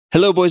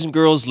Hello, boys and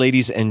girls,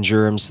 ladies and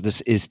germs. This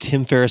is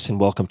Tim Ferriss, and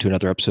welcome to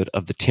another episode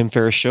of The Tim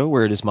Ferriss Show,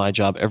 where it is my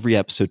job every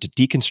episode to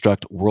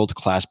deconstruct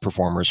world-class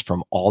performers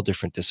from all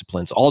different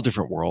disciplines, all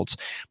different worlds.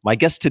 My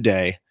guest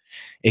today,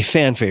 a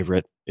fan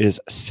favorite,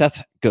 is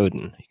Seth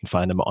Godin. You can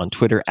find him on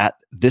Twitter at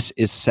This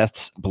Is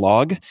Seth's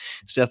Blog.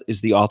 Seth is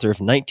the author of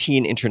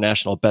 19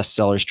 international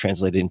bestsellers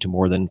translated into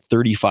more than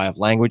 35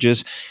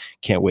 languages.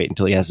 Can't wait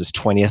until he has his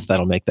 20th.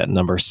 That'll make that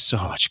number so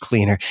much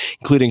cleaner,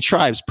 including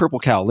Tribes, Purple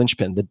Cow,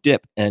 Linchpin, The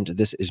Dip, and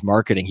This Is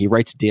Marketing. He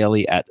writes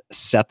daily at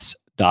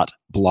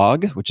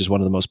Seth's.blog, which is one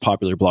of the most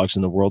popular blogs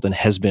in the world and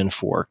has been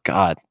for,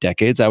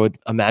 decades, I would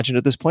imagine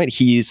at this point.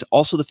 He's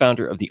also the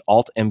founder of the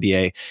Alt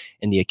MBA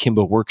and the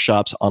Akimbo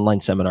workshops, online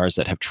seminars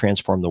that have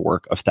transformed the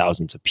work of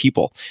thousands of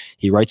people.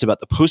 He writes about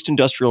the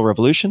post-industrial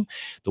revolution,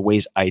 the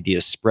ways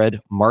ideas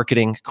spread,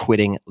 marketing,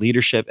 quitting,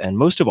 leadership, and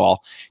most of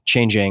all,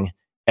 changing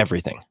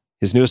everything.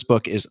 His newest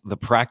book is The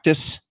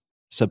Practice,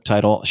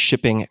 subtitle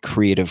Shipping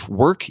Creative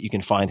Work. You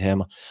can find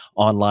him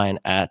online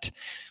at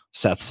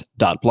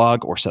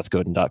Seth's.blog or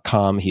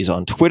SethGodin.com. He's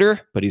on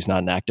Twitter, but he's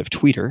not an active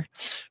tweeter.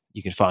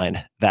 You can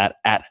find that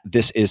at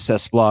This Is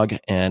Seth's Blog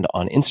and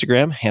on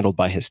Instagram, handled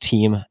by his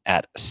team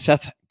at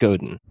Seth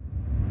Godin.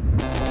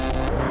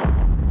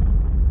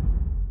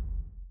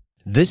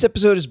 This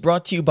episode is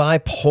brought to you by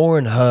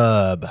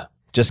Pornhub.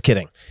 Just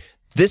kidding.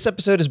 This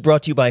episode is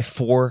brought to you by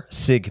Four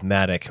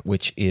Sigmatic,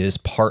 which is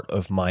part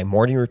of my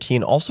morning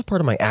routine, also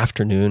part of my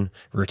afternoon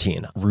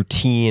routine.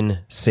 Routine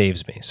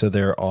saves me. So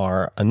there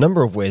are a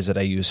number of ways that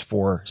I use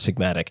Four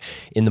Sigmatic.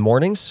 In the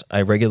mornings,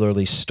 I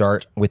regularly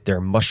start with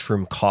their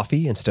mushroom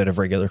coffee instead of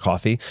regular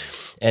coffee,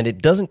 and it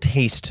doesn't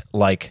taste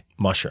like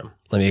mushroom.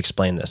 Let me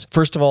explain this.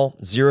 First of all,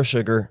 0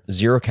 sugar,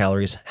 0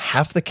 calories,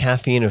 half the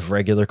caffeine of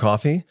regular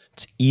coffee.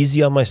 It's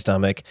easy on my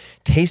stomach,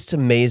 tastes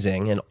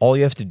amazing, and all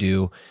you have to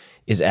do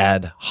is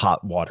add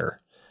hot water.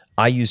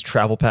 I use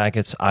travel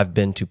packets. I've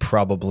been to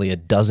probably a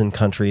dozen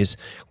countries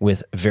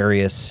with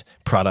various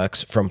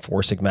products from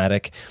Four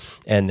Sigmatic,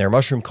 and their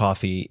mushroom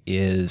coffee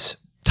is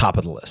top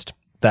of the list.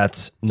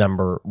 That's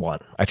number one.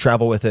 I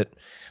travel with it.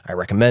 I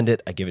recommend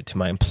it. I give it to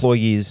my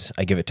employees.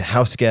 I give it to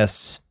house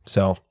guests.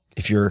 So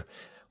if you're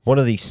one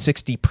of the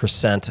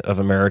 60% of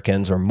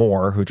Americans or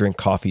more who drink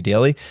coffee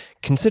daily,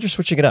 consider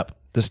switching it up.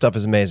 This stuff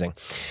is amazing.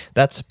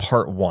 That's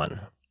part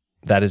one.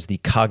 That is the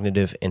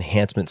cognitive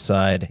enhancement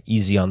side,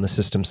 easy on the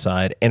system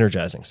side,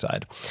 energizing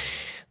side.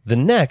 The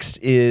next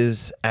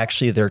is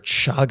actually their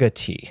chaga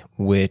tea,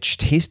 which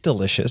tastes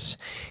delicious.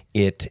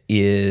 It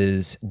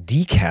is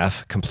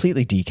decaf,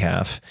 completely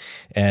decaf,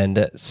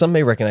 and some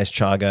may recognize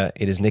chaga.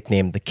 It is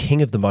nicknamed the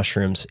king of the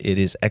mushrooms. It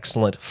is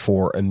excellent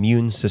for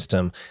immune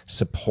system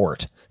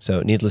support.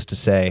 So needless to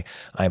say,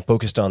 I'm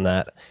focused on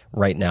that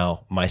right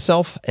now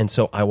myself, and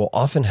so I will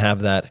often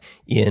have that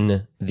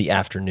in the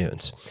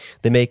afternoons.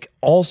 They make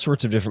all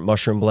sorts of different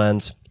mushroom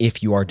blends.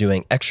 If you are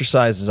doing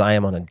exercise, as I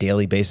am on a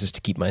daily basis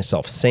to keep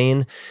myself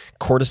sane,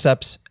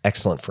 cordyceps,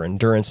 excellent for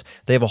endurance.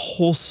 They have a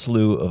whole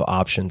slew of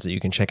options that you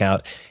can check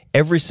out.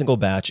 Every single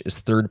batch is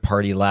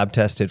third-party lab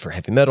tested for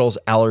heavy metals,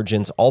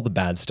 allergens, all the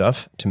bad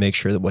stuff to make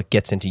sure that what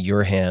gets into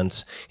your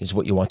hands is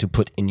what you want to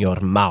put in your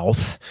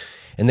mouth.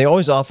 And they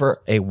always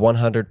offer a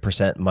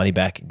 100%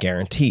 money-back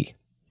guarantee.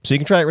 So you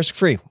can try it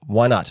risk-free.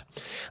 Why not?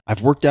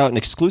 I've worked out an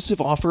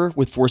exclusive offer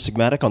with Four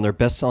Sigmatic on their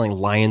best-selling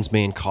Lion's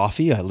Mane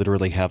coffee. I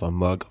literally have a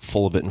mug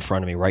full of it in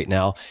front of me right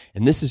now.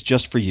 And this is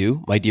just for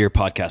you, my dear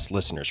podcast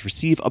listeners.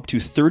 Receive up to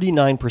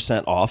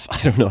 39% off. I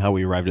don't know how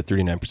we arrived at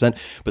 39%,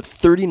 but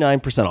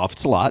 39% off.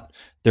 It's a lot.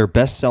 Their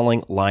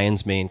best-selling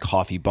Lion's Mane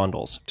coffee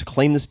bundles. To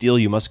claim this deal,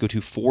 you must go to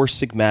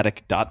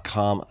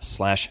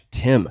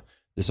foursigmatic.com/Tim.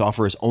 This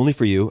offer is only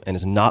for you and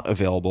is not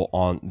available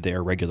on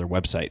their regular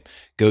website.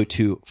 Go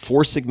to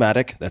Four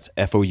Sigmatic, that's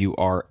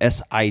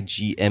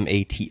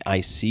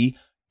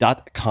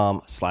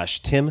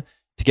FOURSIGMATIC.com/Tim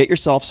to get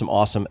yourself some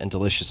awesome and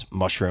delicious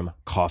mushroom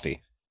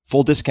coffee.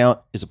 Full discount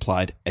is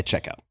applied at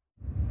checkout.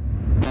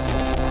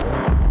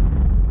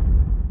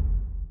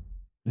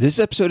 This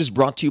episode is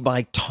brought to you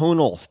by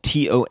Tonal,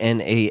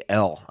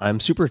 Tonal.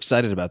 I'm super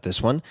excited about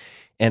this one,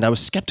 and I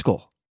was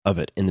skeptical of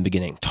it in the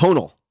beginning.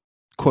 Tonal.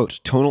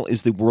 Quote, Tonal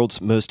is the world's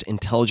most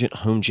intelligent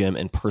home gym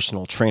and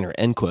personal trainer,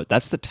 end quote.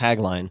 That's the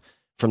tagline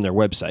from their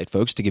website,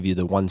 folks, to give you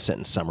the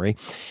one-sentence summary.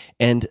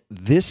 And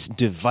this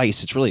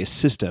device, it's really a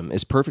system,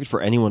 is perfect for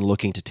anyone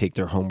looking to take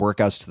their home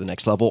workouts to the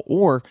next level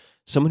or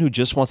someone who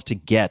just wants to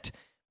get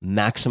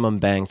maximum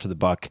bang for the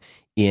buck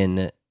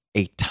in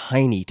a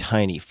tiny,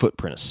 tiny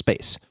footprint of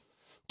space.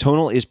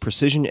 Tonal is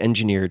precision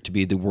engineered to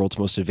be the world's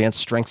most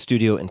advanced strength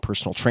studio and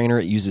personal trainer.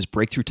 It uses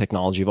breakthrough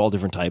technology of all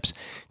different types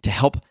to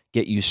help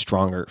get you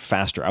stronger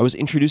faster. I was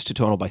introduced to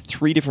Tonal by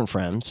 3 different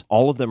friends.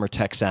 All of them are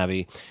tech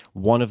savvy.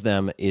 One of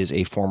them is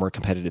a former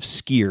competitive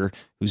skier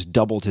who's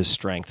doubled his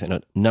strength in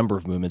a number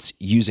of movements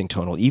using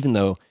Tonal, even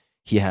though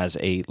he has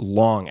a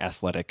long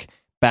athletic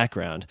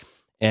background.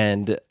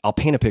 And I'll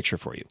paint a picture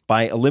for you.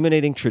 By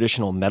eliminating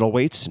traditional metal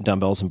weights,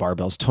 dumbbells and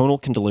barbells, Tonal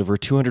can deliver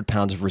 200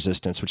 pounds of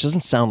resistance, which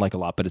doesn't sound like a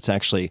lot, but it's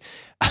actually,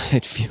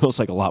 it feels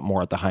like a lot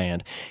more at the high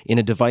end, in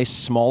a device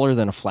smaller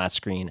than a flat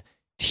screen,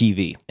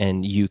 TV,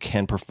 and you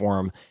can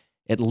perform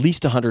at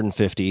least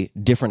 150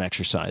 different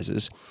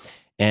exercises.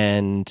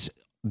 And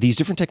these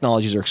different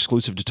technologies are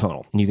exclusive to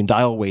Tonal, and you can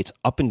dial weights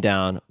up and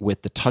down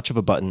with the touch of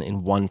a button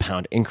in 1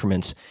 pound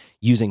increments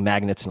using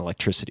magnets and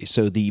electricity.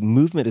 So the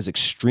movement is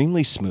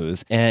extremely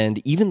smooth.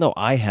 And even though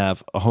I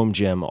have a home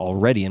gym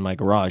already in my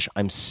garage,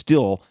 I'm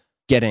still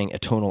getting a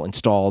Tonal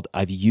installed.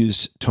 I've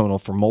used Tonal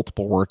for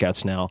multiple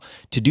workouts now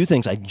to do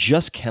things I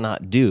just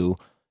cannot do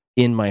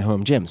in my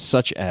home gym,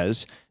 such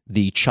as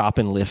the chop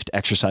and lift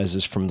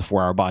exercises from the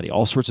 4 Hour Body,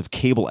 all sorts of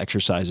cable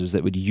exercises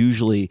that would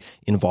usually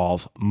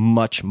involve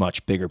much,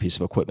 much bigger piece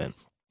of equipment.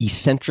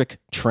 Eccentric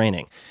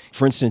training.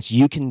 For instance,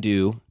 you can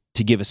do,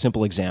 to give a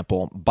simple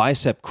example,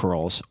 bicep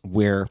curls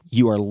where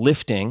you are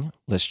lifting,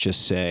 let's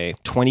just say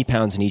 20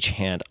 pounds in each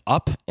hand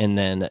up, and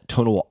then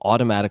Tonal will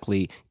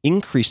automatically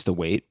increase the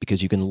weight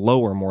because you can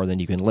lower more than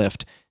you can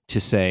lift to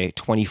say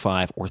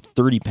 25 or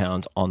 30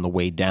 pounds on the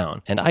way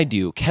down. And I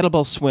do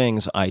kettlebell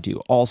swings, I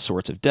do all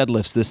sorts of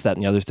deadlifts, this, that,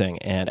 and the other thing.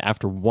 And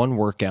after one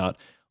workout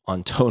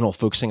on Tonal,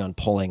 focusing on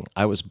pulling,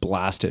 I was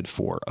blasted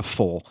for a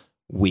full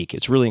week.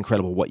 It's really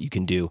incredible what you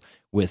can do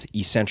with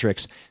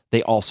eccentrics.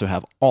 They also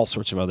have all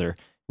sorts of other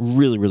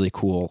really, really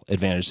cool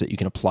advantages that you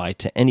can apply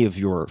to any of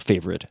your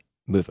favorite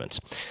movements.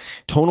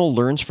 Tonal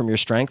learns from your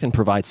strength and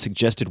provides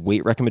suggested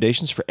weight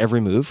recommendations for every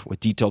move with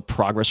detailed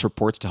progress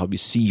reports to help you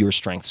see your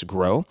strengths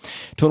grow.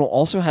 Tonal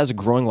also has a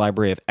growing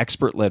library of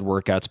expert-led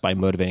workouts by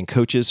motivating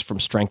coaches from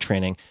strength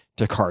training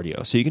to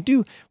cardio. So you can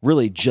do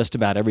really just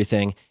about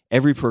everything.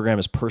 Every program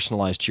is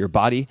personalized to your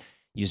body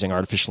using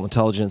artificial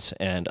intelligence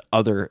and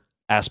other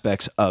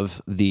aspects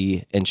of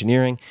the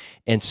engineering,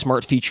 and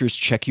smart features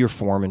check your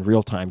form in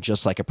real time,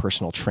 just like a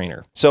personal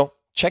trainer. So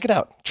check it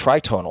out. Try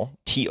Tonal,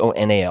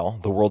 Tonal,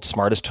 the world's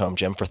smartest home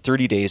gym, for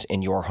 30 days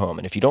in your home.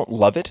 And if you don't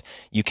love it,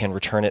 you can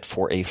return it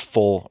for a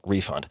full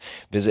refund.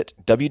 Visit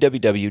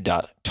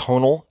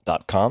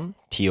www.tonal.com,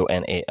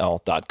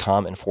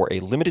 Tonal.com, and for a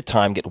limited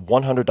time, get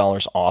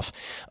 $100 off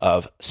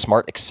of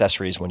smart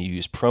accessories when you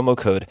use promo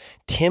code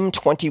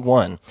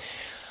TIM21.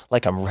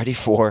 Like I'm ready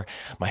for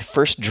my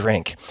first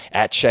drink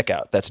at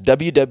checkout. That's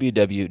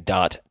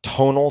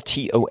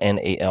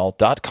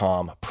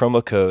www.tonal.com,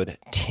 promo code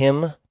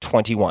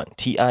TIM21,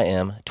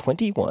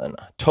 TIM21.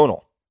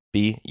 Tonal,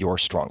 be your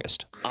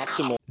strongest.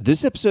 Optimal.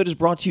 This episode is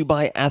brought to you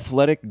by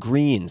Athletic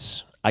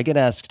Greens. I get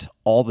asked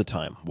all the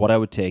time what I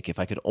would take if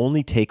I could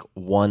only take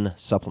one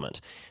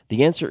supplement.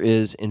 The answer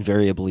is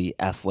invariably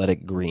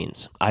Athletic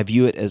Greens. I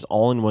view it as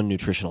all-in-one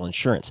nutritional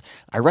insurance.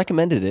 I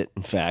recommended it,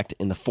 in fact,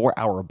 in the 4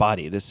 Hour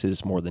Body. This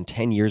is more than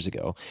 10 years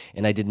ago,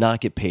 and I did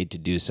not get paid to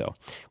do so.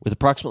 With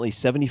approximately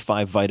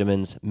 75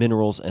 vitamins,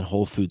 minerals, and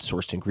whole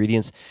food-sourced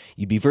ingredients,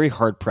 you'd be very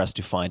hard-pressed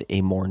to find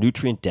a more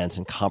nutrient-dense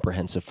and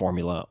comprehensive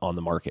formula on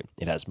the market.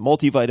 It has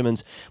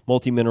multivitamins,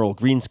 multi-mineral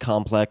greens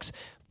complex,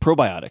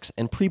 probiotics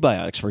and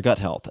prebiotics for gut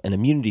health, an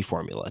immunity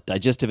formula,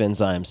 digestive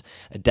enzymes,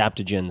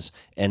 adaptogens,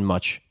 and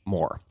much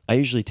more. I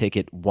usually take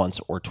it once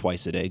or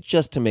twice a day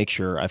just to make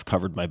sure I've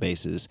covered my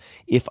bases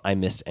if I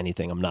missed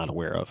anything I'm not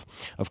aware of.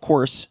 Of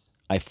course,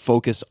 I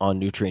focus on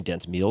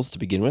nutrient-dense meals to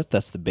begin with.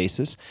 That's the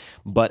basis.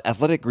 But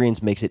Athletic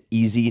Greens makes it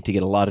easy to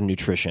get a lot of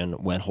nutrition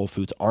when whole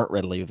foods aren't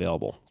readily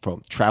available.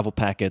 From travel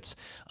packets,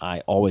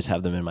 I always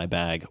have them in my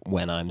bag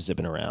when I'm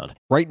zipping around.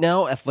 Right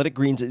now, Athletic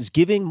Greens is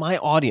giving my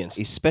audience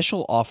a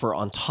special offer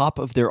on top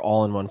of their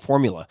all-in-one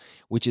formula,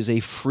 which is a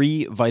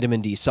free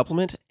vitamin D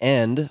supplement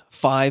and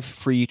 5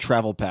 free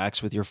travel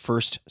packs with your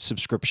first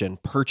subscription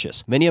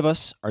purchase. Many of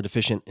us are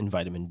deficient in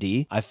vitamin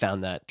D. I've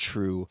found that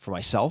true for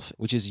myself,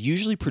 which is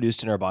usually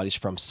produced in our bodies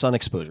from sun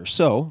exposure.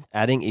 So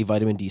adding a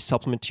vitamin D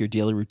supplement to your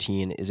daily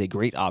routine is a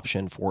great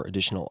option for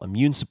additional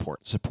immune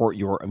support. Support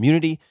your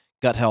immunity,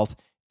 gut health,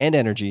 and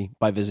energy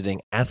by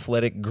visiting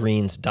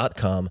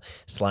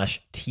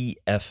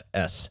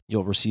athleticgreens.com/TFS.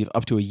 You'll receive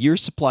up to a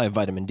year's supply of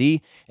vitamin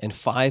D and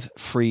 5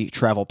 free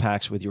travel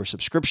packs with your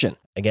subscription.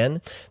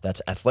 Again,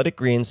 that's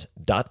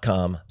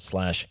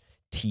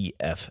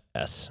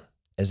athleticgreens.com/TFS,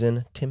 as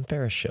in Tim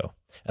Ferriss Show.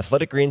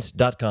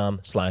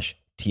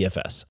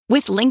 athleticgreens.com/TFS.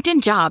 With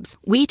LinkedIn Jobs,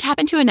 we tap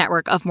into a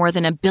network of more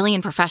than 1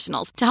 billion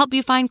professionals to help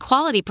you find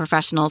quality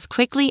professionals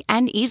quickly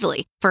and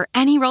easily for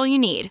any role you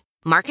need.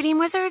 Marketing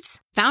wizards?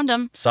 Found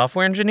them.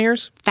 Software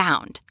engineers?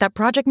 Found. That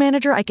project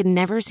manager I could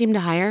never seem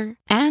to hire?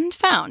 And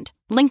found.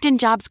 LinkedIn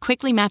Jobs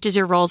quickly matches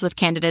your roles with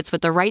candidates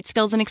with the right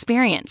skills and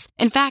experience.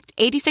 In fact,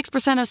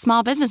 86% of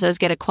small businesses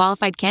get a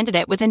qualified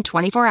candidate within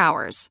 24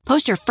 hours.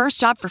 Post your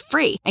first job for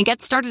free and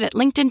get started at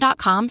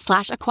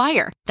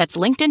linkedin.com/acquire. That's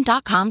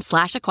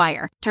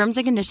linkedin.com/acquire. Terms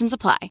and conditions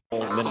apply.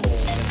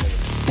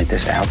 At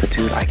this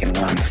altitude, I can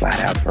run flat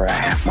out for a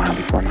half mile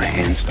before my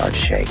hands start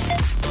shaking.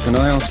 Can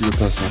I answer your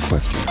personal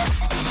question?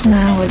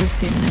 Now would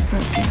seem an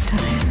appropriate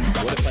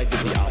time. What if I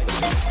did the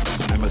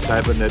opposite? I'm a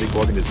cybernetic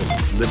organism,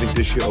 living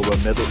tissue over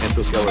metal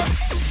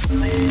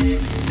endoskeleton.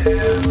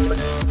 Tim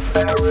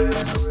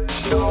Ferriss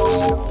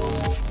Show.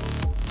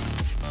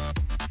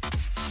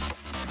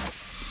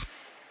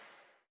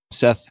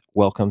 Seth,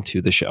 welcome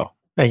to the show.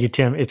 Thank you,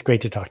 Tim. It's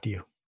great to talk to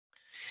you.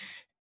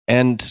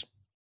 And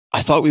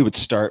I thought we would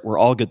start where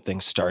all good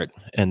things start,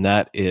 and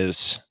that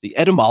is the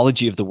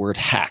etymology of the word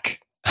hack,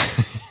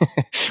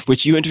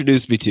 which you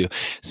introduced me to.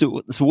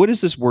 So what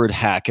is this word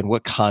hack, and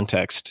what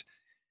context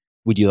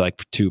would you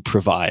like to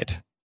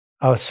provide?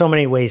 Oh, so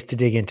many ways to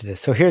dig into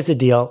this. So here's the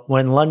deal.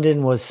 When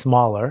London was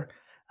smaller,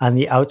 on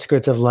the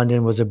outskirts of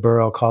London was a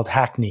borough called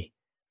Hackney.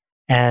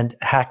 And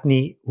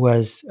Hackney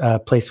was a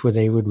place where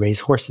they would raise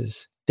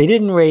horses. They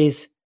didn't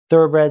raise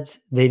thoroughbreds.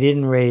 They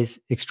didn't raise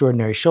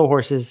extraordinary show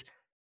horses.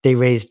 They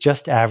raised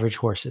just average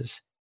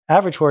horses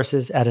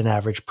at an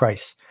average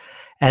price.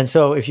 And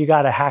so if you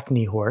got a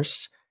Hackney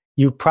horse,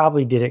 you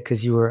probably did it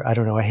because you were, I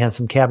don't know, a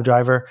handsome cab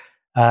driver.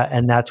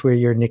 And that's where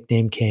your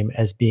nickname came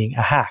as being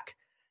a hack,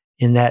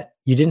 in that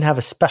you didn't have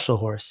a special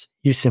horse.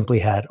 You simply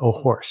had a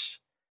horse.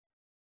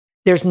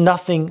 There's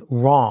nothing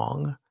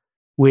wrong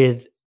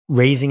with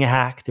raising a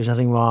hack. There's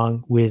nothing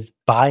wrong with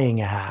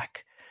buying a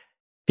hack.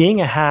 Being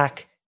a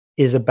hack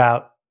is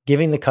about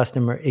giving the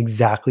customer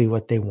exactly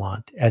what they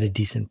want at a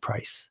decent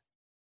price.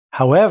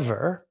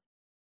 However,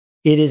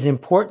 it is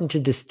important to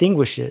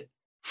distinguish it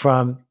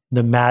from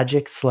the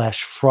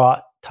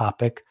magic/fraught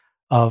topic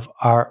of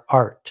our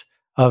art,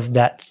 of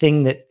that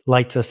thing that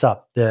lights us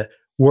up, the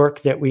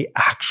work that we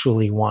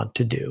actually want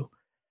to do.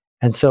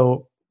 And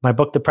so my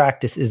book, The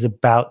Practice, is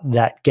about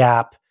that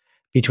gap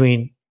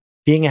between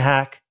being a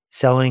hack,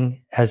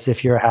 selling as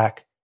if you're a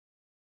hack,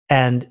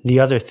 and the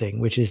other thing,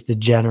 which is the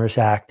generous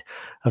act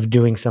of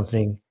doing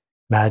something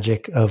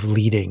magic, of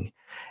leading.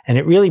 And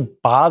it really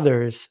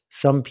bothers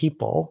some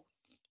people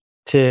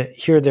to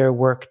hear their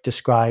work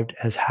described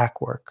as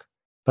hack work.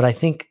 But I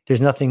think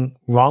there's nothing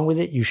wrong with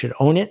it. You should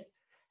own it,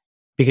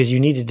 because you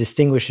need to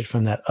distinguish it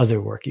from that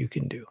other work you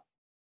can do.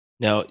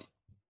 Now,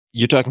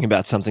 you're talking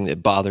about something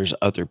that bothers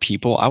other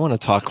people. I want to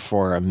talk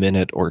for a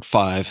minute or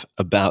 5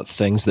 about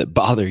things that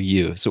bother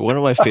you. So one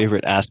of my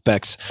favorite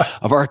aspects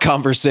of our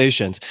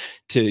conversations,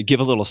 to give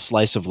a little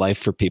slice of life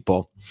for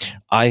people,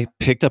 I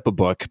picked up a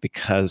book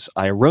because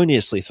I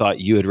erroneously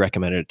thought you had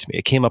recommended it to me.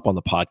 It came up on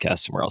the podcast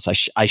somewhere else.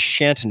 I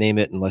shan't name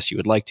it unless you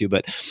would like to,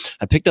 but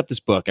I picked up this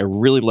book. I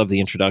really love the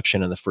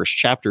introduction and the first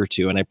chapter or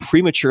two, and I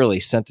prematurely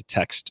sent a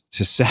text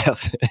to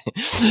Seth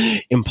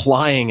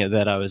implying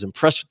that I was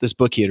impressed with this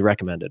book he had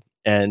recommended.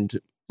 And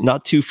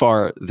not too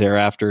far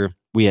thereafter,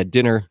 we had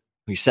dinner.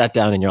 We sat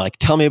down and you're like,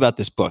 tell me about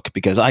this book,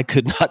 because I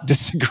could not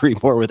disagree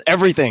more with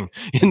everything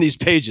in these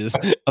pages.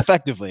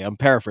 Effectively, I'm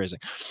paraphrasing.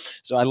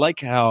 So I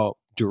like how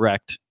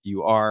direct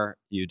you are.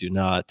 You do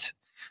not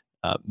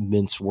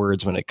mince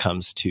words when it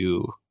comes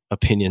to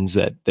opinions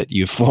that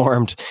you've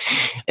formed.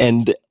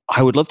 And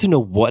I would love to know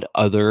what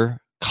other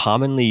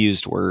commonly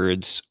used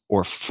words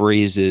or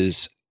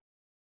phrases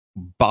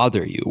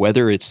bother you,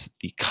 whether it's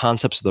the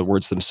concepts of the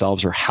words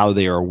themselves or how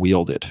they are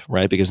wielded,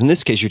 right? Because in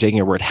this case, you're taking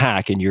a word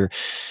hack and you're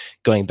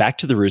going back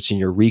to the roots and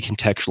you're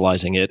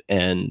recontextualizing it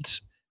and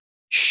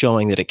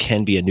showing that it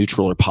can be a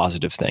neutral or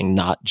positive thing,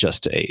 not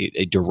just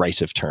a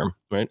derisive term,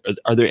 right?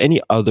 Are there any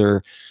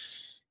other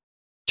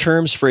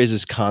terms,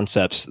 phrases,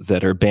 concepts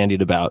that are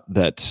bandied about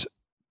that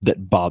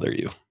bother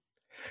you?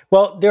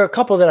 Well, there are a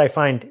couple that I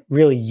find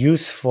really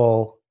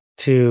useful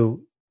to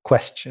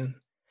question.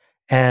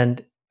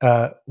 And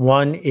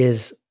one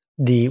is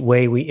the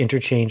way we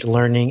interchange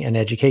learning and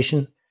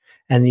education.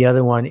 And the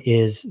other one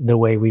is the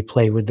way we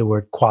play with the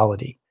word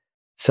quality.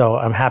 So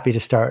I'm happy to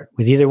start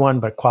with either one,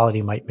 but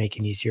quality might make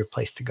an easier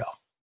place to go.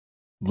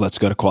 Let's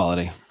go to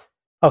quality.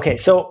 Okay,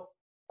 so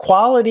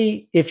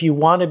quality, if you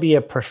want to be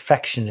a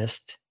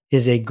perfectionist,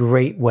 is a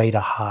great way to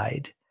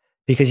hide,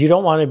 because you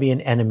don't want to be an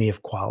enemy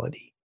of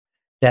quality.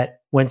 That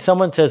when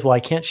someone says, well,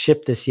 I can't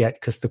ship this yet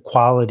because the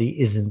quality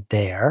isn't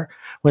there.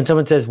 When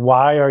someone says,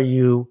 why are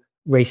you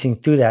racing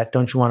through that?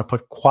 Don't you want to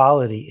put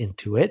quality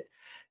into it?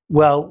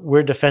 Well,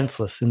 we're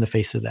defenseless in the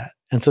face of that.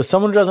 And so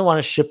someone who doesn't want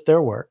to ship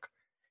their work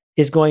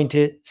is going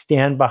to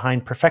stand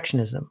behind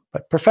perfectionism.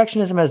 But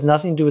perfectionism has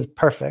nothing to do with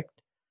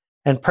perfect,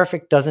 and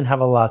perfect doesn't have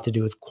a lot to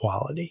do with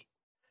quality.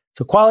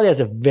 So quality has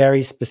a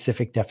very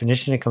specific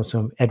definition. It comes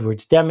from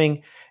Edwards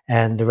Deming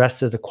and the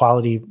rest of the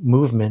quality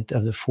movement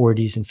of the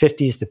 40s and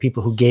 50s, the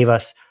people who gave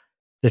us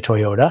the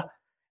Toyota.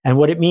 And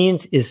what it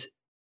means is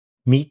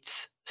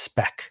meets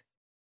spec.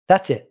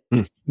 That's it.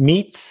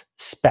 Meets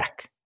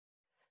spec.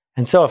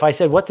 And so if I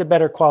said, what's a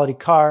better quality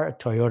car, a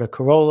Toyota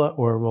Corolla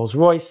or a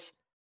Rolls-Royce?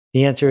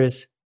 The answer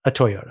is a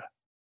Toyota,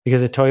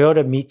 because a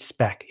Toyota meets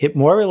spec. It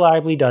more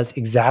reliably does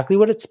exactly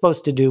what it's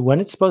supposed to do when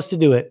it's supposed to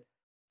do it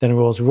than a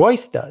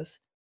Rolls-Royce does.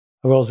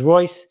 A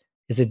Rolls-Royce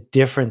is a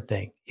different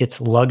thing.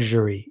 It's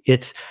luxury.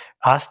 It's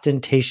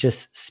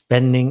ostentatious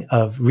spending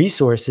of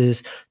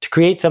resources to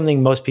create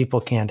something most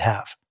people can't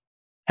have.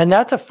 And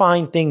that's a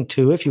fine thing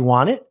too, if you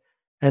want it.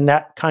 And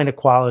that kind of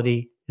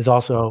quality is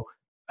also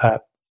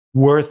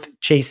worth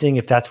chasing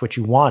if that's what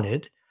you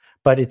wanted.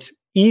 But it's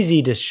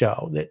easy to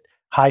show that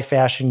high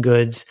fashion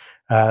goods,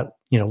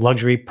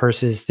 luxury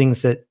purses,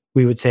 things that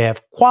we would say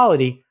have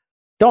quality,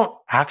 don't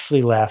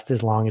actually last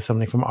as long as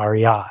something from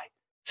REI.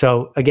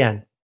 So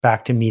again,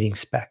 back to meeting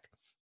spec.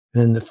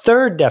 And then the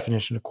third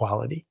definition of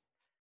quality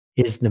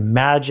is the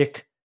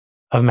magic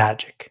of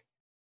magic.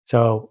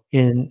 So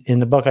in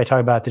the book, I talk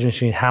about the difference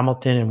between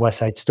Hamilton and West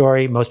Side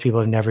Story. Most people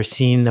have never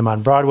seen them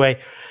on Broadway.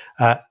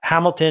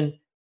 Hamilton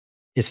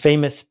is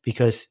famous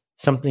because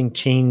something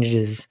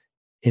changes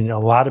in a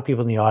lot of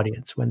people in the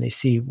audience when they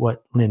see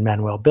what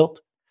Lin-Manuel built.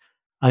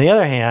 On the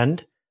other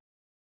hand,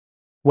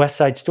 West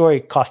Side Story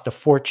cost a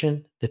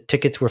fortune. The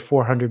tickets were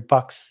 $400.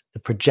 The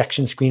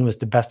projection screen was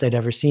the best I'd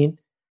ever seen.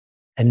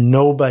 And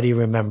nobody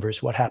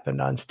remembers what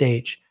happened on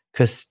stage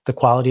because the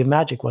quality of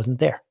magic wasn't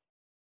there.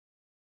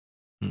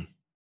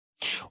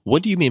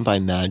 What do you mean by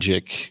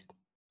magic,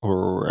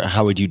 or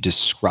how would you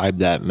describe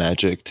that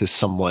magic to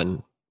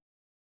someone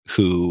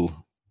who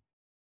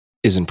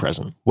isn't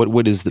present?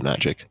 What is the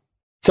magic?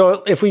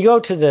 So if we go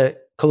to the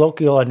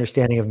colloquial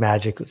understanding of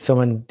magic,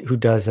 someone who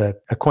does a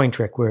coin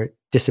trick where it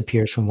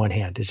disappears from one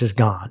hand, it's just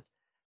gone.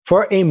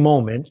 For a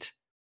moment,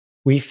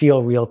 we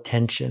feel real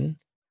tension.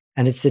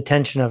 And it's the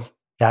tension of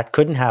that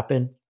couldn't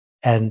happen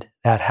and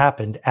that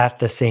happened at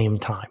the same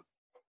time.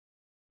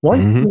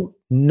 Once you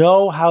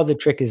know how the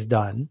trick is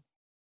done,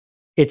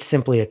 it's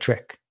simply a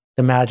trick.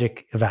 The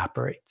magic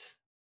evaporates.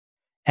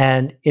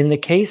 And in the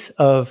case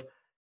of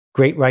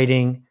great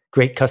writing,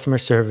 great customer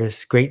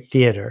service, great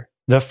theater,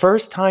 the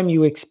first time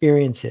you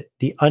experience it,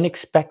 the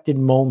unexpected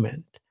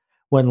moment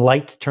when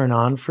lights turn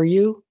on for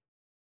you,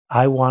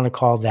 I want to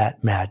call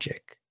that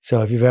magic.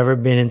 So if you've ever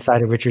been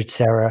inside a Richard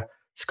Serra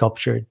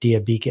sculpture,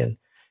 Dia Beacon,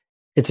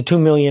 it's a 2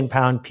 million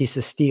pound piece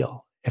of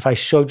steel. If I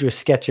showed you a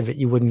sketch of it,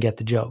 you wouldn't get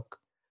the joke.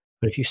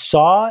 But if you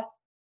saw it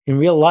in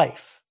real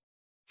life,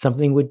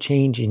 something would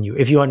change in you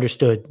if you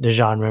understood the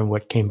genre and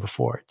what came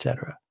before, et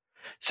cetera.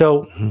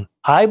 So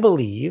I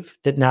believe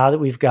that now that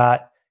we've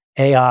got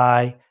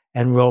AI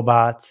and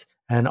robots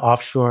and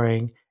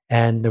offshoring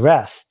and the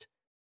rest,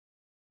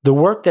 the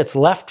work that's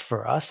left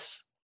for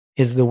us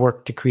is the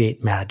work to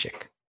create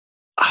magic.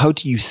 How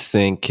do you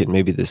think, and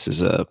maybe this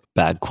is a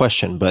bad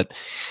question, but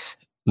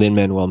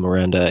Lin-Manuel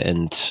Miranda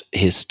and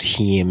his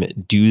team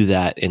do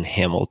that in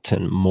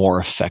Hamilton more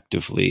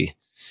effectively?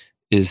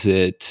 Is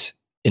it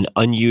an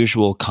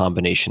unusual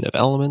combination of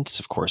elements?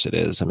 Of course it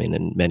is. I mean,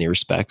 in many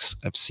respects,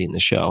 I've seen the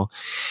show.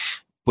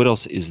 What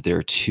else is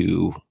there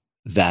to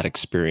that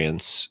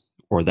experience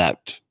or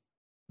that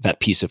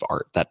piece of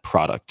art, that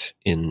product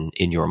in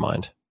your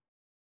mind?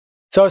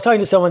 So I was talking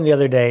to someone the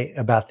other day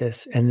about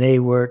this, and they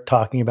were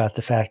talking about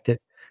the fact that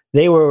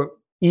they were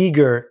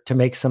eager to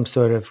make some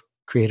sort of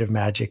creative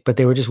magic, but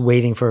they were just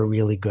waiting for a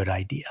really good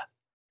idea.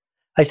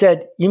 I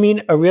said, you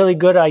mean a really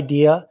good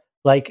idea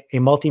like a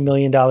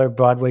multi-million-dollar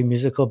Broadway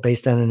musical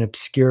based on an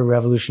obscure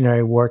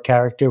Revolutionary War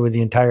character with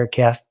the entire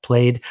cast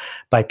played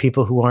by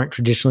people who aren't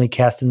traditionally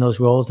cast in those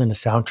roles, and a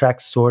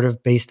soundtrack sort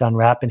of based on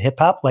rap and hip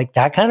hop? Like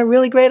that kind of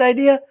really great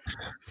idea?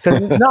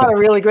 Because it's not a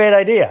really great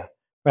idea,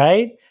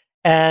 right?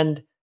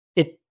 And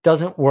it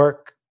doesn't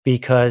work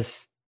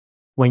because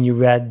when you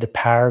read the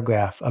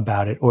paragraph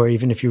about it, or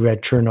even if you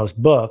read Cherno's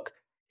book,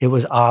 it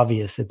was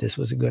obvious that this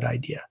was a good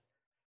idea.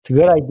 It's a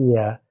good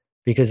idea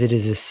because it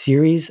is a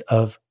series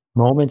of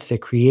moments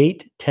that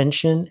create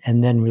tension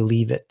and then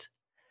relieve it.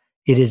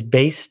 It is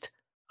based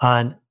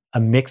on a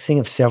mixing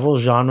of several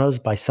genres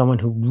by someone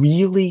who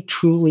really,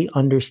 truly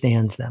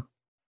understands them.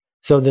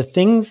 So the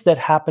things that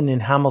happen in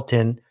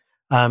Hamilton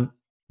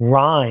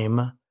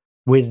rhyme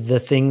with the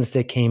things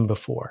that came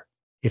before.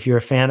 If you're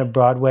a fan of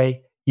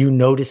Broadway, you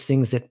notice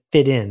things that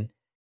fit in,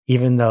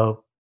 even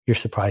though you're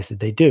surprised that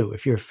they do.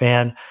 If you're a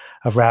fan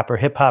of rap or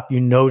hip hop,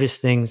 you notice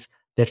things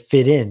that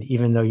fit in,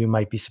 even though you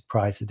might be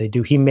surprised that they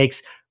do. He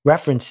makes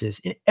references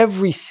in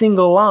every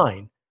single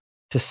line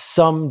to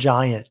some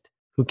giant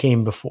who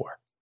came before.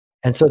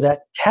 And so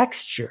that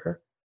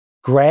texture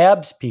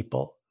grabs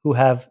people who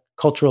have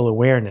cultural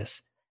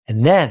awareness.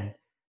 And then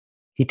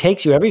he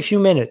takes you every few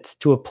minutes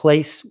to a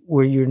place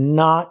where you're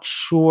not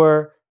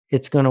sure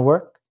it's going to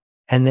work.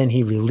 And then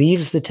he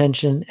relieves the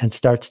tension and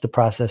starts the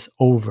process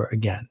over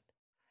again.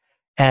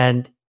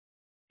 And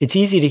it's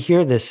easy to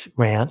hear this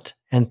rant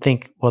and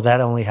think, well,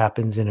 that only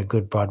happens in a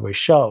good Broadway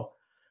show.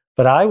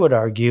 But I would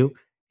argue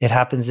it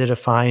happens at a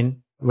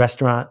fine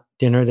restaurant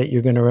dinner that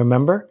you're going to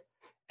remember.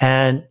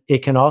 And it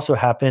can also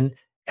happen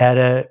at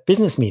a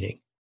business meeting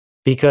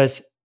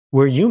because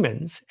we're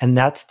humans, and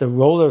that's the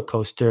roller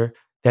coaster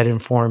that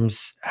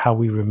informs how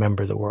we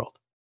remember the world.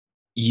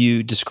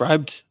 You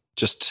described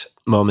just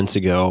moments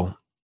ago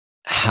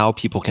how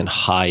people can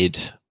hide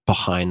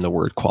behind the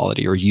word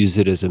quality or use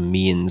it as a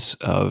means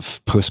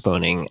of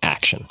postponing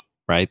action,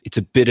 right? It's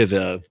a bit of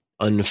an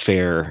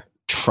unfair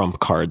trump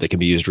card that can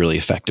be used really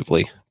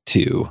effectively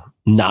to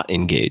not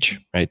engage,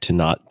 right? To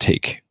not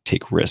take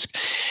risk.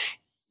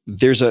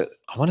 There's I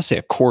want to say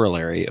a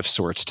corollary of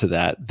sorts to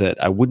that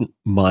I wouldn't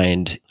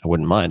mind. I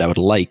would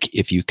like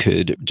if you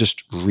could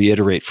just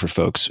reiterate for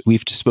folks.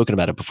 We've spoken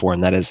about it before,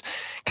 and that is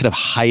kind of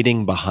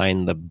hiding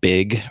behind the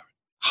big,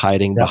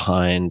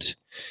 behind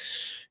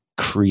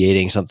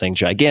creating something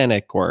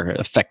gigantic or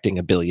affecting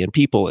a billion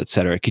people, et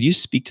cetera. Could you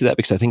speak to that?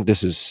 Because I think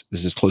this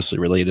is closely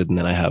related, and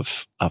then I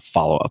have a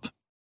follow-up.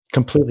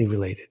 Completely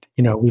related.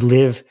 We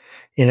live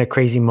in a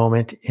crazy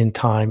moment in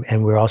time,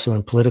 and we're also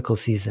in political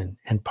season.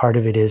 And part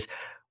of it is,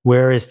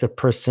 where is the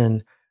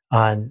person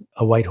on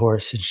a white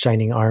horse in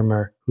shining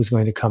armor who's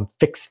going to come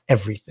fix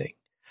everything.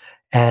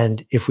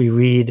 And if we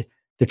read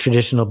the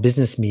traditional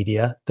business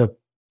media, the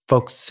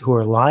folks who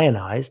are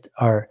lionized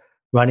are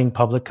running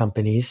public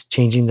companies,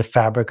 changing the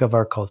fabric of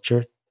our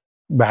culture,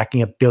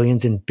 racking up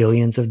billions and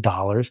billions of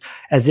dollars,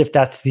 as if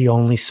that's the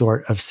only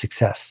sort of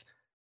success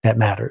that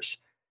matters.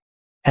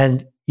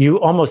 And you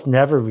almost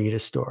never read a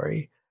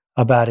story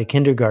about a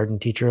kindergarten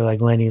teacher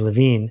like Lenny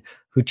Levine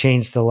who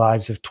changed the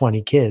lives of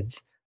 20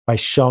 kids by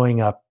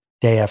showing up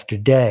day after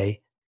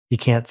day. You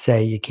can't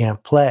say, you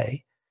can't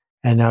play.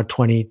 And now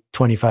 20,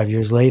 25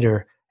 years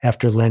later,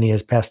 after Lenny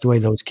has passed away,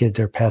 those kids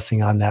are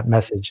passing on that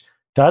message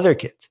to other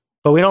kids.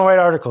 But we don't write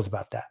articles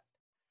about that.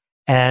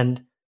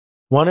 And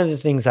one of the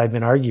things I've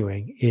been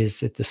arguing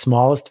is that the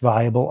smallest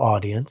viable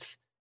audience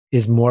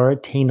is more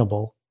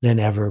attainable than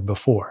ever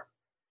before.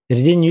 That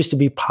it didn't used to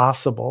be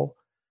possible,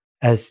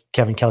 as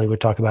Kevin Kelly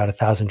would talk about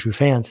 1,000 true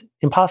fans,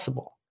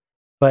 impossible.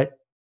 But,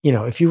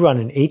 if you run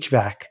an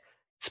HVAC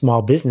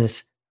small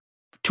business,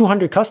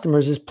 200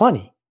 customers is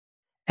plenty.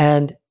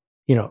 And,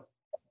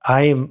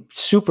 I am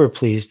super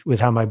pleased with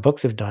how my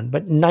books have done,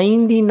 but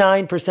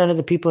 99% of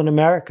the people in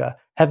America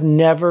have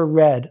never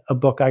read a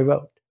book I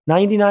wrote.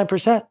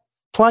 99%,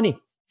 plenty,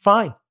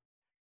 fine.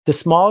 The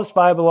smallest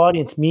viable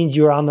audience means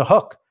you're on the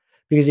hook,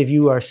 because if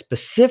you are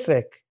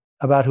specific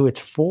about who it's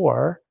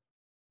for,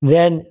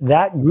 then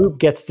that group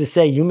gets to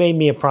say, you made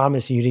me a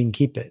promise and you didn't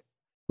keep it.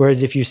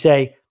 Whereas if you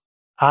say,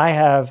 I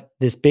have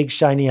this big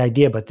shiny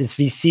idea, but this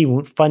VC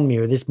won't fund me,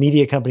 or this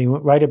media company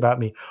won't write about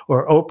me,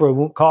 or Oprah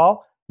won't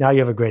call, now you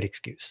have a great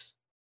excuse.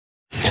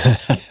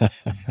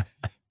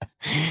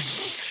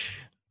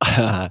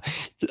 All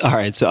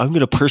right, so I'm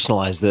going to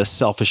personalize this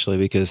selfishly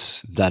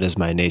because that is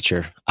my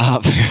nature.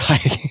 To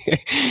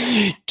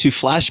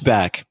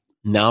flashback,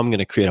 now I'm going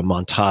to create a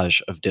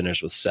montage of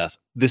dinners with Seth.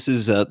 This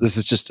is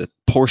just a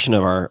portion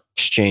of our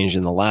exchange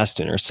in the last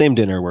dinner, same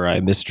dinner where I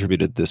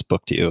misattributed this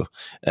book to you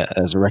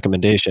as a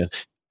recommendation,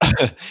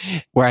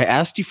 where I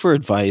asked you for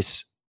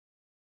advice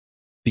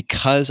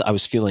because I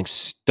was feeling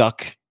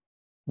stuck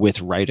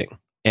with writing.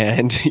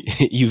 And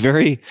you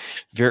very,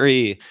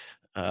 very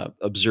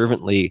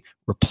observantly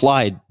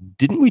replied,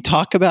 didn't we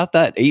talk about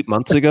that 8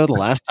 months ago, the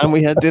last time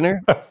we had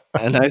dinner?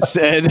 And I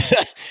said,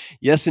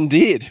 yes,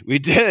 indeed, we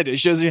did. It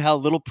shows you how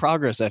little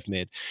progress I've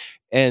made.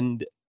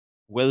 And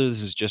whether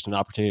this is just an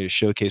opportunity to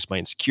showcase my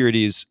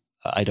insecurities,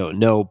 I don't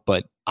know.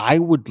 But I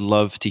would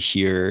love to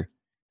hear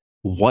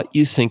what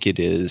you think it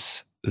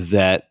is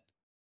that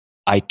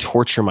I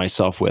torture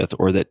myself with,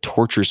 or that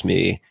tortures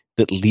me,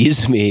 that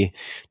leads me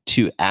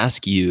to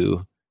ask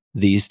you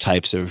these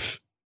types of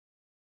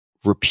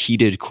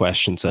repeated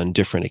questions on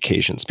different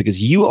occasions.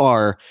 Because you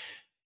are,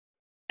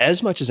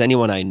 as much as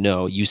anyone I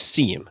know, you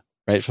seem,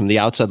 right, from the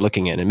outside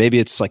looking in, and maybe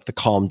it's like the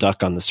calm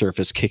duck on the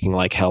surface kicking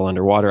like hell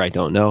underwater, I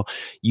don't know.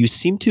 You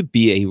seem to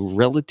be a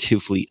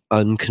relatively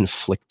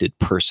unconflicted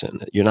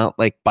person. You're not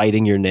like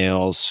biting your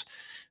nails,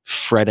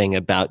 fretting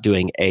about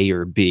doing A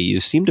or B.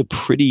 You seem to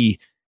pretty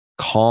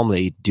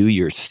calmly do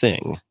your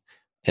thing.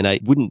 And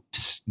I wouldn't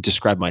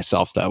describe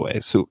myself that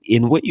way. So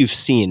in what you've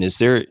seen, is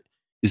there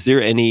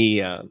any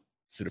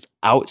sort of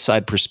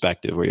outside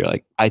perspective where you're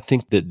like, I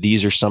think that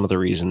these are some of the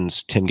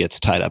reasons Tim gets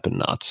tied up in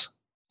knots?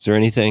 Is there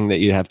anything that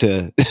you have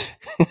to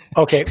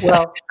Okay,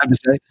 well, have to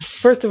say?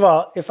 First of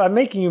all, if I'm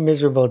making you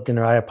miserable at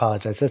dinner, I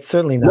apologize. That's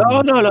certainly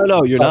not.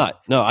 No, you're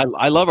not. No,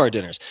 I love our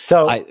dinners.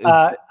 So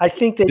I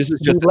think that this is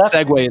just a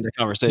segue into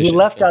conversation. You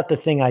left out the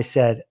thing I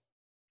said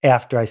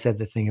after I said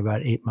the thing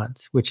about 8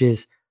 months, which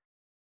is,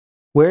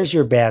 where's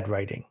your bad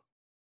writing?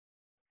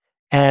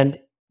 And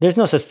there's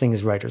no such thing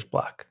as writer's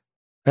block.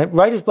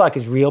 Writer's block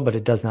is real, but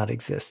it does not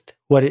exist.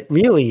 What it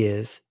really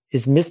is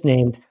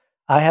misnamed,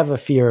 I have a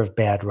fear of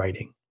bad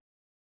writing.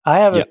 I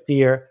have a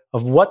fear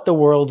of what the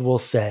world will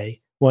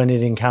say when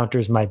it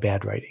encounters my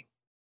bad writing.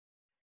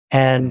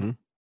 And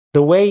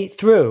the way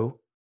through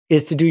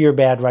is to do your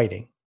bad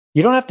writing.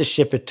 You don't have to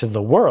ship it to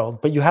the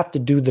world, but you have to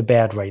do the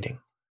bad writing.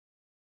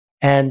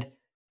 And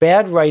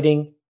bad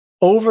writing,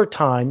 over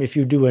time, if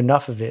you do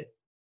enough of it,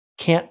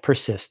 can't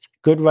persist.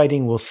 Good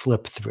writing will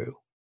slip through.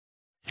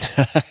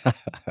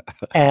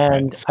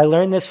 And I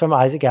learned this from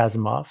Isaac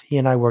Asimov. He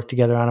and I worked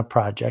together on a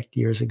project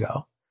years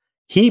ago.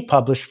 He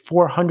published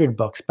 400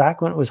 books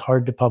back when it was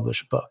hard to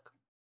publish a book.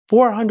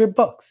 400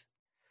 books.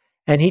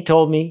 And he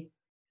told me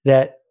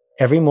that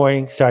every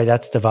morning, sorry,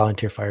 that's the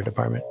volunteer fire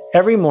department.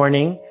 Every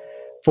morning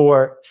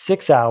for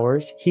 6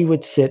 hours, he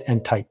would sit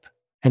and type.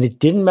 And it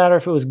didn't matter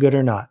if it was good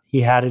or not.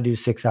 He had to do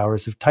 6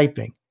 hours of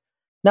typing.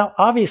 Now,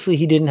 obviously,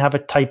 he didn't have a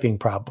typing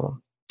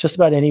problem. Just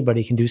about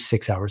anybody can do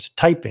 6 hours of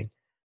typing.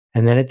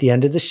 And then at the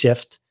end of the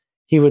shift,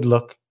 he would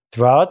look,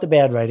 throw out the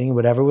bad writing,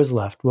 whatever was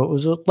left, what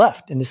was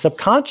left. And the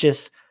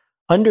subconscious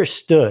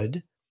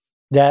understood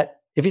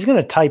that if he's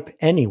going to type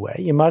anyway,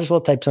 you might as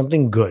well type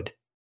something good.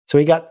 So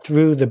he got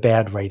through the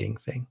bad writing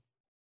thing.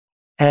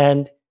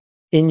 And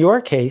in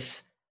your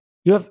case,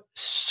 you have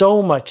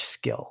so much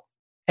skill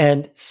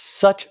and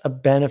such a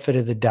benefit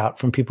of the doubt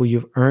from people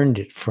you've earned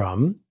it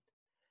from,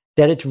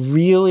 that it's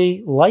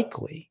really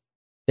likely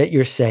that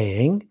you're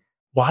saying,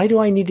 why do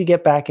I need to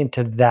get back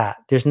into that?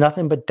 There's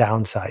nothing but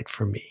downside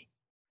for me,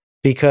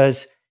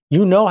 because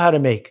you know how to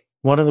make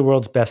one of the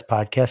world's best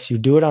podcasts. You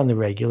do it on the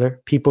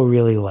regular. People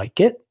really like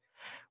it.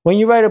 When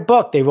you write a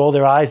book, they roll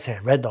their eyes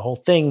and read the whole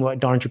thing.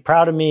 What, aren't you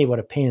proud of me? What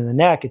a pain in the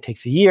neck. It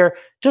takes a year.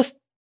 Just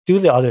do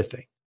the other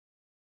thing.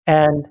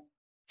 And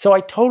so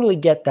I totally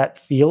get that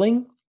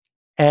feeling.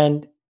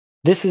 And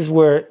this is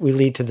where we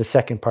lead to the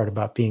second part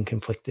about being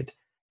conflicted.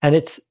 And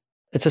it's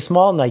a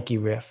small Nike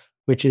riff,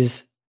 which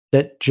is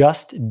that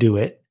just do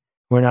it.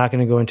 We're not going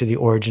to go into the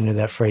origin of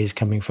that phrase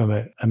coming from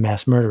a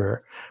mass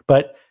murderer,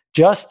 but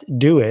just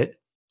do it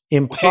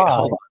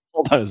implies.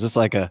 Hold on. Is this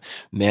like a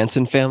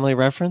Manson family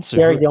reference?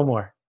 Gary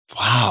Gilmore.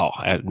 Wow.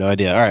 I had no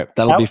idea. All right.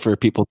 That'll be for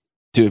people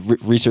to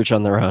research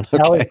on their own. Okay.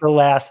 That was the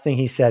last thing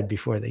he said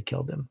before they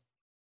killed him.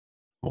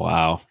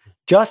 Wow.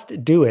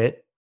 Just do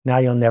it. Now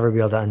you'll never be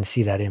able to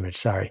unsee that image.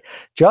 Sorry.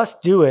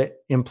 Just do it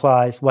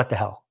implies what the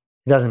hell?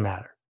 It doesn't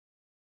matter.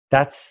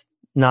 That's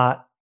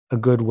not a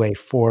good way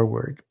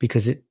forward,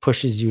 because it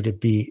pushes you to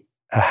be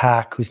a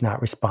hack who's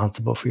not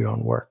responsible for your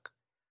own work.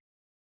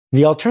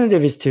 The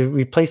alternative is to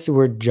replace the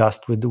word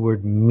just with the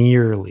word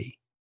merely.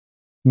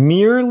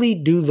 Merely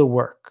do the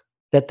work.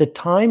 That the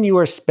time you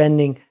are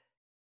spending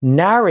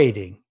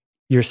narrating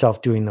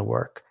yourself doing the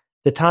work,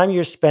 the time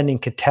you're spending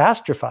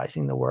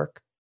catastrophizing the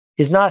work,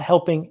 is not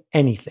helping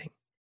anything.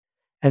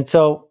 And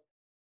so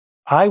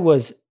I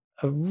was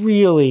a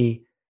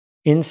really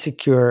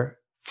insecure,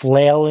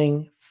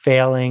 failing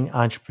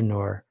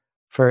entrepreneur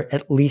for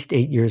at least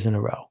 8 years in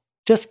a row,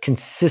 just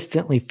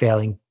consistently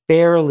failing,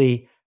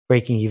 barely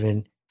breaking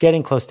even,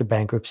 getting close to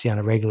bankruptcy on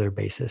a regular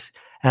basis.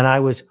 And I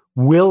was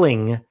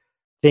willing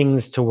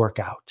things to work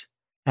out.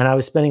 And I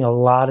was spending a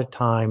lot of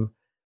time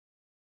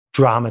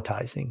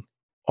dramatizing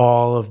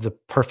all of the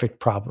perfect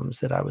problems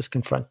that I was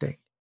confronting.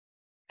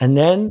 And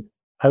then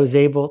I was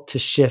able to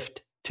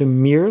shift to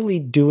merely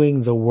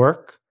doing the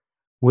work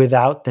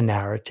without the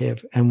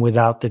narrative and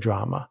without the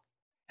drama.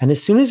 And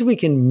as soon as we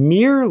can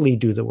merely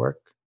do the work,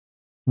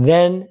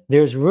 then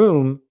there's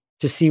room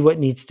to see what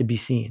needs to be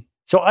seen.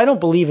 So I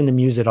don't believe in the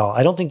muse at all.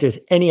 I don't think there's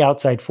any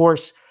outside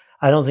force.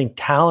 I don't think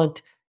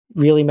talent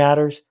really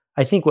matters.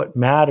 I think what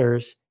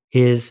matters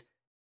is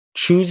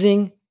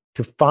choosing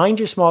to find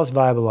your smallest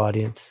viable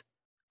audience,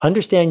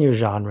 understand your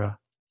genre,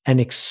 and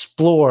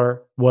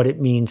explore what it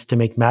means to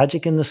make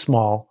magic in the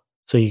small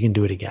so you can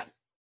do it again.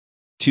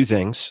 Two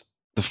things.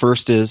 The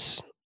first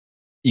is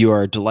you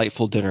are a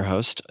delightful dinner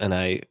host, and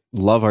I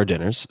love our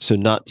dinners. So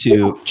not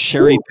to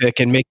cherry pick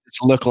and make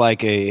this look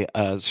like a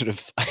sort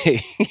of...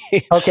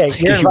 Okay,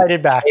 you're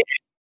invited back.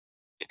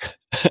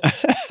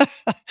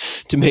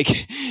 To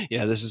make,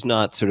 this is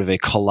not sort of a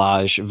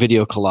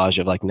video collage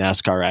of like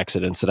NASCAR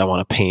accidents that I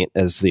want to paint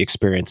as the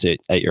experience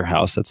at your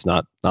house. That's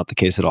not the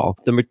case at all.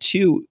 Number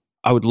two,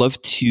 I would love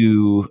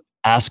to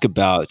ask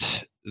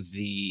about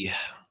the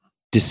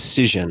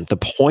decision, the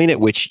point at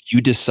which you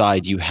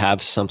decide you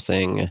have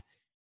something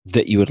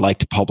that you would like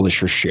to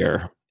publish or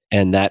share,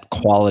 and that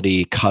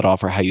quality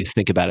cutoff or how you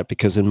think about it.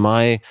 Because in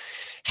my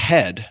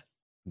head,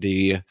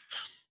 the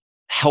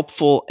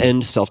helpful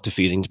and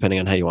self-defeating, depending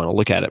on how you want to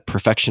look at it,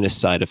 perfectionist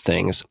side of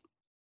things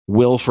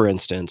will, for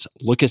instance,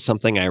 look at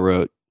something I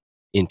wrote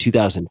in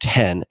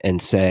 2010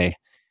 and say,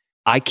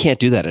 I can't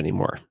do that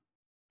anymore.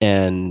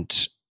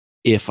 And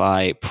if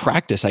I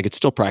practice, I could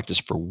still practice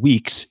for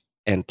weeks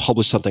and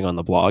publish something on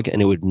the blog,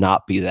 and it would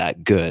not be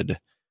that good.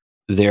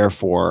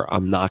 Therefore,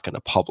 I'm not going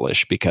to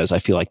publish because I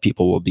feel like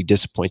people will be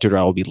disappointed, or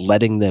I will be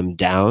letting them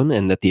down,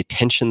 and that the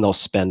attention they'll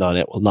spend on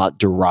it will not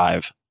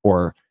derive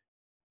or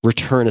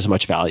return as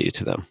much value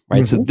to them,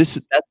 right? Mm-hmm. So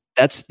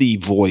that's the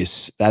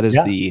voice. That is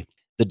the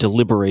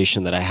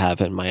deliberation that I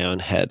have in my own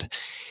head.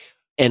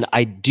 And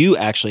I do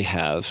actually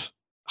have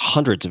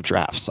hundreds of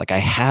drafts. Like I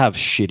have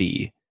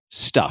shitty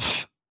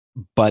stuff,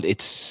 but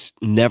it's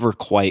never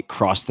quite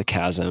crossed the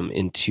chasm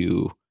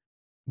into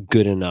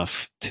good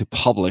enough to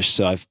publish.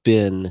 So I've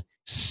been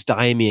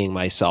stymieing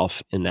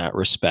myself in that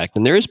respect.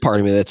 And there is part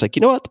of me that's like,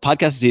 you know what? The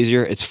podcast is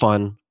easier. It's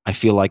fun. I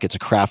feel like it's a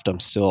craft I'm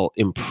still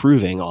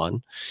improving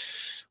on.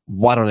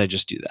 Why don't I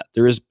just do that?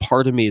 There is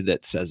part of me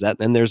that says that.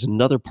 And there's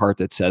another part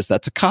that says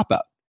that's a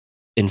cop-out.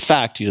 In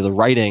fact, the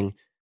writing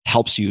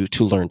helps you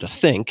to learn to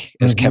think,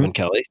 as Kevin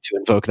Kelly, to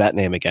invoke that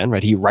name again,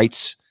 right? He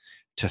writes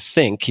to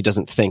think. He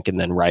doesn't think and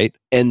then write.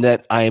 And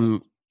that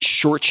I'm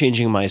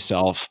shortchanging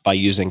myself by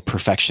using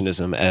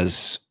perfectionism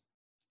as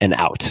an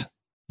out.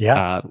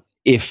 Yeah.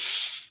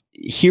 If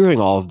hearing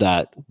all of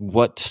that,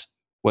 what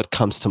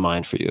comes to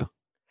mind for you?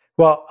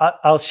 Well,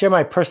 I'll share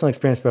my personal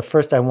experience, but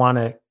first I want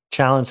to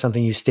challenge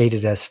something you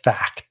stated as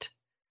fact,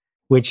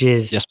 which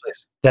is yes,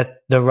 please.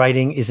 That the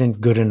writing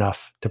isn't good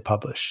enough to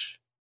publish.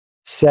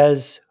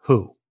 Says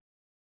who?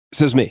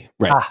 Says me,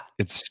 right?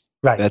 It's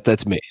right.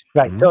 That's me,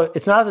 right? Mm-hmm. So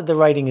it's not that the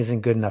writing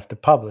isn't good enough to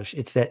publish.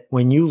 It's that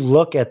when you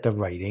look at the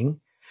writing,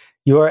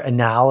 your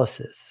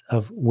analysis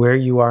of where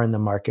you are in the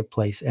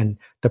marketplace and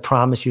the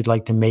promise you'd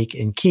like to make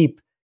and keep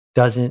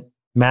doesn't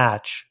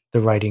match the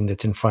writing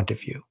that's in front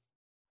of you.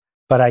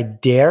 But I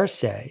dare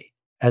say,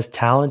 as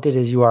talented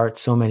as you are at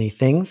so many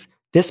things,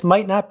 this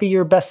might not be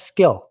your best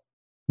skill.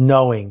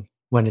 knowing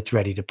when it's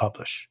ready to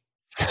publish.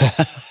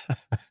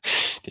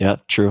 Yeah,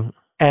 true.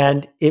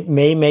 And it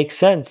may make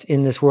sense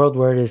in this world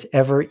where it is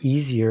ever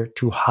easier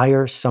to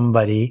hire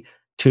somebody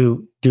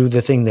to do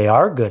the thing they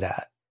are good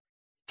at,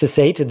 to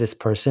say to this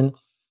person,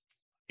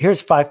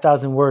 here's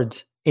 5,000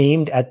 words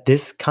aimed at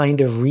this kind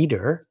of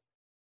reader.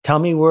 Tell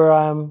me where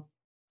I'm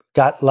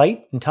got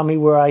light and tell me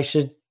where I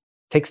should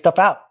take stuff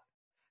out.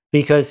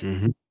 Because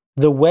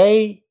the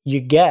way you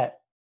get,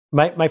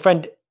 my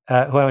friend who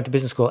I went to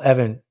business school,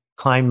 Evan,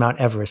 climbed Mount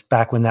Everest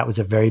back when that was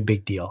a very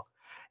big deal.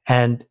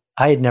 And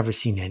I had never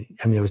seen any,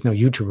 there was no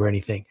YouTube or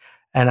anything.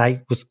 And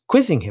I was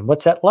quizzing him,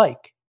 what's that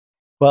like?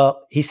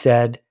 Well, he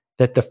said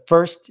that the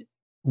first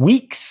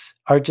weeks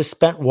are just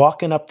spent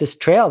walking up this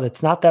trail.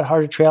 That's not that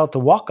hard a trail to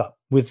walk up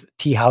with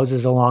tea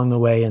houses along the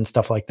way and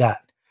stuff like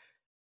that.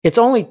 It's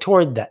only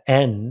toward the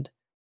end,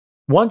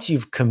 once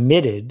you've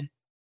committed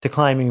to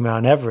climbing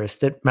Mount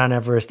Everest, that Mount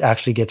Everest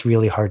actually gets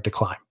really hard to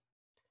climb.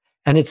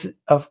 And it's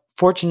a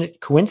fortunate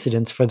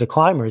coincidence for the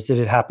climbers that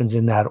it happens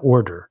in that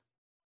order,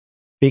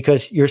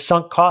 because your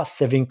sunk costs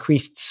have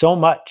increased so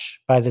much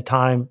by the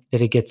time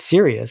that it gets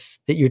serious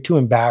that you're too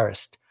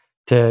embarrassed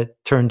to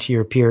turn to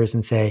your peers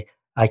and say,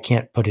 I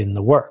can't put in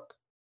the work.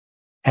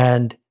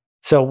 And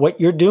so what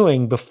you're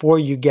doing before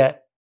you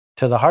get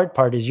to the hard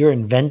part is you're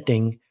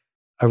inventing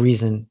a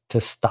reason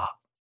to stop.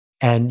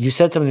 And you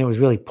said something that was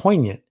really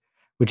poignant,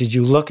 which is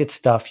you look at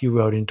stuff you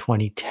wrote in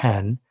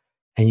 2010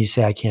 and you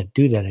say, I can't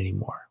do that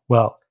anymore.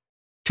 Well,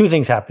 two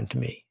things happened to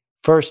me.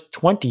 First,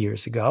 20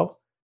 years ago,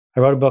 I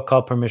wrote a book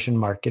called Permission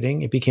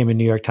Marketing. It became a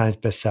New York Times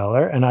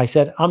bestseller. And I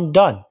said, I'm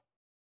done.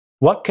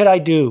 What could I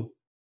do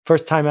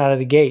first time out of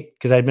the gate?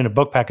 Because I'd been a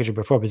book packager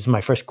before, but this is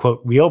my first,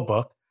 quote, real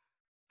book.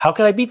 How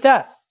could I beat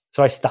that?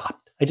 So I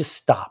stopped. I just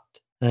stopped.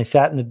 And I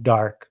sat in the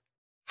dark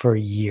for a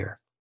year.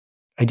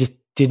 I just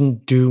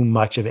didn't do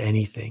much of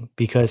anything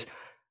because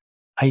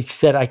I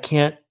said, I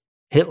can't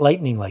hit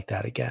lightning like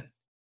that again.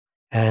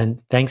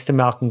 And thanks to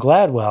Malcolm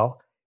Gladwell,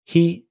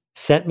 he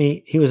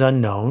was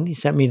unknown. He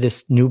sent me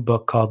this new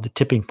book called The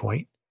Tipping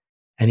Point,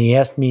 and he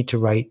asked me to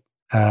write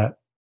a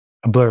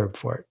blurb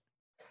for it.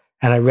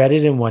 And I read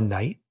it in one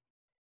night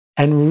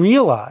and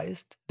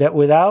realized that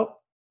without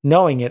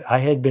knowing it, I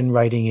had been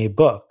writing a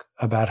book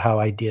about how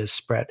ideas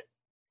spread.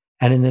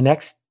 And in the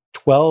next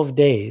 12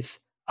 days,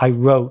 I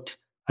wrote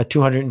a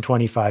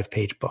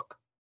 225-page book.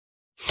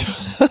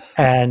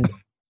 And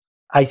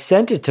I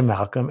sent it to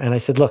Malcolm and I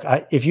said, look,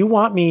 if you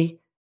want me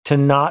to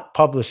not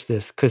publish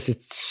this because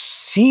it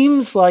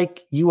seems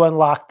like you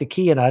unlocked the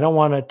key and I don't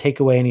want to take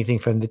away anything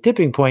from The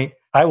Tipping Point,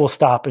 I will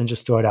stop and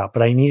just throw it out.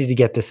 But I needed to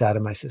get this out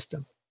of my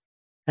system.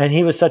 And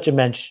he was such a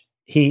mensch.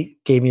 He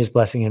gave me his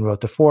blessing and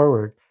wrote the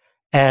foreword.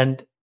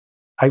 And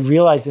I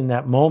realized in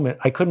that moment,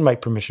 I couldn't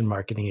write Permission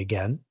Marketing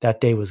again.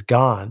 That day was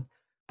gone.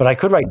 But I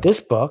could write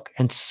this book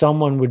and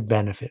someone would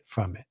benefit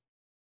from it.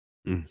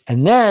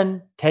 And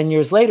then 10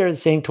 years later, the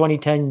same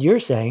 2010 you're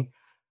saying,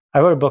 I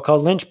wrote a book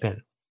called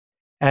Linchpin.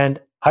 And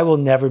I will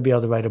never be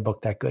able to write a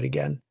book that good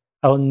again.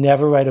 I will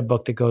never write a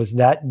book that goes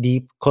that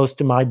deep, close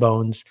to my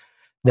bones,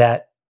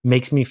 that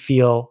makes me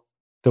feel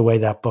the way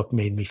that book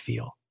made me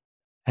feel.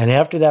 And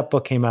after that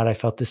book came out, I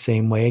felt the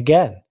same way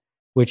again,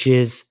 which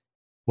is,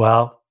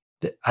 well,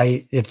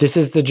 if this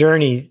is the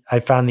journey,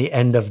 I found the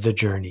end of the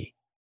journey.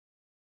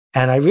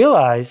 And I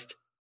realized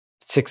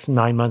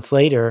 6-9 months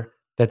later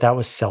that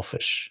was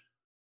selfish.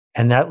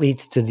 And that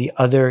leads to the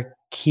other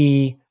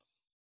key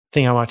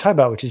thing I want to talk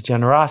about, which is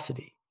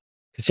generosity.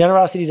 Because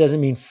generosity doesn't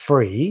mean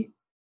free.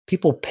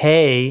 People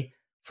pay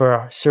for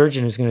a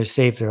surgeon who's going to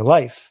save their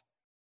life.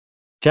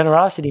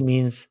 Generosity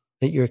means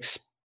that you're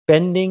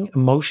expending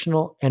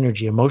emotional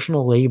energy,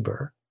 emotional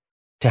labor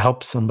to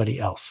help somebody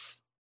else.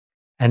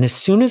 And as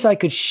soon as I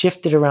could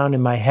shift it around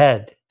in my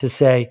head to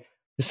say,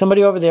 there's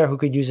somebody over there who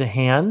could use a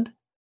hand,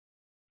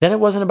 then it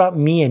wasn't about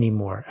me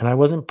anymore. And I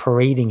wasn't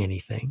parading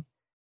anything.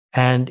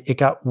 And it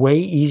got way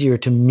easier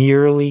to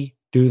merely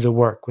do the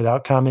work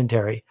without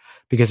commentary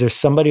because there's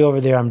somebody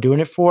over there I'm doing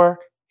it for.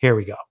 Here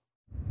we go.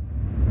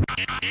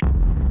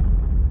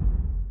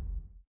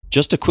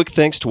 Just a quick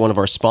thanks to one of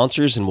our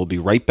sponsors, and we'll be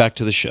right back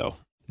to the show.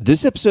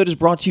 This episode is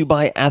brought to you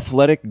by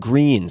Athletic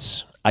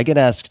Greens. I get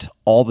asked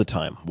all the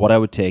time what I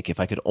would take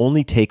if I could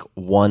only take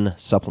one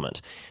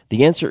supplement.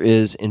 The answer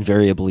is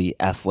invariably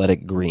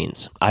Athletic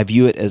Greens. I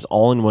view it as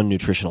all-in-one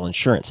nutritional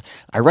insurance.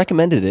 I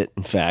recommended it,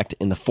 in fact,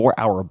 in the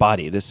 4-Hour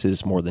Body. This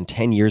is more than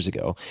 10 years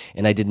ago,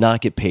 and I did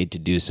not get paid to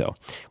do so.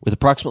 With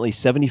approximately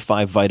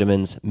 75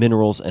 vitamins,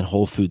 minerals, and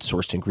whole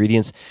food-sourced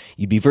ingredients,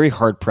 you'd be very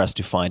hard-pressed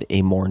to find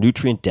a more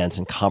nutrient-dense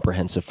and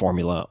comprehensive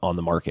formula on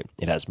the market.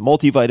 It has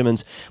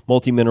multivitamins,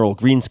 multi-mineral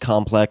greens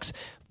complex,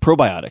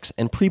 probiotics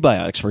and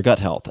prebiotics for gut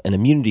health, an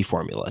immunity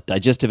formula,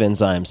 digestive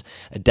enzymes,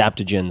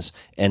 adaptogens,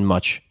 and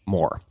much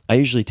more. I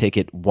usually take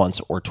it once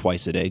or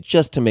twice a day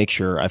just to make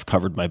sure I've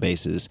covered my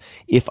bases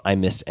if I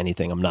missed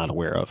anything I'm not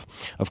aware of.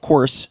 Of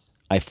course,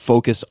 I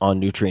focus on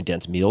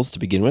nutrient-dense meals to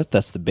begin with.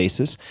 That's the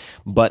basis.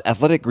 But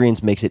Athletic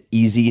Greens makes it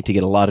easy to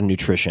get a lot of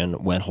nutrition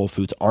when whole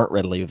foods aren't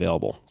readily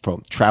available.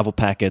 From travel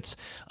packets,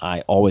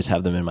 I always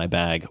have them in my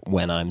bag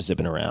when I'm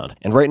zipping around.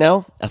 And right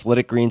now,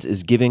 Athletic Greens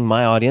is giving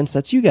my audience,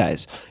 that's you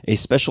guys, a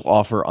special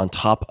offer on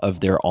top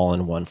of their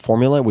all-in-one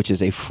formula, which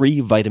is a free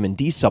vitamin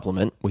D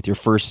supplement with your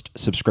first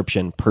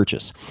subscription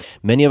purchase.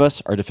 Many of us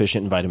are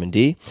deficient in vitamin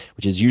D,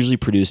 which is usually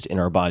produced in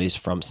our bodies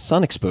from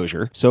sun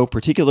exposure. So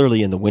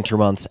particularly in the winter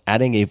months,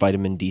 adding a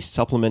vitamin D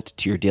supplement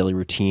to your daily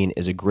routine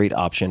is a great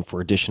option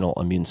for additional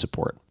immune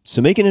support.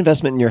 So make an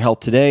investment in your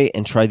health today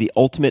and try the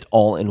ultimate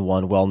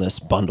all-in-one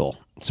wellness bundle.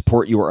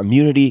 Support your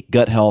immunity,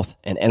 gut health,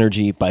 and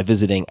energy by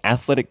visiting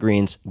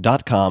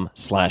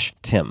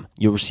athleticgreens.com/Tim.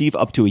 You'll receive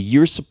up to a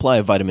year's supply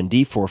of vitamin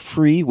D for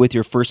free with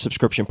your first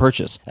subscription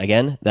purchase.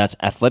 Again, that's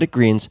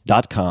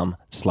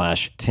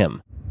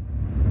athleticgreens.com/Tim.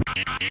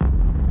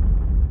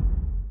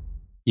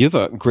 You have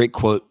a great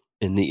quote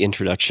in the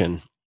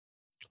introduction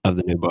of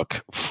the new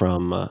book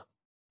from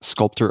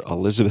sculptor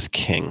Elizabeth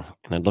King,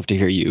 and I'd love to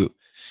hear you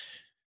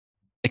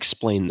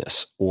explain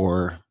this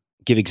or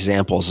give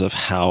examples of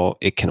how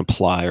it can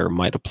apply or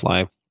might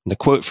apply. The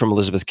quote from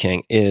Elizabeth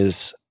King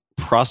is,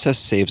 "Process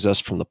saves us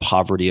from the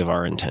poverty of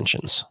our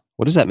intentions."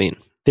 What does that mean?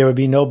 There would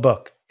be no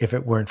book if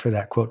it weren't for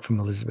that quote from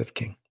Elizabeth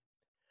King.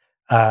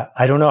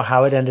 I don't know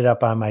how it ended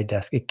up on my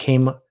desk. It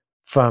came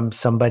from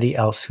somebody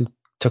else who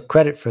took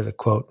credit for the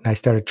quote, and I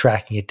started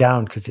tracking it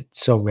down because it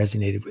so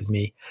resonated with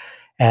me.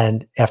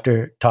 And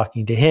after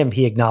talking to him,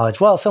 he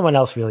acknowledged, well, someone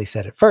else really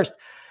said it first.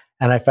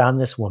 And I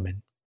found this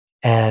woman.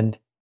 And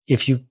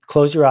if you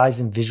close your eyes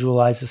and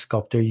visualize a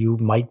sculptor, you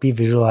might be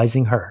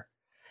visualizing her.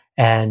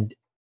 And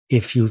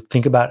if you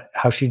think about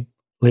how she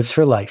lives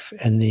her life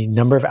and the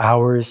number of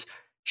hours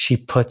she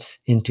puts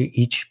into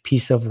each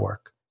piece of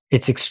work,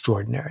 it's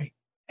extraordinary.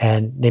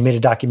 And they made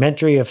a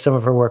documentary of some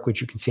of her work,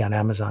 which you can see on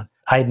Amazon.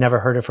 I had never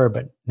heard of her,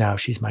 but now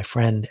she's my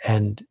friend.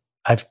 And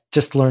I've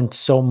just learned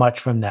so much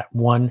from that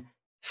one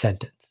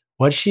sentence.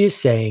 What she is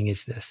saying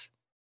is this: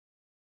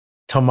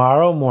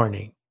 tomorrow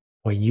morning,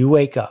 when you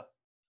wake up,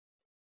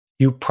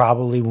 you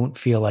probably won't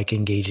feel like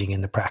engaging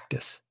in the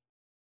practice.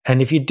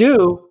 And if you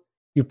do,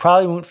 you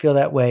probably won't feel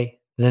that way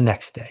the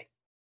next day.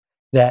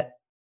 That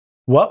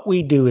what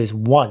we do is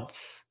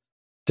once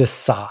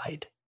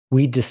decide.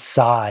 We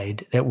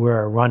decide that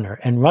we're a runner,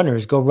 and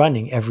runners go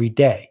running every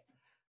day.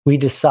 We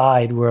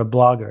decide we're a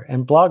blogger,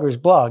 and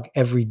bloggers blog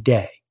every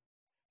day.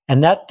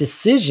 And that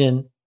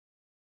decision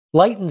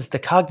lightens the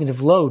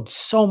cognitive load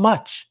so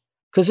much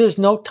because there's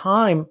no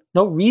time,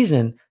 no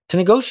reason to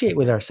negotiate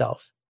with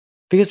ourselves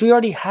because we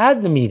already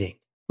had the meeting.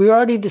 We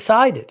already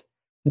decided.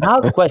 Now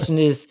the question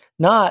is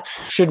not,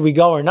 should we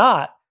go or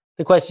not?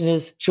 The question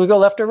is, should we go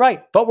left or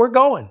right? But we're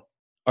going.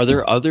 Are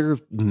there other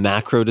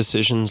macro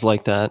decisions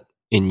like that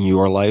in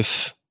your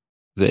life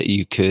that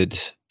you could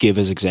give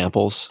as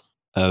examples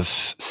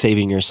of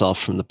saving yourself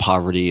from the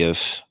poverty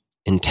of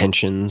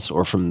intentions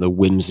or from the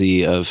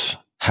whimsy of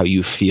how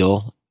you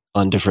feel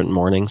on different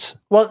mornings?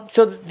 Well,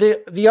 so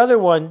the other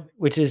one,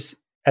 which is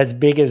as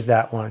big as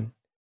that one,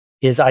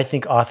 is I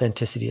think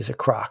authenticity is a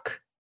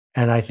crock.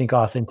 And I think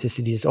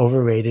authenticity is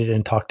overrated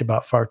and talked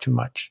about far too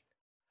much.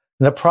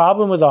 And the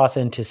problem with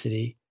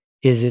authenticity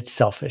is it's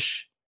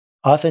selfish.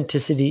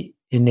 Authenticity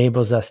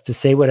enables us to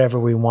say whatever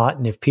we want.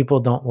 And if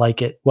people don't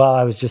like it, well,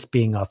 I was just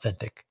being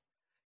authentic.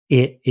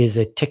 It is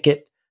a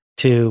ticket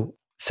to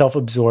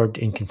self-absorbed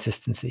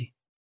inconsistency.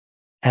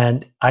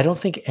 And I don't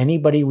think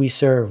anybody we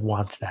serve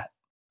wants that.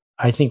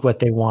 I think what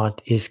they want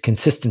is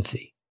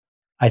consistency.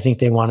 I think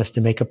they want us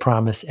to make a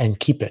promise and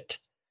keep it.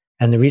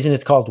 And the reason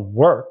it's called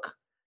work,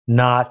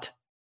 not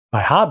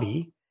my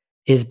hobby,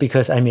 is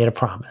because I made a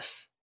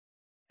promise.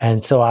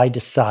 And so I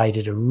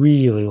decided a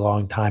really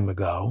long time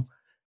ago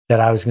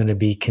that I was going to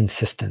be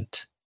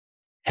consistent.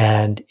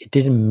 And it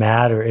didn't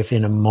matter if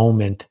in a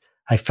moment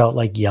I felt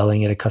like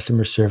yelling at a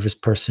customer service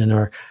person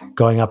or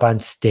going up on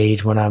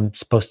stage when I'm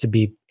supposed to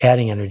be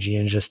adding energy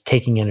and just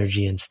taking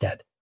energy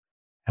instead.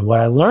 And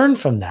what I learned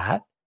from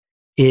that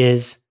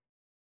is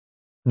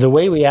the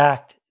way we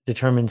act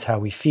determines how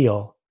we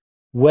feel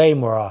way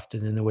more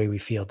often than the way we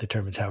feel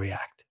determines how we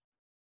act.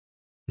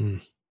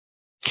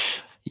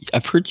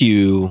 I've heard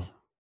you,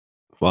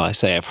 well, I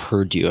say I've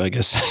heard you, I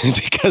guess,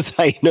 because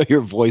I know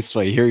your voice, so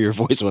I hear your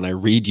voice when I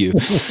read you,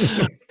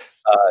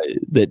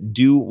 that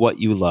do what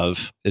you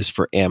love is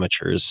for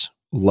amateurs.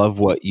 Love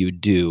what you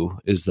do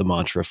is the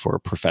mantra for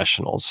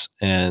professionals.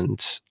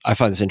 And I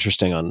find this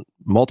interesting on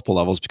multiple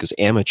levels because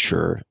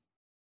amateur,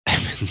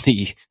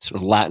 the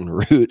sort of Latin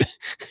root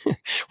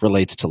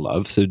relates to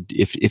love. So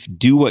if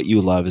do what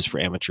you love is for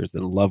amateurs,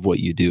 then love what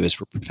you do is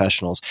for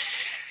professionals.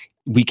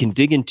 We can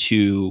dig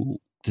into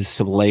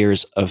some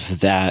layers of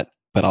that,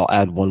 but I'll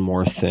add one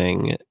more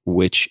thing,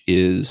 which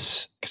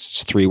is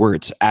it's 3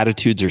 words: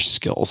 attitudes or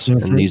skills.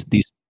 Mm-hmm. And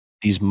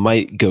these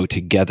might go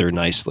together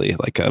nicely,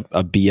 like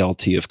a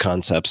BLT of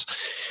concepts.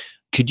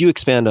 Could you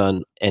expand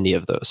on any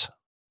of those?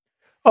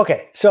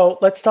 Okay, so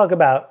let's talk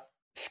about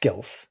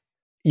skills.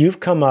 You've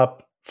come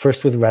up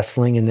first with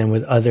wrestling and then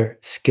with other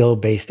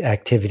skill-based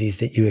activities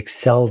that you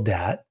excelled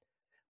at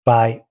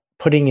by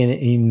putting in an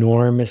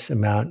enormous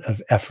amount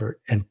of effort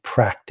and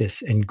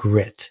practice and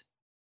grit.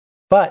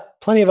 But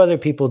plenty of other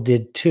people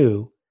did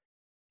too,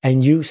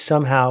 and you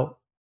somehow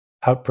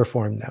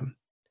outperformed them.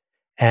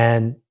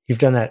 And you've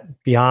done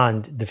that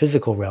beyond the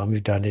physical realm.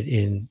 You've done it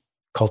in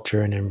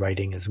culture and in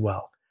writing as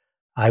well.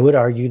 I would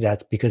argue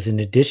that's because in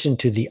addition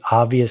to the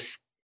obvious,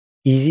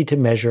 easy to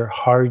measure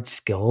hard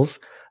skills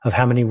of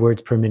how many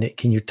words per minute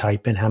can you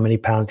type and how many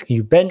pounds can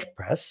you bench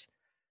press,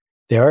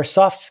 there are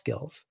soft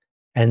skills,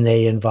 and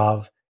they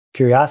involve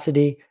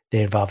curiosity,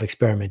 they involve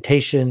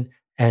experimentation,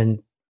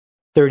 and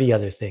 30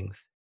 other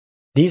things.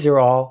 These are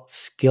all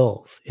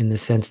skills in the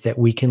sense that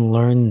we can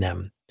learn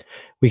them.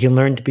 We can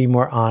learn to be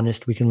more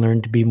honest. We can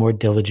learn to be more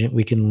diligent.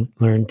 We can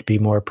learn to be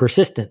more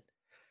persistent.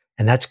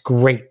 And that's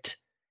great,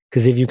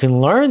 because if you can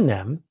learn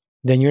them,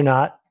 then you're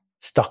not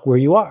stuck where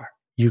you are.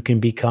 You can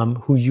become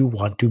who you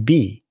want to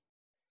be.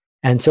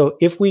 And so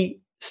if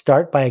we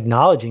start by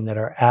acknowledging that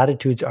our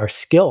attitudes are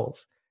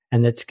skills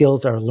and that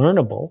skills are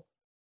learnable,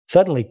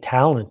 suddenly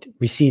talent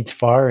recedes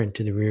far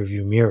into the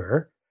rearview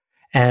mirror,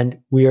 and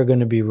we are going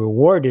to be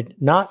rewarded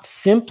not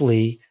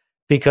simply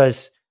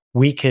because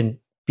we can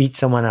beat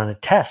someone on a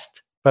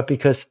test, but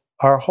because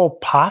our whole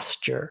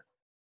posture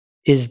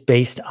is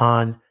based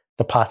on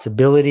the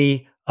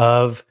possibility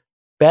of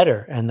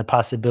better and the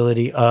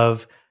possibility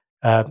of,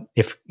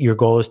 if your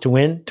goal is to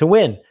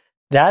win.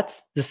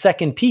 That's the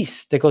second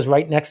piece that goes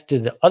right next to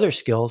the other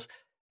skills,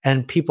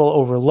 and people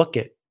overlook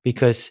it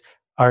because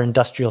our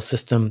industrial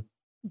system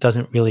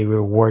doesn't really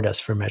reward us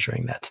for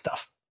measuring that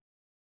stuff.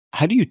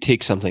 How do you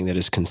take something that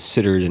is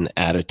considered an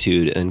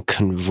attitude and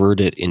convert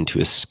it into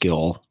a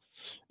skill?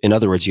 In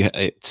other words,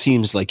 it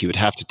seems like you would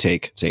have to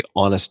take, say,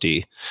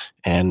 honesty,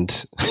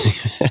 and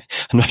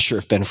I'm not sure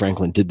if Ben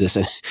Franklin did this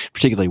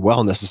particularly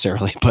well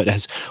necessarily, but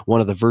as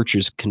one of the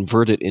virtues,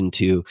 convert it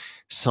into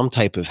some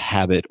type of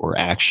habit or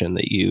action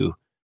that you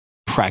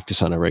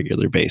practice on a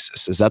regular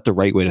basis. Is that the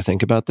right way to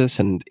think about this?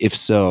 And if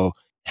so,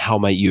 how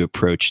might you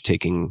approach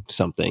taking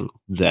something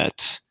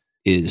that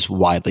is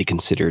widely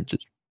considered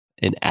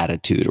an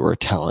attitude or a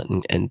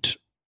talent and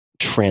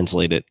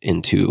translate it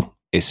into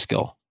a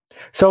skill?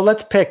 So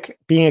let's pick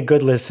being a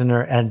good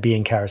listener and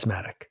being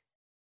charismatic.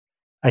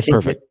 I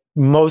think that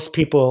most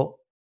people,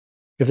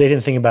 if they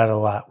didn't think about it a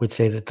lot, would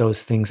say that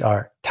those things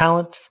are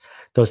talents.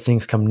 Those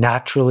things come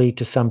naturally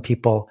to some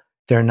people.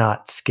 They're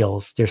not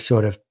skills. They're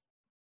sort of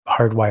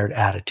hardwired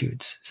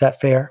attitudes. Is that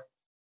fair?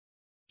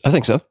 I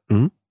think so.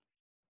 Mm-hmm.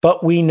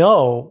 But we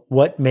know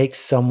what makes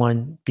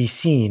someone be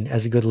seen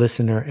as a good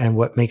listener and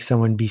what makes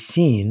someone be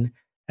seen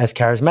as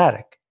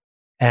charismatic.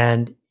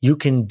 And you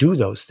can do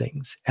those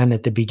things. And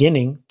at the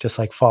beginning, just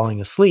like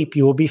falling asleep,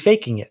 you will be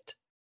faking it.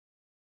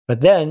 But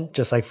then,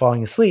 just like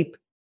falling asleep,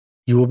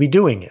 you will be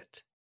doing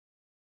it.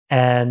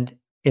 And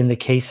in the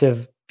case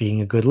of being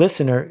a good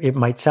listener, it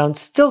might sound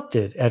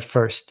stilted at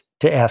first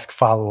to ask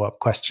follow-up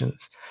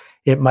questions.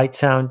 It might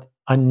sound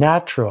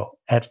unnatural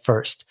at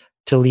first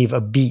to leave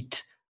a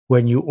beat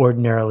when you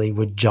ordinarily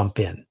would jump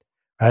in.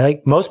 Right?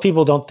 Like most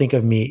people don't think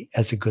of me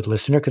as a good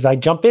listener because I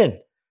jump in.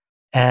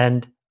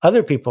 And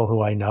other people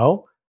who I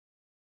know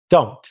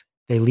don't.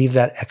 They leave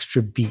that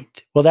extra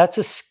beat. Well, that's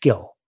a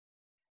skill.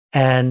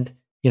 And,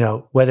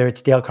 whether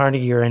it's Dale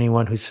Carnegie or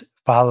anyone who's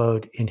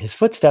followed in his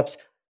footsteps,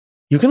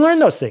 you can learn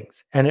those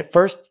things. And at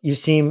first you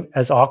seem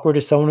as awkward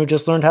as someone who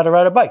just learned how to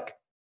ride a bike.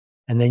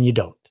 And then you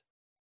don't.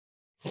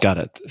 Got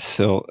it.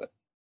 So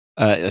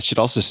I should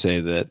also say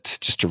that,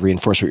 just to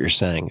reinforce what you're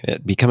saying,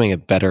 becoming a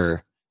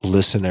better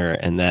listener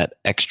and that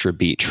extra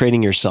beat,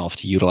 training yourself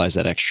to utilize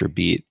that extra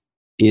beat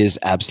is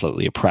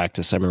absolutely a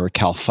practice. I remember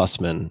Cal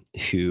Fussman,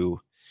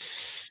 who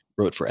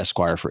wrote for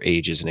Esquire for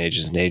ages and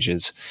ages and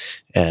ages,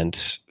 and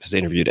has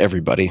interviewed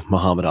everybody,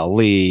 Muhammad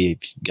Ali,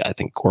 I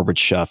think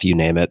Gorbachev, you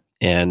name it.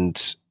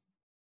 And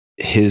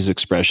his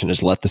expression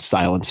is, let the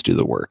silence do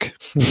the work.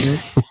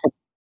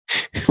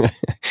 Mm-hmm.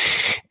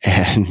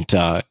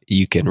 And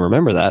you can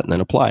remember that and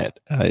then apply it.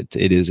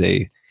 It is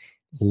a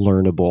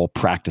learnable,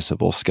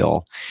 practicable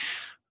skill.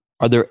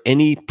 Are there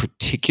any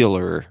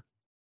particular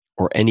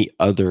or any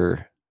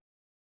other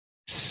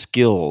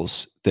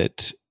skills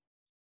that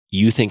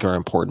you think are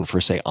important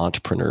for, say,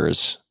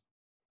 entrepreneurs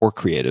or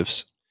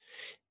creatives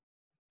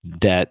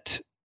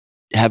that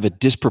have a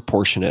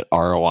disproportionate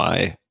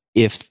ROI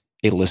if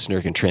a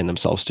listener can train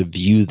themselves to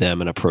view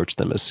them and approach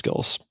them as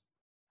skills?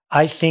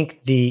 I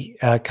think the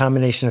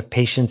combination of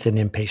patience and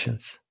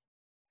impatience.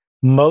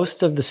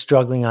 Most of the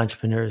struggling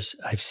entrepreneurs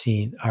I've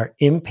seen are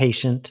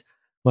impatient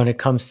when it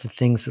comes to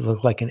things that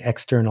look like an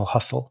external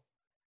hustle.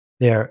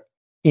 They're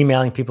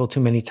emailing people too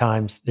many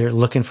times. They're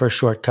looking for a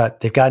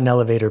shortcut. They've got an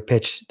elevator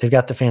pitch. They've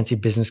got the fancy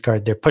business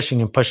card. They're pushing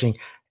and pushing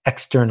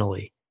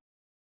externally.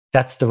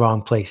 That's the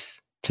wrong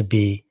place to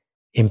be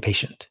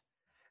impatient.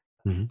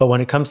 Mm-hmm. But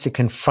when it comes to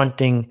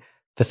confronting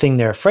the thing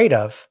they're afraid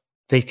of,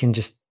 they can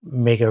just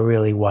make a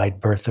really wide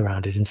berth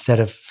around it instead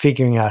of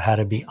figuring out how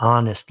to be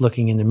honest,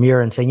 looking in the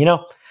mirror and saying,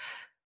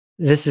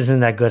 this isn't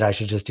that good. I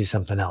should just do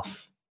something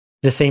else.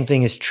 the same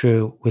thing is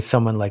true with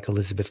someone like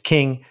Elizabeth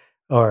King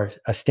or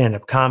a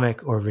stand-up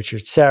comic or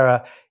Richard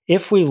Serra.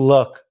 If we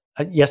look,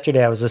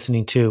 yesterday I was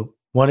listening to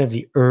one of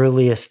the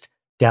earliest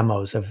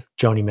demos of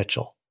Joni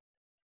Mitchell.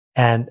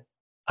 And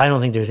I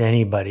don't think there's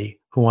anybody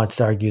who wants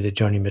to argue that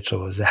Joni Mitchell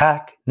was a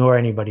hack, nor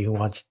anybody who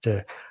wants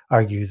to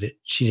argue that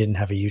she didn't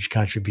have a huge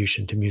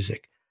contribution to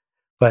music.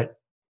 But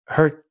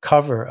her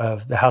cover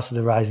of The House of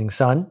the Rising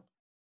Sun,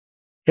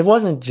 it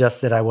wasn't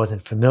just that I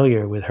wasn't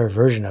familiar with her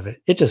version of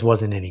it. It just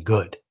wasn't any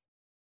good.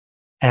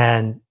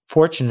 And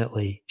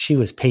fortunately, she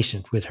was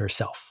patient with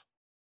herself.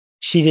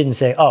 She didn't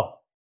say, oh,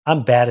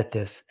 I'm bad at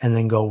this, and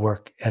then go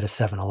work at a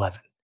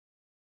 7-Eleven.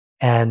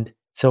 And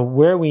so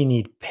where we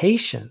need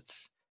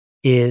patience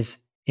is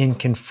in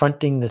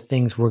confronting the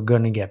things we're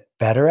going to get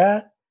better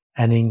at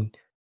and in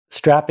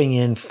strapping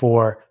in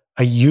for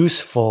a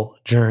useful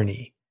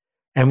journey.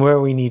 And where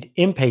we need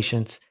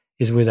impatience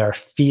is with our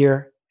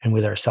fear and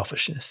with our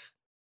selfishness.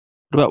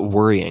 What about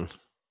worrying?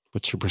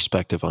 What's your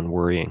perspective on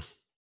worrying?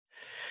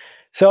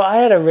 So I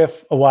had a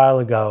riff a while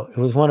ago. It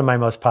was one of my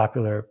most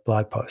popular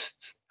blog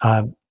posts.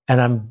 And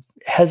I'm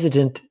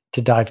hesitant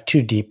to dive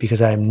too deep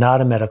because I am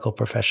not a medical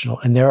professional.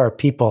 And there are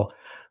people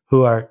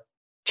who are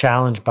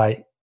challenged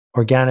by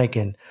organic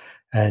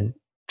and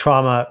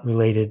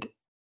trauma-related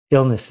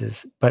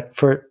illnesses. But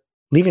for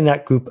leaving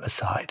that group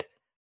aside,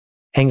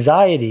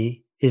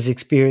 anxiety is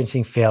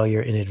experiencing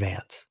failure in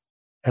advance.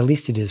 At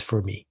least it is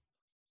for me.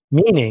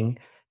 Meaning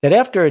that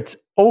after it's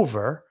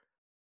over,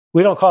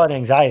 we don't call it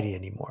anxiety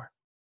anymore.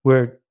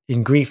 We're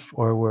in grief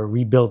or we're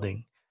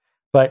rebuilding.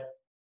 But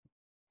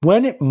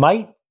when it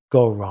might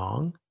go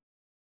wrong,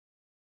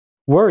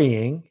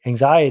 worrying,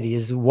 anxiety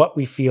is what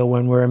we feel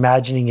when we're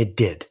imagining it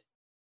did.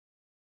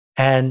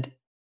 And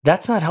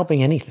that's not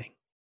helping anything.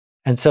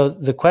 And so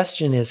the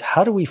question is,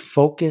 how do we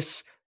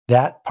focus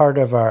that part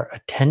of our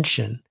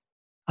attention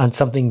on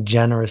something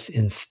generous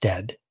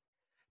instead?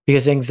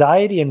 Because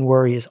anxiety and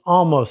worry is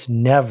almost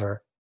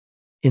never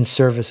in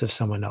service of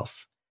someone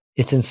else.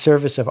 It's in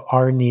service of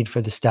our need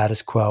for the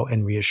status quo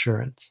and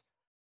reassurance.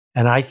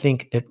 And I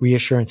think that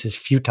reassurance is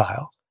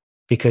futile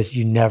because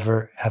you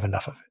never have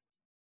enough of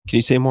it. Can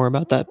you say more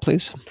about that,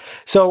 please?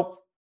 So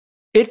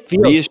it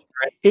feels... Reassurance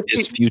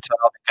is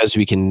futile because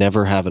we can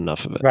never have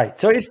enough of it. Right.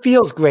 So it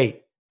feels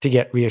great to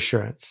get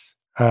reassurance.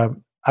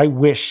 I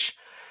wish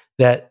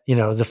that,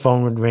 the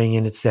phone would ring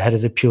and it's the head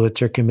of the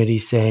Pulitzer Committee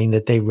saying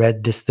that they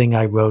read this thing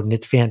I wrote and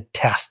it's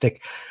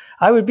fantastic.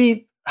 I would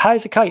be high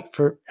as a kite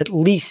for at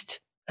least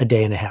a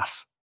day and a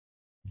half.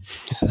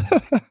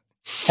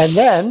 And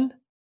then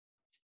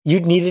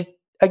you'd need it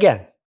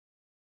again,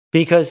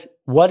 because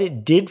what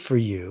it did for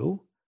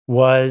you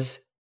was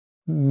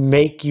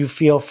make you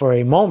feel for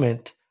a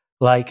moment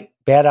like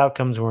bad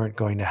outcomes weren't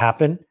going to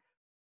happen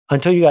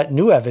until you got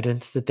new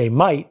evidence that they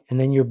might, and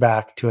then you're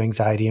back to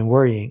anxiety and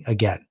worrying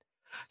again.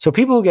 So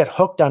people who get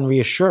hooked on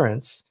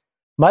reassurance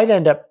might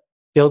end up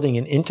building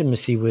an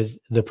intimacy with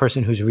the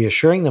person who's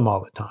reassuring them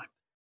all the time.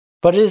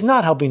 But it is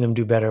not helping them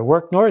do better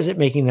work, nor is it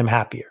making them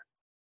happier.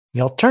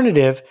 The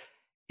alternative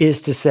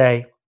is to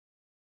say,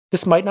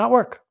 this might not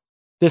work.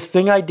 This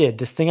thing I did,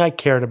 this thing I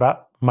cared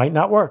about might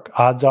not work.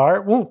 Odds are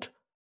it won't.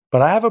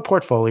 But I have a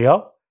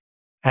portfolio,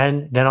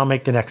 and then I'll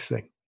make the next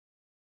thing.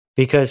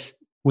 Because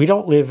we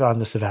don't live on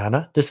the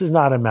savannah. This is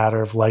not a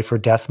matter of life or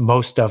death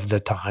most of the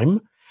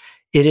time.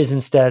 It is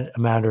instead a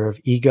matter of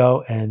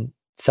ego and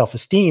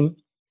self-esteem,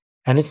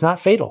 and it's not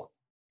fatal.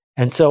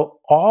 And so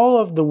all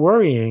of the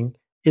worrying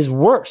is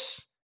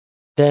worse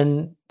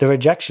than the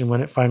rejection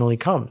when it finally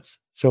comes.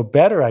 So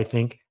better, I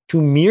think,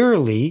 to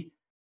merely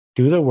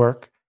do the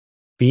work,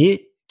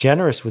 be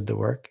generous with the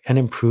work, and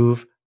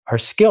improve our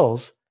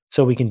skills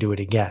so we can do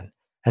it again.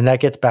 And that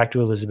gets back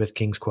to Elizabeth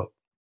King's quote.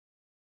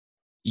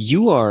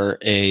 You are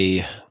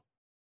a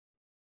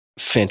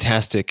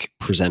fantastic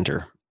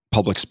presenter,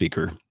 public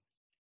speaker,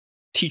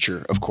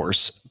 teacher, of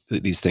course.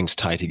 These things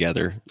tie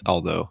together,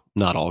 although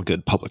not all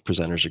good public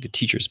presenters are good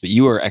teachers, but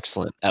you are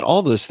excellent at all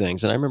of those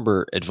things. And I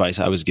remember advice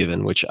I was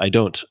given, which I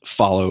don't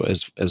follow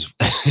as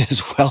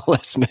well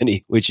as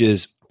many, which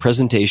is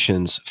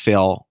presentations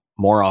fail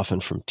more often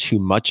from too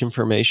much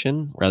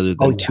information rather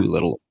than too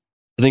little.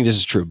 I think this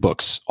is true of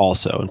books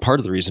also. And part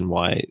of the reason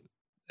why,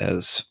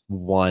 as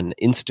one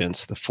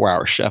instance, The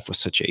 4-Hour Chef was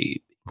such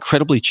a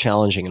incredibly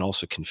challenging and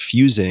also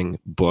confusing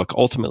book,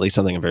 ultimately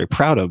something I'm very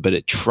proud of, but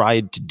it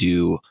tried to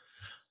do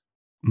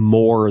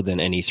more than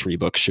any 3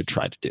 books should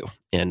try to do.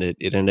 And it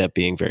ended up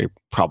being very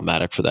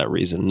problematic for that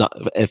reason, not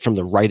from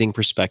the writing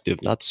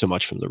perspective, not so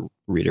much from the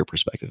reader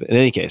perspective. In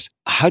any case,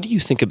 how do you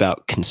think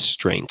about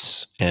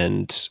constraints?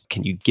 And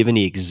can you give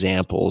any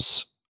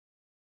examples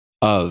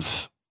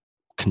of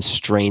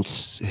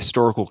constraints,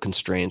 historical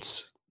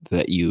constraints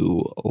that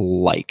you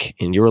like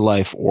in your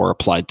life or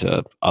applied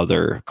to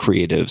other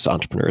creatives,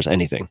 entrepreneurs,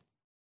 anything?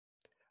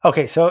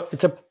 Okay, so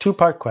it's a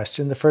 2-part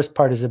question. The first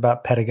part is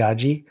about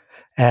pedagogy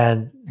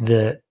and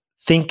the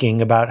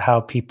thinking about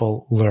how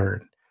people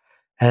learn.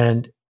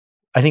 And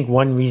I think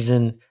one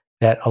reason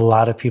that a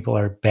lot of people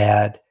are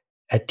bad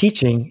at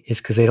teaching is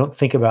because they don't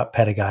think about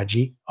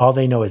pedagogy. All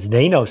they know is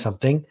they know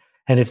something,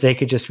 And if they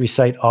could just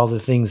recite all the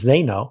things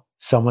they know,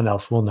 someone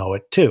else will know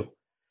it too.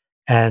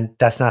 And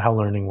that's not how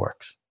learning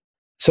works.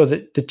 So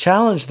the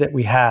challenge that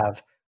we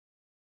have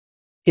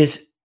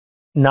is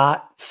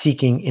not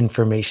seeking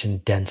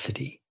information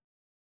density.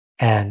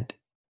 And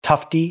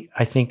Tufte,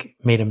 I think,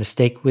 made a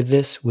mistake with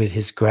this, with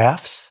his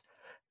graphs,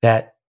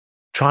 that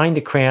trying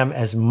to cram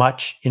as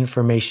much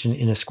information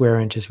in a square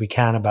inch as we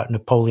can about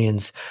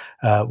Napoleon's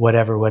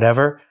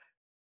whatever.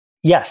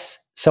 Yes,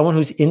 someone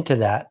who's into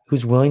that,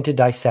 who's willing to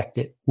dissect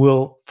it,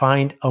 will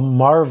find a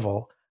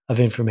marvel of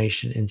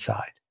information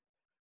inside.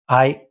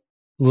 I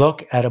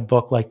look at a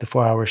book like The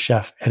 4-Hour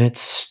Chef, and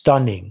it's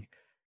stunning.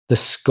 The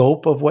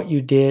scope of what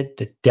you did,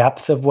 the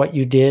depth of what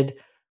you did,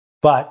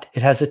 but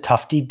it has a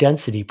Tufte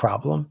density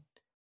problem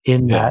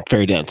in that.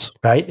 Very dense.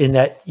 Right? In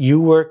that you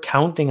were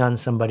counting on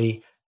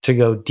somebody to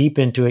go deep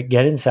into it,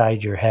 get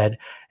inside your head,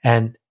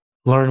 and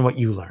learn what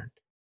you learned.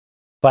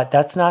 But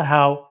that's not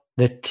how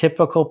the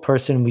typical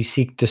person we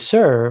seek to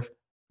serve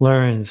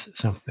learns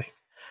something.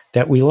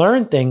 That we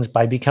learn things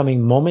by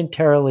becoming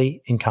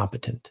momentarily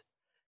incompetent.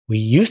 We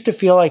used to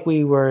feel like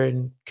we were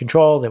in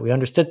control, that we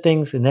understood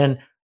things, and then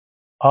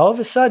all of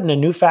a sudden a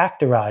new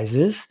fact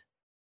arises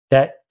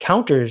that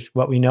counters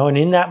what we know. And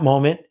in that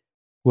moment,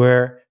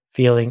 we're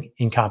feeling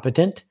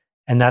incompetent.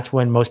 And that's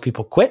when most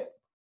people quit.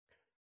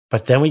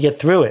 But then we get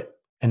through it.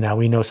 And now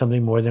we know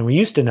something more than we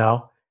used to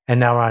know. And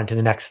now we're on to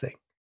the next thing.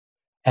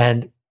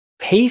 And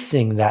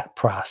pacing that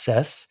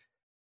process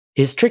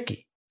is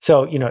tricky.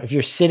 So, if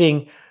you're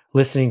sitting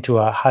listening to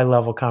a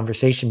high-level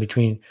conversation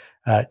between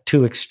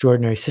two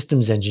extraordinary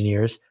systems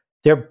engineers,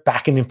 they're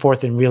backing and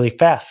forth and really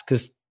fast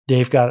because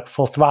they've got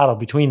full throttle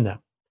between them.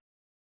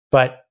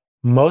 But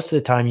most of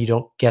the time, you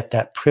don't get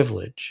that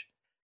privilege.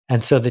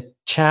 And so the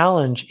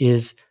challenge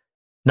is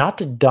not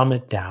to dumb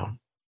it down,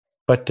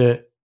 but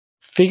to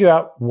figure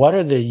out what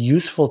are the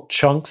useful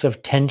chunks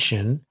of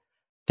tension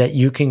that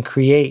you can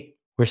create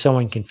where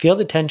someone can feel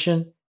the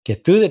tension,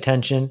 get through the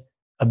tension,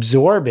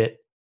 absorb it,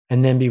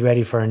 and then be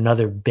ready for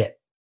another bit.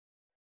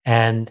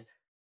 And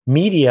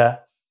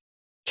media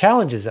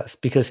challenges us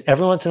because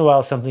every once in a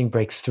while something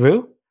breaks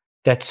through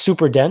that's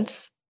super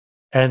dense.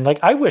 And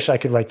I wish I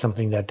could write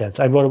something that dense.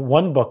 I wrote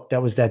one book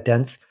that was that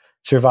dense,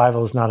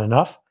 Survival is Not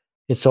Enough.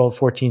 It sold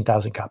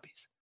 14,000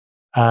 copies.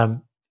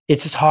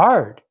 It's just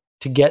hard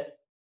to get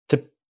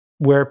to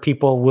where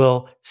people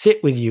will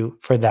sit with you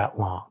for that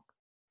long.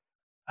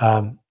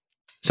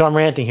 So I'm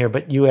ranting here,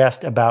 but you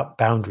asked about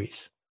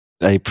boundaries.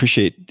 I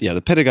appreciate, the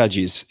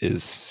pedagogy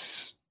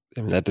is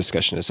that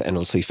discussion is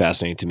endlessly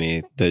fascinating to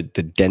me. The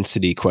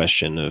density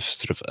question of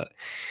sort of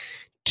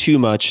too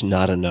much,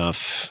 not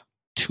enough,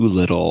 too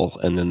little,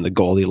 and then the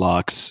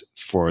Goldilocks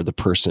for the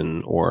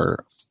person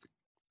or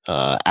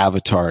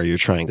avatar you're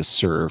trying to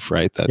serve,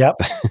 right? That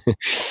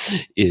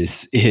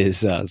is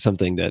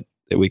something that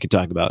we could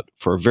talk about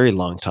for a very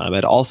long time.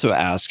 I'd also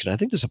ask, and I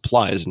think this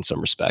applies in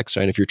some respects,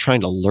 right? If you're trying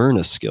to learn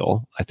a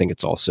skill, I think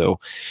it's also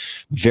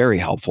very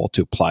helpful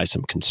to apply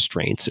some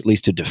constraints, at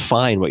least to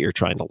define what you're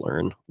trying to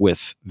learn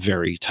with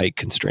very tight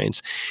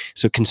constraints.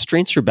 So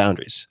constraints or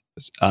boundaries.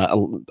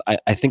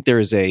 I think there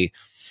is a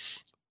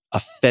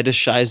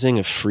fetishizing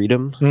of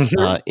freedom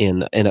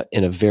in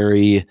a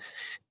very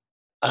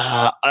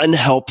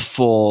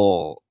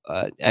unhelpful,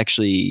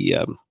 actually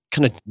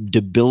kind of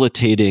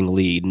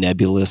debilitatingly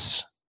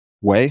nebulous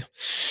way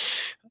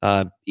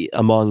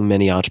among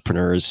many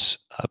entrepreneurs,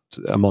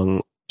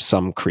 among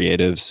some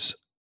creatives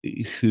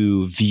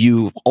who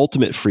view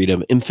ultimate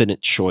freedom,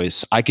 infinite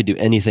choice, I could do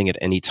anything at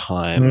any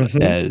time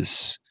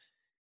as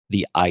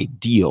the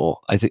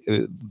ideal. I think,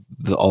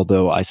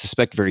 although I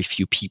suspect very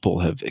few people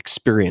have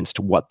experienced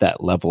what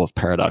that level of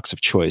paradox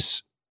of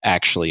choice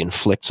actually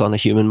inflicts on the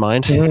human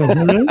mind.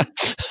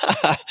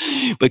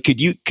 But could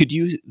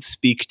you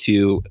speak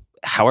to,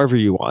 however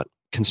you want,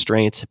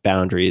 constraints,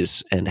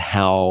 boundaries, and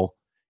how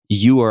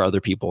you or other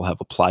people have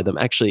applied them?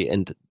 Actually,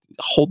 and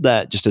hold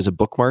that just as a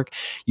bookmark.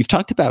 You've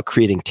talked about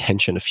creating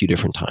tension a few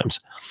different times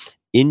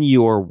in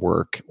your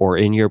work or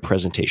in your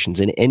presentations,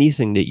 in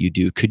anything that you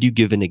do. Could you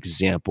give an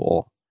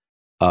example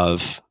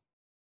of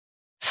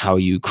how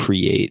you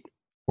create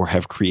or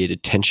have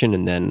created tension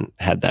and then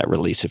had that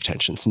release of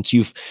tension? Since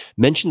you've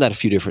mentioned that a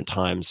few different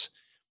times,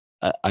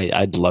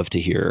 I'd love to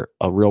hear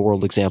a real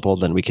world example.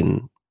 Then we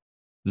can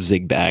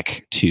zig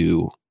back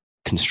to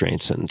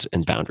constraints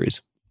and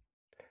boundaries.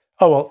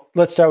 Oh, well,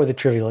 let's start with a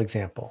trivial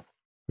example.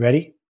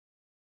 Ready?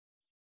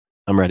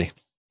 I'm ready.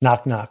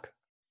 Knock, knock.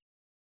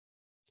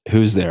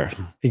 Who's there?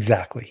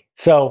 Exactly.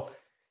 So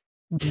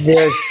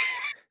there's,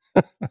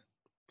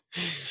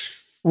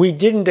 we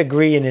didn't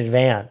agree in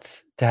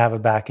advance to have a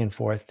back and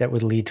forth that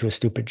would lead to a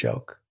stupid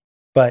joke.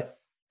 But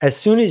as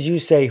soon as you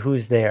say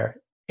who's there,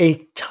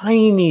 a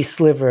tiny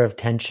sliver of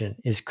tension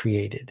is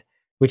created,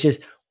 which is,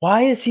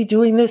 why is he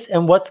doing this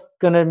and what's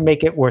going to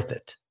make it worth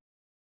it?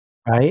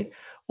 Right?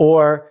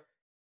 Or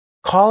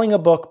calling a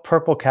book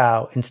Purple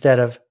Cow instead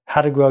of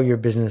How to Grow Your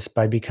Business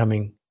by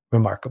Becoming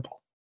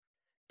Remarkable.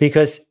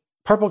 Because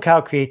Purple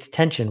Cow creates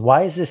tension.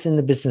 Why is this in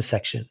the business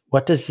section?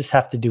 What does this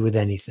have to do with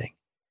anything?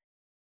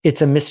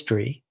 It's a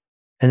mystery,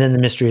 and then the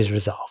mystery is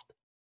resolved.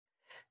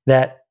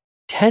 that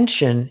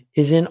tension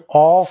is in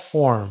all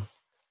form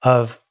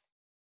of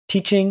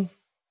teaching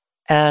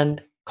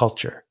and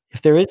culture.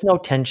 If there is no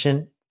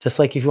tension, just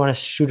like if you want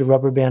to shoot a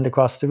rubber band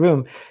across the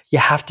room, you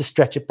have to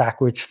stretch it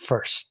backwards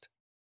first.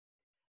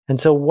 And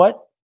so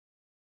what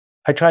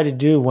I try to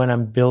do when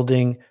I'm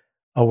building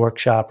a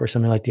workshop or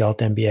something like the Alt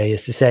MBA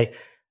is to say,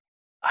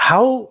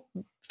 how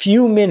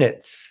few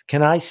minutes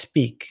can I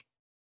speak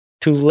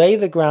to lay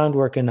the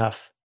groundwork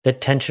enough that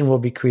tension will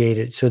be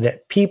created so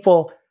that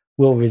people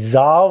will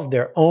resolve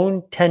their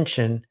own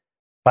tension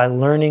by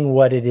learning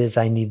what it is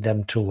I need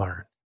them to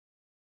learn.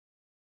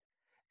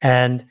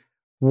 And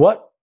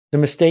what the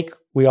mistake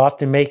we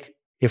often make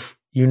if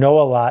you know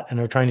a lot and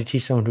are trying to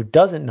teach someone who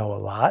doesn't know a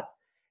lot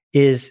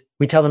is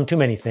we tell them too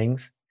many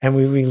things and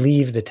we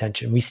relieve the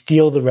tension. We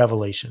steal the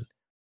revelation.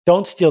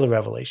 Don't steal the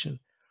revelation.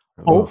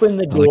 Open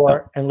the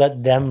door and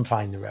let them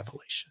find the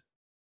revelation.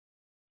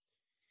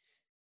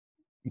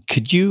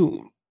 Could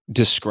you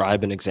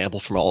describe an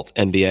example from Alt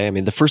MBA? I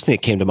mean, the first thing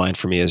that came to mind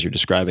for me as you're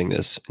describing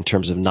this in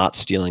terms of not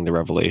stealing the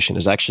revelation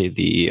is actually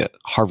the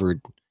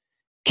Harvard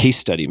case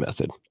study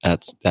method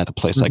at a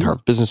place like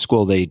Harvard Business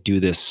School. They do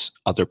this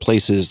other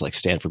places like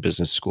Stanford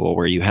Business School,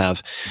 where you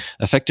have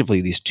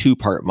effectively these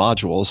 2-part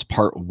modules.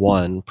 Part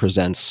 1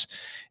 presents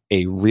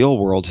a real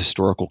world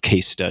historical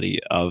case study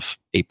of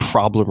a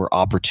problem or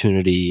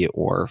opportunity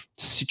or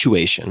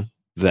situation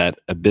that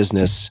a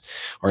business,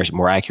 or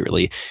more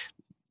accurately,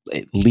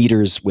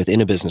 leaders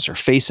within a business are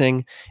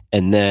facing,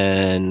 and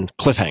then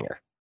cliffhanger.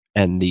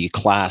 And the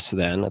class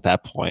then at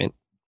that point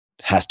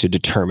has to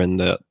determine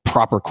the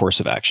proper course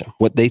of action,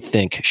 what they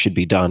think should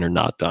be done or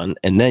not done.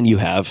 And then you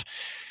have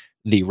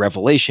the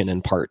revelation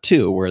in part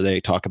 2, where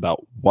they talk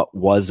about what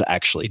was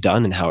actually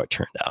done and how it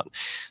turned out.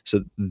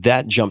 So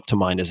that jumped to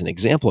mind as an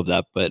example of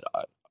that, but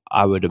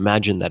I would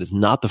imagine that is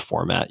not the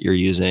format you're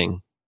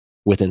using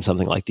within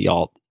something like the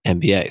Alt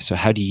MBA. So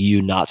how do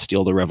you not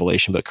steal the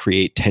revelation, but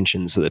create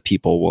tension so that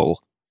people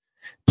will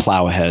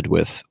plow ahead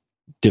with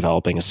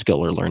developing a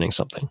skill or learning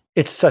something?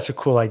 It's such a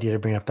cool idea to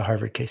bring up the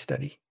Harvard case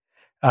study.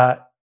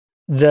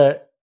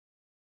 There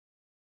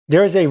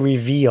is a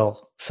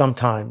reveal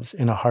sometimes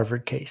in a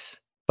Harvard case,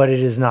 but it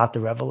is not the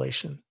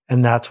revelation.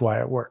 And that's why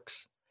it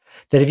works.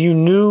 That if you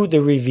knew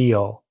the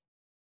reveal,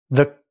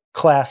 the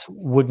class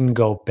wouldn't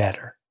go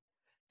better.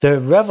 The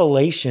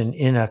revelation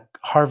in a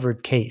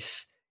Harvard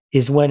case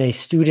is when a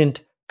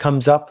student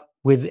comes up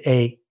with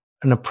an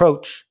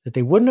approach that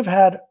they wouldn't have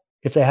had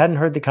if they hadn't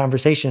heard the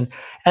conversation,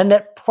 and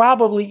that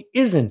probably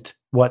isn't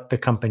what the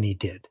company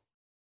did.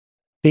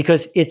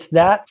 Because it's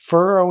that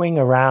furrowing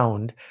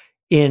around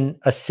in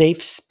a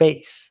safe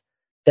space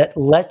that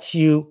lets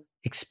you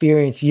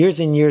experience years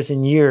and years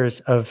and years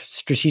of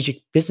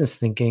strategic business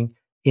thinking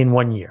in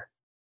 1 year.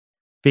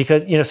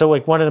 Because, so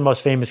like one of the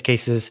most famous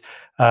cases,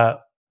 there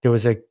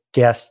was a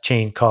gas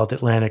chain called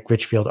Atlantic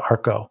Richfield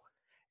Arco.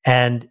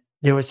 And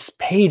there was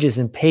pages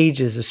and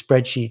pages of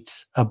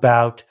spreadsheets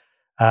about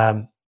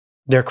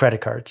their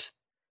credit cards.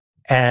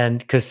 And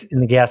because in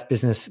the gas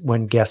business,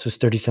 when gas was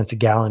 30 cents a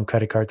gallon,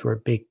 credit cards were a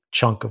big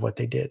chunk of what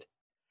they did.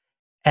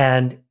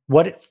 And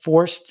what it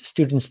forced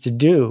students to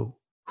do,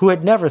 who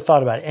had never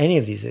thought about any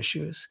of these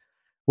issues,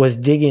 was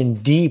dig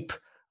in deep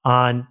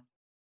on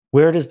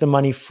where does the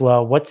money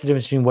flow? What's the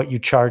difference between what you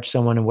charge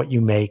someone and what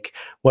you make?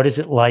 What is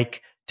it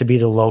like to be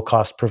the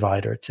low-cost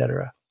provider, et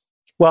cetera?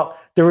 Well,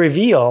 the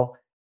reveal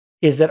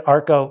is that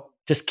Arco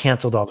just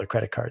canceled all their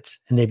credit cards,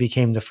 and they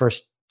became the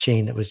first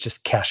chain that was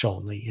just cash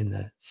only in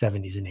the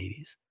 70s and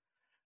 80s.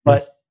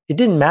 But it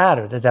didn't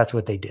matter that that's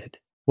what they did.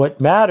 What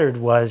mattered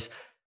was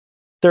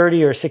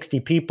 30 or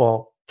 60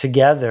 people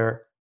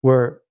together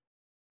were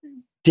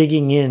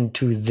digging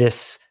into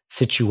this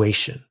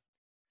situation.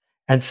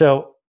 And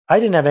so I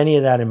didn't have any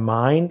of that in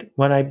mind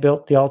when I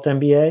built the Alt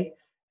MBA.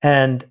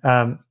 And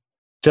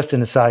just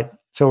an aside,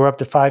 so we're up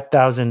to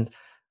 5,000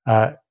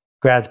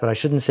 grads, but I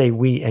shouldn't say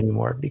we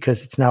anymore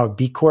because it's now a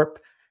B Corp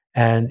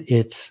and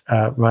it's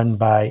run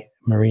by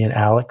Marie and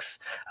Alex.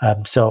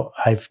 So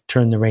I've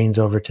turned the reins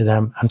over to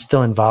them. I'm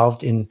still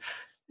involved in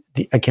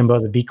the Akimbo,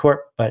 the B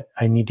Corp, but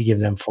I need to give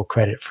them full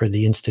credit for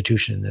the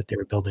institution that they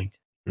were building.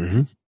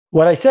 Mm-hmm.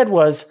 What I said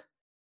was,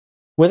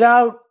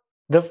 without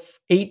the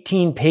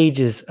 18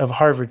 pages of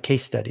Harvard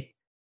case study,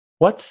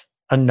 what's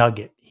a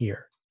nugget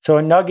here? So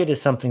a nugget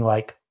is something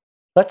like,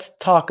 let's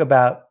talk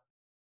about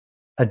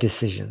a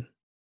decision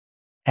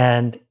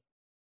and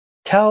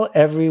tell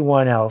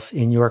everyone else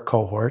in your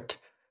cohort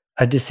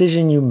a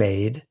decision you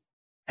made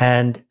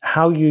and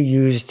how you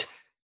used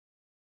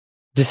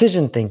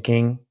decision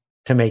thinking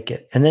to make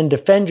it. And then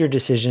defend your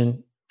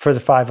decision for the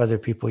 5 other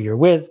people you're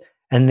with,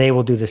 and they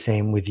will do the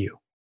same with you.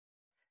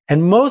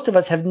 And most of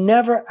us have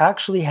never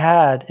actually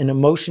had an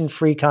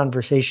emotion-free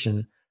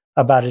conversation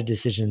about a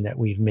decision that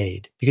we've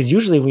made, because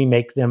usually we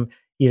make them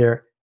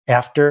either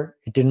after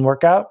it didn't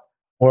work out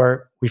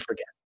or we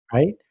forget,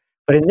 right?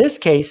 But in this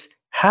case,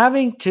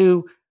 having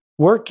to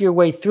work your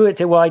way through it,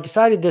 say, well, I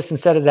decided this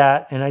instead of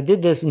that, and I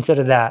did this instead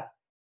of that.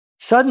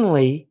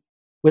 Suddenly,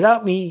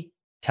 without me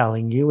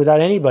telling you, without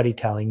anybody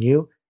telling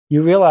you,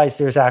 you realize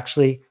there's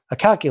actually a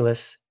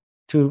calculus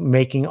to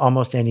making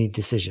almost any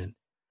decision.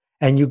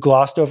 And you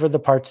glossed over the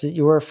parts that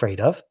you were afraid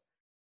of,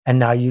 and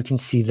now you can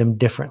see them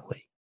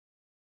differently.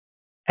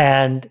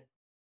 And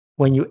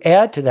when you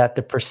add to that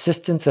the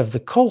persistence of the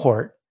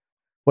cohort,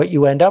 what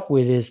you end up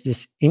with is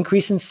this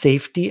increase in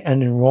safety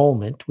and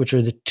enrollment, which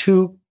are the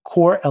two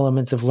core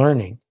elements of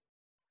learning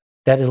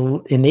that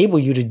enable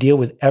you to deal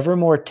with ever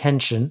more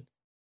tension,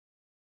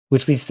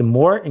 which leads to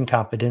more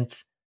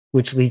incompetence,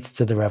 which leads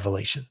to the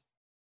revelation.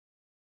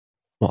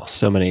 Well,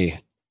 so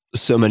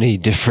many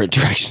different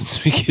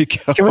directions we could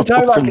go. Can we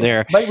talk about from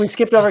there? But we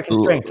skipped over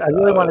constraints. I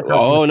really want to talk.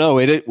 Oh no,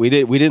 we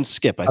didn't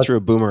skip. I threw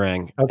a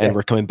boomerang, Okay. and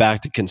we're coming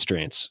back to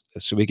constraints.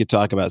 So we could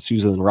talk about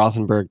Susan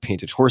Rothenberg,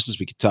 Painted Horses.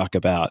 We could talk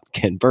about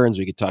Ken Burns.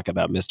 We could talk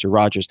about Mr.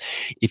 Rogers.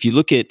 If you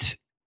look at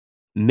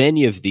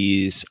many of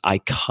these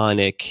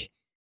iconic,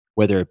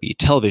 whether it be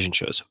television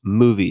shows,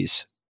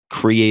 movies,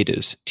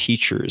 creatives,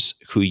 teachers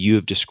who you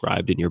have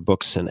described in your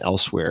books and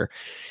elsewhere,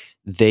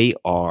 they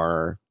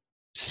are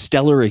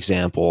stellar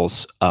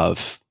examples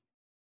of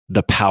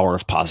the power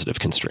of positive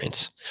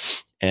constraints.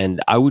 And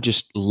I would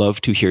just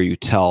love to hear you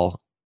tell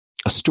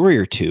a story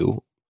or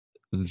two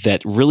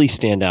that really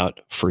stand out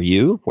for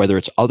you, whether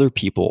it's other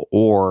people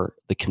or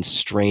the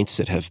constraints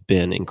that have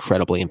been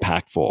incredibly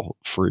impactful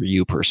for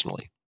you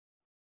personally.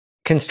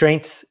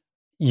 Constraints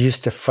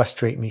used to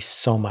frustrate me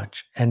so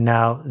much, and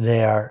now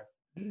they are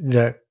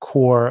the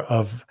core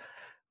of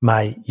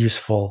my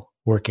useful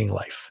working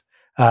life.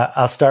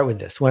 I'll start with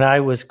this. When I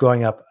was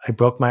growing up, I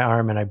broke my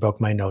arm and I broke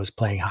my nose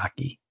playing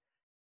hockey.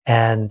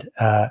 And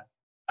I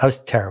was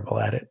terrible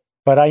at it.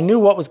 But I knew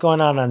what was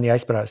going on the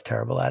ice, but I was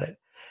terrible at it.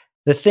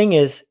 The thing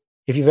is,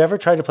 if you've ever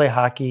tried to play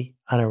hockey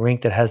on a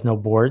rink that has no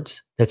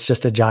boards, that's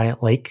just a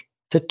giant lake,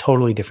 it's a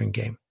totally different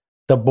game.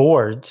 The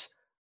boards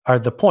are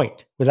the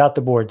point. Without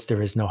the boards,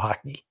 there is no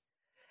hockey.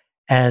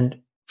 And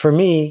for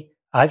me,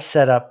 I've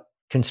set up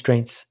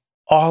constraints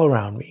all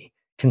around me.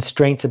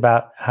 Constraints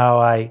about how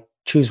I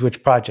choose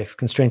which projects,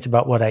 constraints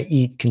about what I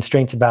eat,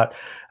 constraints about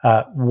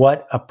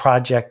what a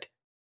project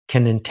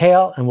can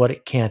entail and what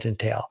it can't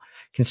entail,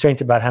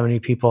 constraints about how many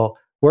people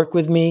work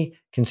with me,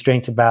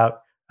 constraints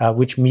about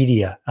which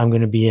media I'm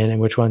going to be in and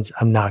which ones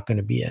I'm not going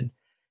to be in.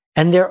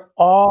 And they're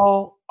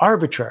all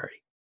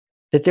arbitrary,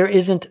 that there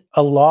isn't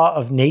a law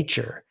of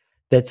nature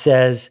that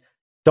says,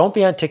 don't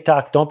be on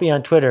TikTok, don't be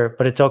on Twitter,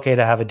 but it's okay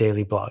to have a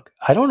daily blog.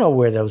 I don't know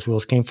where those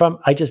rules came from.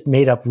 I just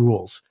made up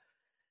rules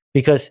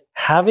because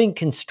having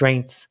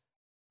constraints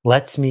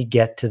lets me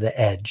get to the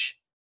edge.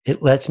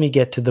 It lets me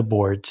get to the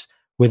boards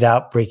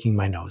without breaking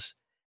my nose.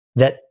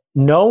 That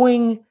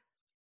knowing,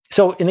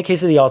 so in the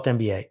case of the Alt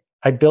MBA,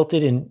 I built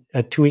it in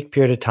a 2-week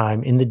period of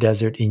time in the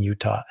desert in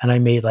Utah, and I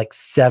made like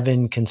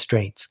 7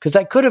 constraints because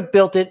I could have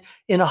built it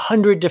in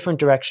 100 different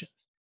directions.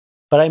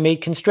 But I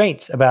made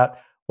constraints about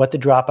what the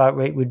dropout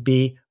rate would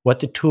be, what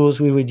the tools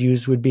we would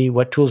use would be,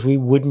 what tools we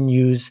wouldn't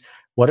use,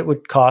 what it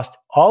would cost.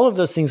 All of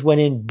those things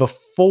went in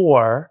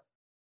before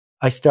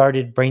I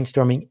started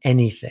brainstorming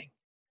anything,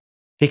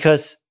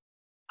 because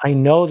I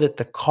know that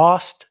the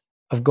cost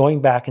of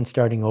going back and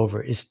starting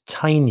over is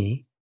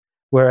tiny,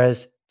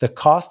 whereas the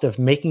cost of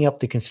making up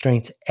the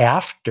constraints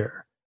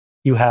after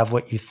you have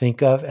what you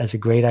think of as a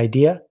great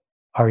idea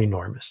are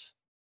enormous.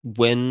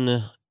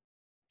 When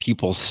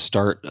people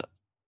start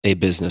a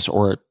business,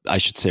 or I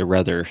should say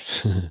rather,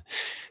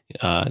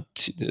 that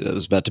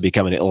was about to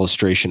become an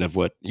illustration of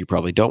what you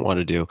probably don't want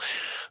to do.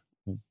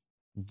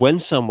 When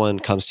someone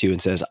comes to you and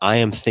says, I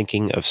am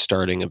thinking of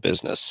starting a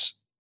business,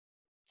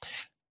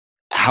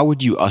 how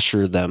would you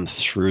usher them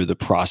through the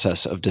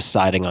process of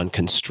deciding on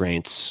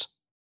constraints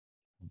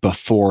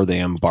before they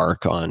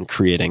embark on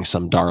creating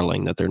some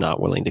darling that they're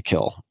not willing to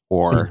kill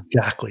or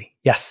Exactly.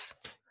 Yes.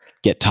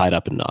 get tied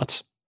up in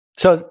knots?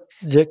 So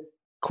the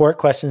core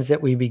questions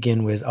that we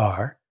begin with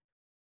are,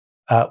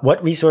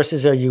 what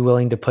resources are you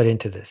willing to put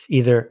into this?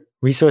 Either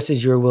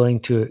resources you're willing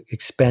to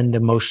expend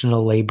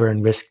emotional labor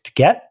and risk to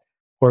get,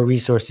 or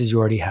resources you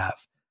already have.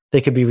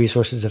 They could be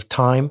resources of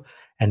time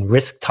and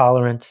risk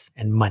tolerance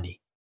and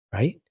money,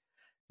 right?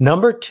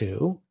 Number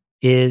 2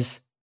 is,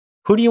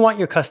 who do you want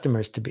your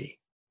customers to be?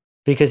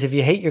 Because if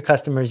you hate your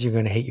customers, you're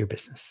going to hate your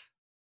business.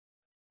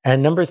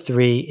 And number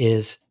 3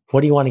 is,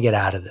 what do you want to get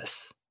out of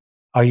this?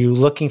 Are you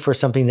looking for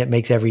something that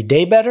makes every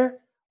day better?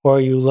 Or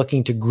are you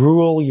looking to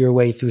gruel your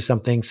way through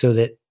something so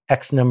that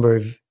X number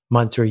of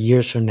months or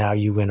years from now,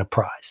 you win a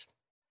prize?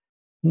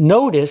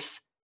 Notice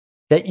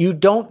that you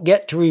don't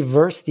get to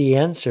reverse the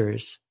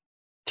answers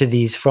to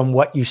these from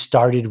what you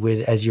started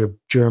with as your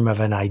germ of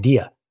an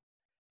idea.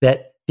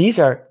 That these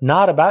are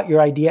not about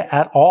your idea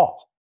at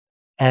all.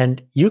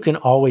 And you can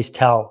always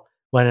tell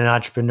when an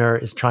entrepreneur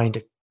is trying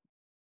to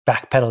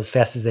backpedal as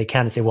fast as they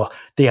can and say, well,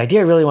 the idea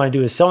I really want to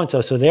do is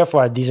so-and-so, so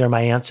therefore these are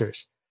my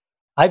answers.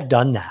 I've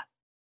done that.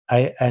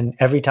 And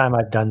every time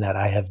I've done that,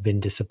 I have been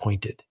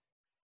disappointed.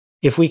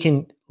 If we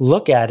can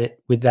look at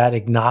it with that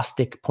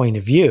agnostic point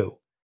of view,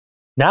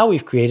 now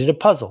we've created a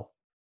puzzle.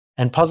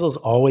 And puzzles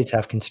always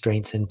have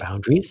constraints and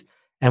boundaries.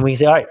 And we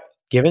say, all right,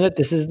 given that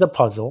this is the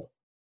puzzle,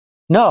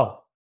 no,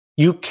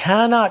 you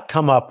cannot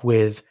come up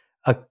with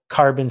a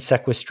carbon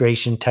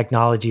sequestration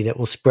technology that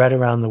will spread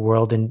around the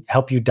world and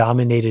help you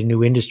dominate a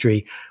new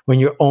industry when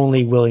you're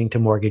only willing to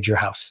mortgage your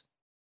house.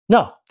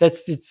 No, it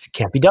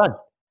can't be done.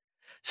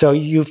 So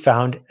you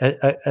found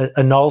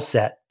a null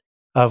set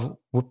of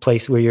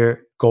place where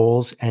your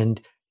goals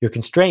and your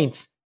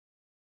constraints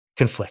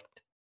conflict.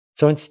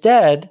 So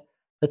instead,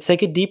 let's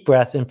take a deep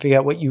breath and figure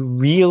out what you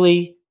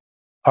really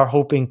are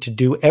hoping to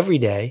do every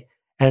day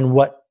and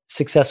what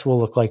success will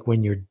look like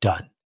when you're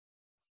done.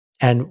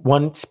 And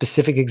one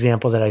specific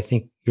example that I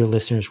think your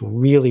listeners will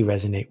really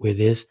resonate with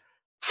is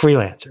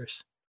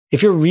freelancers.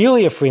 If you're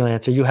really a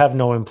freelancer, you have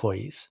no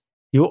employees.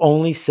 You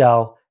only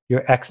sell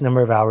your X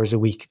number of hours a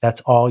week.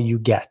 That's all you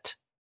get.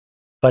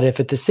 But if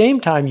at the same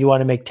time you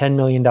want to make $10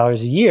 million a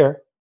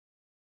year,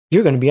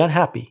 you're going to be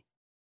unhappy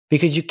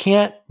because you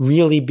can't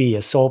really be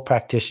a sole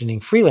practicing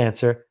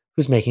freelancer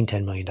who's making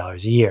 $10 million a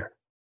year.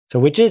 So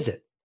which is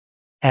it?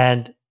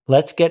 And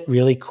let's get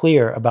really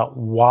clear about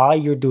why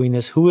you're doing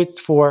this, who it's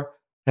for,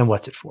 and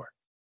what's it for.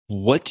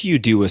 What do you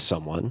do with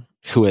someone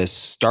who has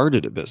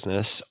started a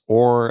business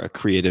or a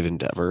creative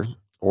endeavor,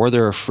 or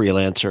they're a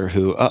freelancer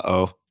who,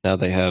 now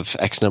they have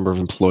X number of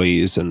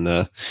employees and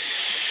the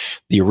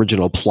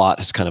original plot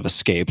has kind of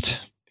escaped,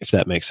 if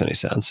that makes any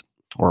sense,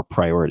 or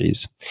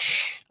priorities.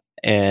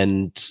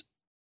 And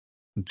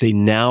they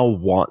now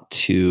want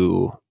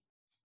to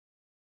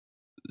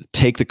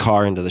take the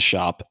car into the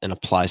shop and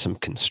apply some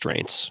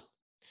constraints.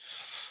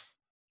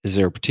 Is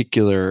there a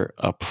particular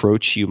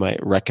approach you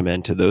might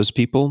recommend to those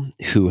people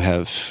who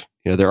have,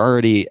 they're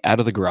already out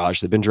of the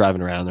garage, they've been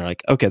driving around, they're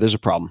like, okay, there's a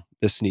problem.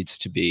 This needs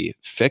to be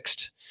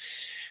fixed.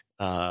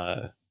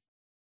 The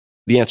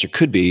answer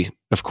could be,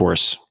 of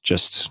course,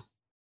 just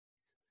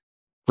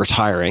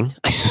retiring.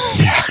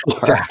 Yeah,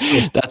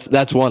 exactly.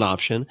 That's one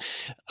option.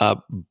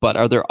 But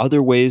are there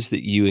other ways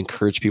that you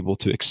encourage people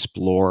to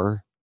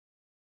explore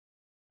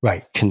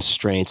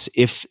constraints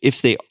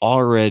if they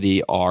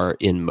already are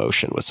in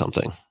motion with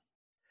something?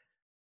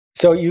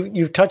 So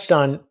you've touched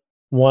on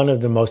one of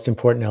the most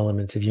important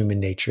elements of human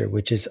nature,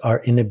 which is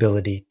our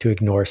inability to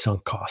ignore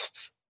sunk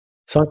costs.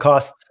 Sunk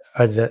costs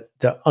are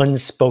the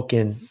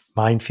unspoken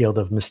minefield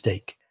of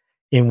mistake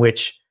in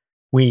which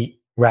we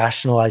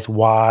rationalize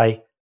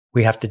why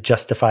we have to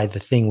justify the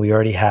thing we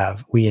already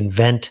have. We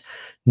invent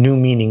new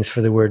meanings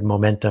for the word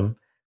momentum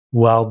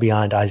well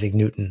beyond Isaac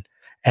Newton.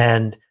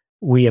 And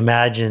we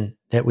imagine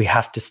that we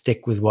have to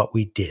stick with what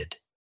we did.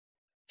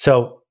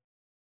 So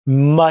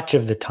much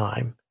of the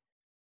time,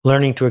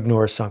 learning to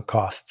ignore sunk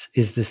costs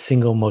is the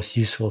single most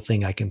useful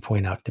thing I can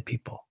point out to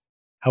people.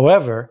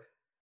 However,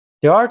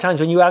 there are times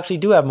when you actually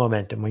do have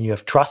momentum, when you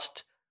have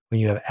trust, when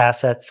you have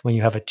assets, when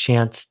you have a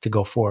chance to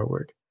go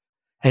forward.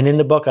 And in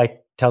the book, I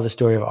tell the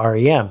story of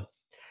REM.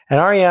 And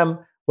REM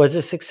was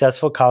a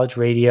successful college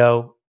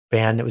radio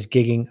band that was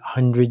gigging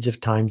hundreds of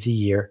times a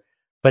year,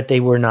 but they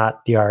were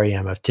not the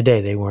REM of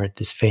today. They weren't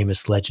this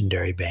famous,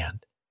 legendary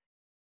band.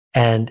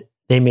 And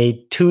they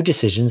made two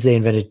decisions. They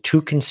invented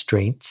two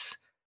constraints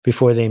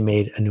before they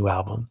made a new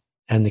album.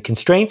 And the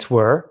constraints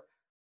were,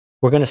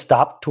 we're going to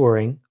stop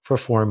touring for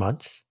 4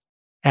 months.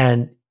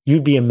 And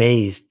you'd be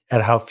amazed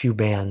at how few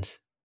bands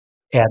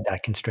add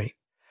that constraint.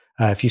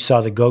 If you saw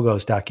the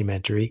Go-Go's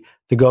documentary,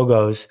 the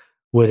Go-Go's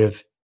would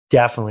have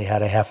definitely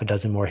had a half a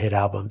dozen more hit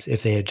albums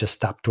if they had just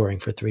stopped touring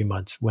for 3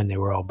 months when they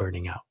were all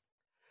burning out.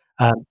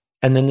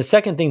 And then the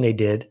second thing they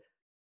did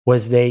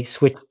was they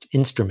switched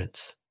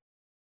instruments.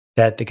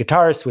 That the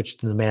guitarist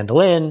switched to the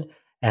mandolin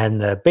and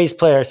the bass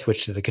player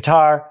switched to the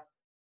guitar.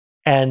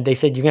 And they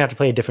said, you're going to have to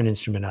play a different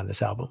instrument on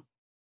this album.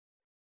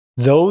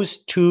 Those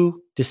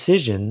two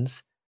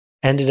decisions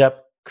ended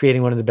up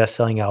creating one of the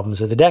best-selling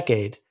albums of the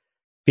decade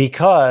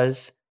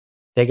because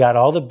they got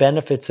all the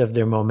benefits of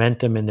their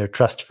momentum and their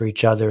trust for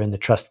each other and the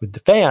trust with the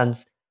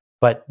fans,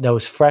 but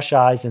those fresh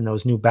eyes and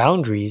those new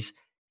boundaries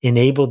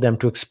enabled them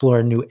to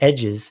explore new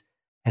edges.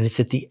 And it's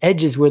at the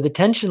edges where the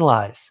tension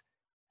lies.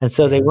 And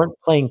so they weren't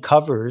playing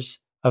covers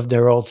of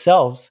their old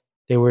selves.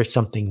 They were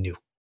something new.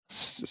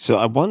 So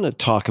I want to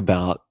talk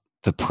about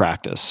the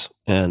practice.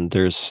 And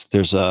there's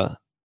a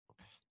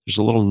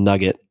little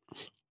nugget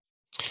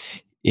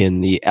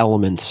in the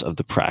elements of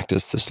the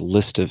practice, this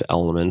list of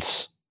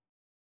elements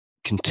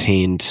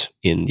contained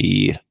in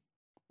the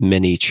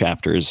many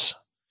chapters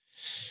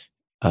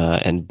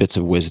and bits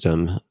of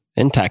wisdom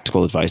and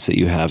tactical advice that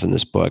you have in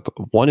this book.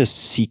 One is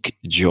seek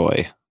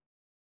joy.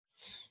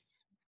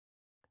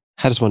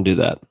 How does one do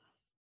that?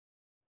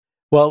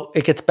 Well,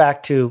 it gets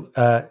back to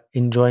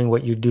enjoying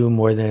what you do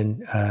more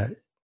than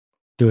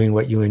doing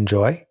what you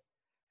enjoy.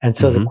 And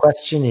so the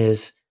question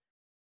is,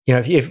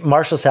 if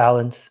Marshall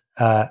Sahlins,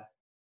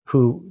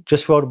 who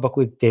just wrote a book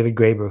with David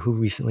Graeber, who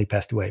recently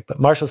passed away, but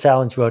Marshall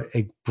Sahlins wrote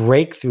a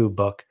breakthrough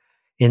book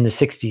in the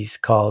 60s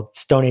called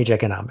Stone Age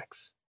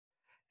Economics.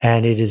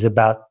 And it is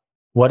about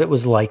what it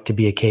was like to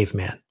be a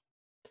caveman.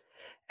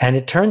 And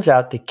it turns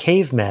out that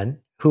cavemen,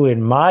 who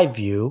in my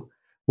view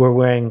were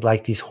wearing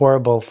like these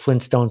horrible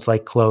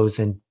Flintstones-like clothes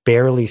and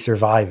barely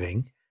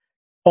surviving,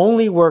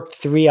 only worked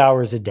 3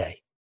 hours a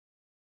day.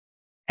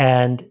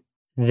 And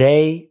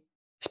they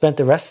spent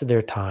the rest of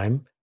their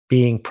time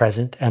being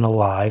present and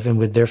alive and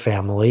with their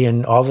family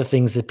and all the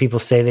things that people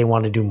say they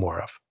want to do more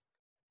of.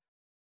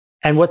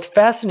 And what's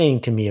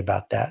fascinating to me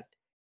about that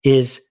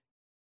is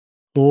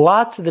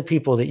lots of the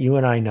people that you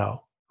and I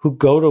know who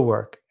go to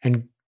work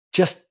and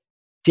just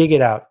dig it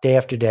out day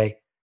after day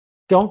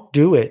don't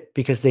do it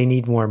because they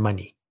need more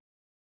money.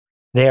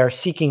 They are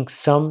seeking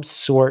some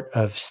sort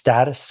of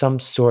status, some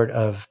sort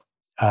of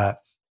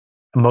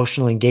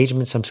emotional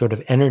engagement, some sort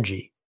of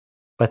energy,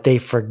 but they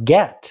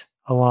forget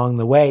along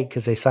the way,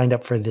 because they signed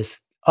up for this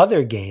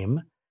other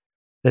game,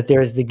 that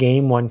there's the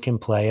game one can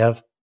play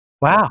of,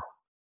 wow,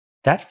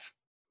 that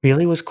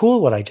really was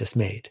cool what I just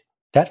made.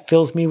 That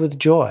fills me with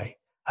joy.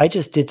 I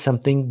just did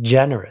something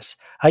generous.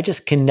 I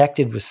just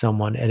connected with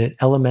someone at an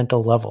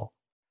elemental level,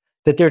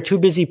 that they're too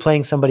busy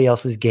playing somebody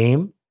else's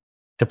game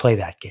to play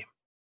that game.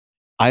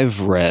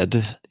 I've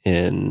read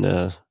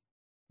in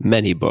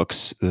many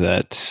books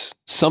that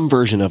some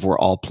version of we're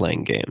all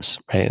playing games,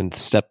 right? And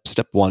step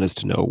one is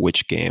to know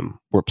which game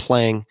we're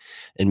playing,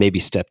 and maybe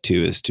step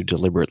two is to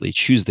deliberately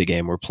choose the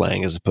game we're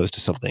playing as opposed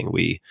to something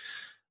we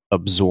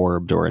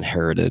absorbed or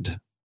inherited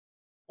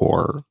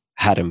or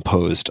had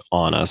imposed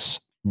on us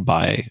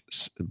by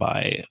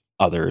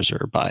others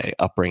or by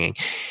upbringing.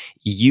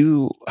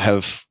 You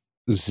have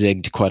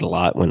zigged quite a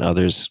lot when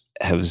others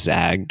have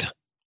zagged.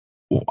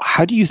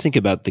 How do you think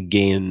about the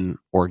game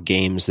or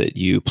games that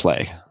you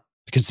play?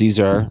 Because these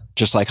are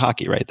just like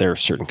hockey, right? There are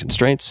certain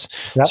constraints,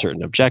 Yep.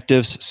 certain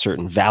objectives,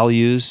 certain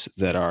values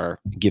that are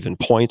given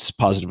points,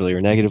 positively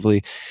or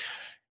negatively.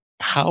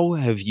 How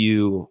have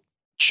you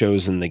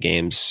chosen the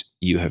games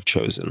you have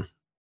chosen?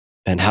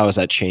 And how has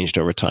that changed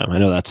over time? I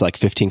know that's like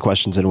 15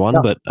 questions in one,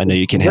 No. but I know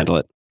you can handle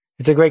it.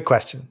 It's a great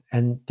question.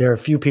 And there are a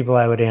few people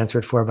I would answer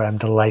it for, but I'm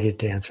delighted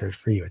to answer it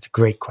for you. It's a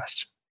great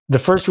question. The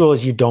first rule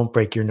is you don't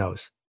break your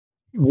nose.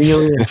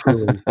 Really and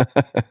truly,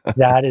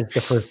 that is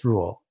the first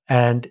rule.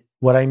 And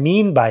what I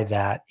mean by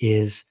that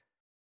is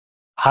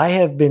I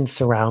have been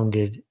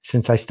surrounded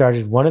since I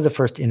started one of the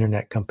first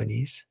internet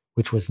companies,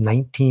 which was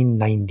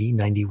 1990,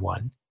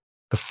 91,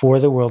 before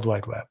the World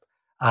Wide Web.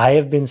 I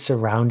have been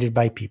surrounded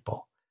by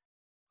people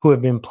who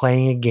have been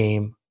playing a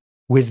game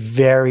with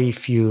very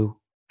few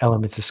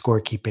elements of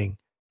scorekeeping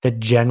that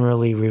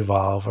generally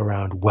revolve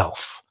around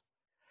wealth.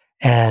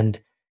 And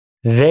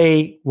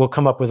they will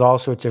come up with all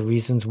sorts of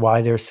reasons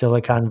why their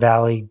Silicon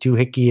Valley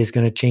doohickey is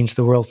going to change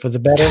the world for the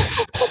better,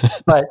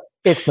 but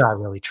it's not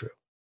really true.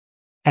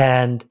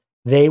 And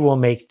they will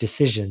make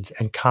decisions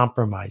and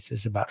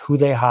compromises about who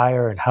they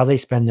hire and how they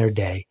spend their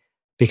day,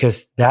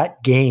 because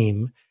that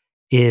game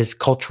is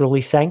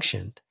culturally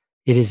sanctioned.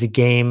 It is a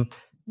game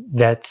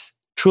that's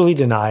truly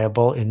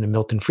deniable in the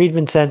Milton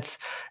Friedman sense.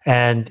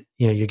 And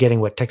you're getting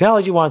what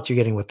technology wants, you're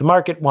getting what the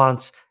market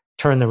wants,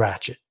 turn the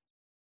ratchet.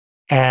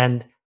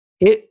 And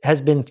it has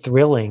been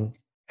thrilling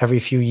every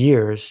few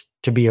years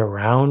to be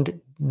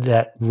around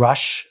that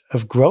rush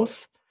of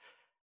growth.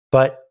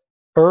 But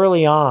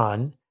early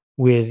on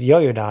with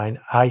Yoyodyne,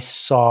 I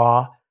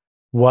saw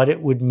what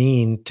it would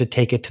mean to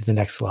take it to the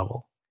next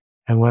level.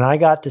 And when I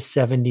got to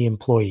 70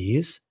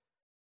 employees,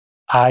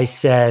 I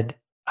said,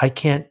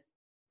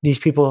 these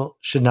people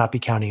should not be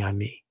counting on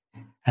me.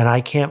 And I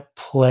can't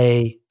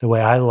play the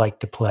way I like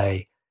to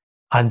play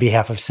on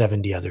behalf of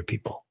 70 other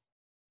people.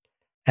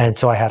 And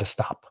so I had to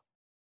stop.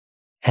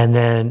 And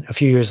then a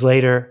few years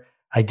later,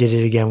 I did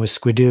it again with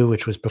Squidoo,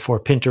 which was before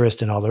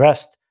Pinterest and all the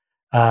rest.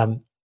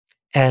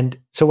 And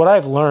so what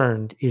I've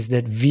learned is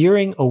that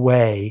veering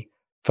away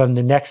from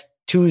the next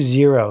 2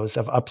 zeros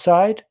of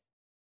upside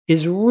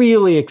is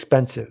really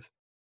expensive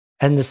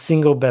and the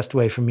single best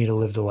way for me to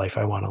live the life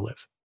I want to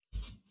live.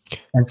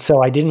 And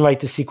so I didn't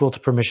write the sequel to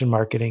Permission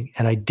Marketing,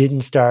 and I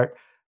didn't start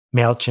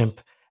MailChimp,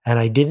 and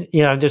I didn't,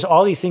 there's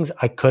all these things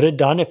I could have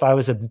done if I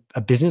was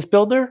a business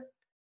builder,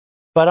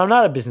 but I'm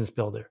not a business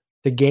builder.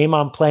 The game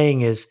I'm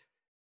playing is,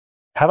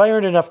 have I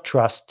earned enough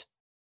trust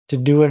to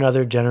do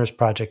another generous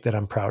project that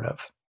I'm proud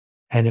of?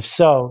 And if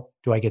so,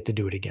 do I get to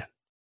do it again?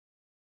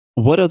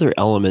 What other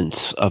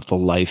elements of the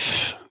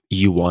life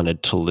you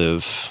wanted to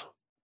live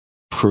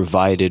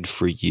provided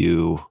for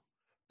you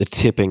the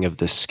tipping of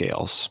the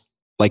scales?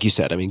 Like you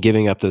said,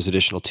 giving up those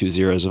additional 2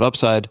 zeros of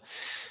upside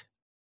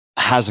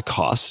has a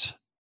cost.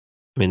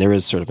 There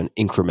is sort of an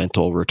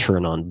incremental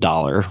return on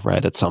dollar,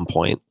 right? At some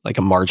point, like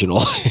a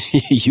marginal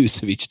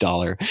use of each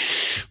dollar,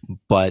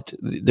 but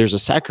there's a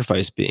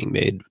sacrifice being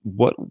made.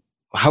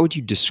 How would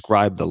you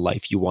describe the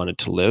life you wanted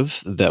to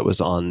live that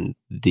was on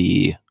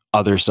the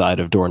other side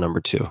of door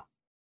number 2?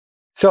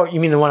 So you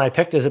mean the one I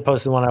picked as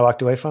opposed to the one I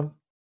walked away from?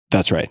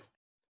 That's right.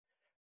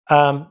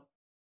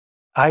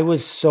 I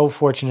was so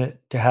fortunate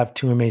to have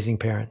 2 amazing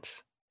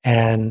parents.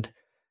 And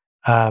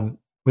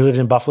we lived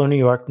in Buffalo, New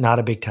York, not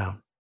a big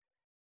town.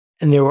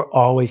 And there were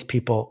always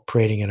people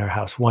parading in our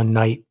house. One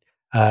night,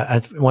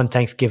 at one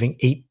Thanksgiving,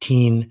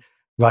 18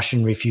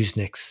 Russian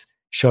refuseniks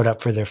showed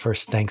up for their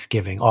first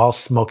Thanksgiving, all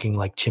smoking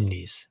like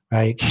chimneys,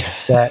 right?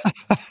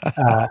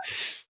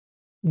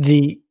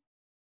 The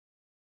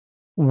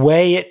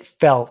way it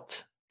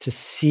felt to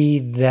see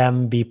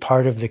them be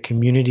part of the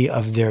community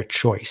of their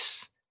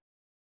choice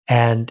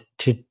and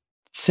to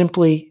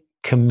simply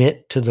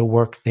commit to the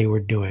work they were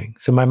doing.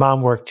 So my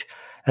mom worked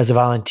as a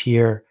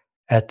volunteer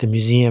at the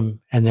museum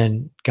and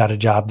then got a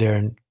job there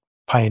and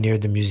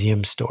pioneered the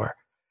museum store.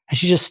 And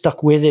she just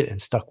stuck with it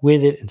and stuck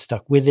with it and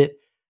stuck with it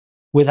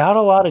without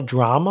a lot of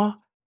drama,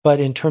 but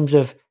in terms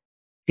of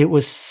it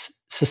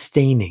was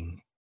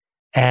sustaining.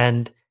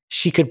 And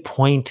she could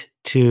point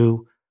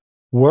to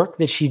work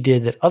that she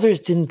did that others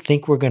didn't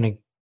think were going to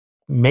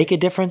make a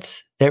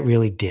difference that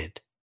really did.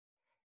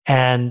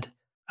 And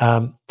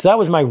so that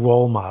was my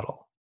role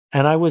model.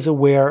 And I was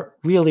aware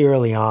really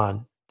early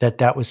on that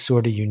that was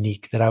sort of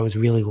unique, that I was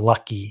really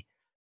lucky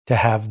to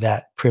have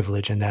that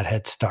privilege and that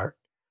head start.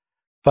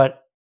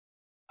 But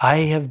I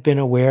have been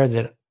aware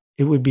that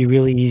it would be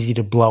really easy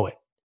to blow it.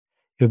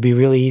 It would be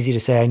really easy to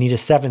say, I need a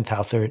 7th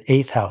house or an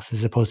 8th house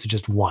as opposed to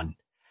just one.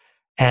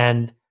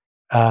 And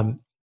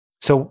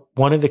so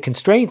one of the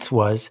constraints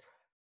was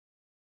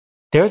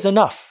there's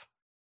enough.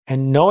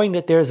 And knowing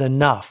that there's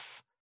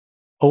enough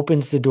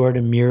opens the door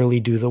to merely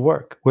do the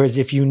work. Whereas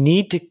if you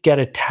need to get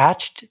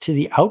attached to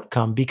the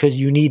outcome because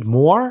you need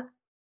more,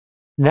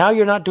 now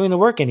you're not doing the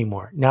work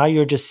anymore. Now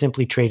you're just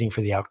simply trading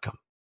for the outcome.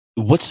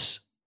 What's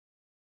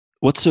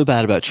so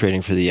bad about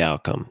trading for the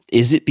outcome?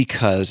 Is it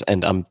because,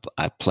 and I'm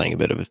playing a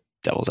bit of a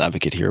devil's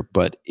advocate here,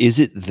 but is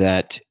it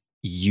that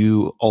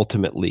you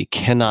ultimately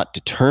cannot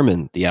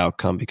determine the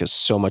outcome because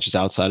so much is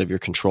outside of your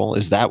control?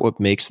 Is that what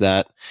makes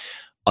that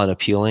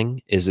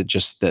unappealing? Is it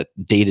just that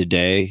day to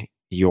day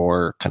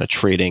you're kind of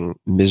trading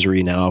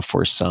misery now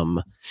for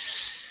some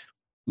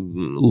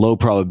low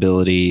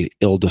probability,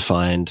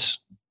 ill-defined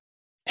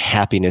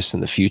happiness in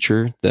the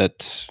future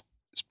that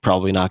is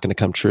probably not going to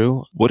come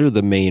true? What are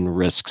the main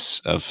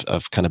risks of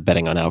kind of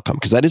betting on outcome?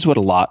 Because that is what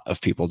a lot of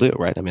people do,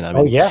 right? I mean,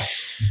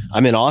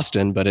 I'm in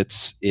Austin, but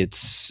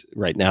it's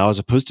right now as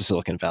opposed to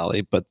Silicon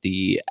Valley, but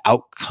the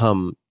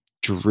outcome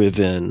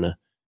driven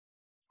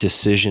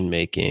decision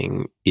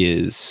making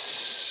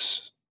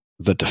is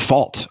the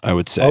default, I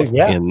would say,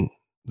 in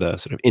the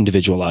sort of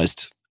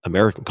individualized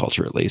American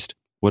culture, at least.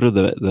 What are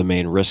the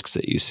main risks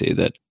that you see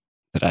that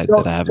I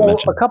haven't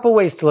mentioned? A couple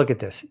ways to look at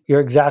this. You're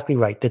exactly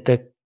right that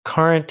the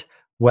current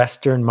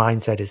Western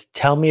mindset is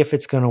tell me if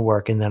it's going to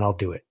work and then I'll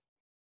do it.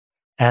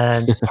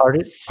 And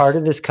part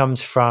of this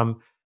comes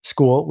from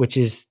school, which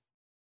is,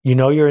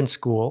 you're in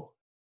school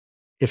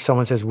if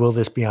someone says, will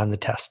this be on the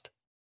test?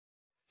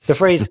 The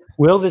phrase,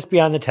 will this be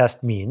on the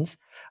test means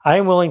I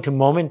am willing to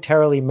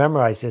momentarily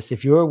memorize this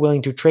if you're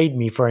willing to trade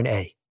me for an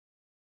A.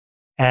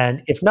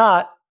 And if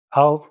not,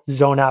 I'll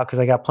zone out because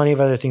I got plenty of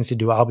other things to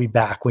do. I'll be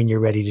back when you're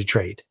ready to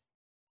trade.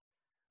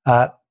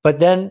 But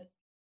then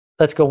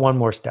let's go one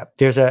more step.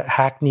 There's a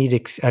hackneyed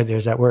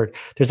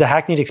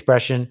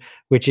expression,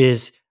 which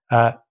is,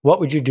 what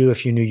would you do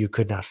if you knew you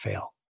could not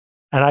fail?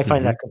 And I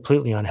find that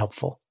completely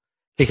unhelpful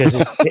because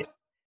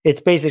it's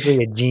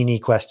basically a genie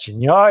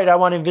question. All right, I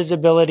want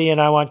invisibility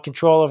and I want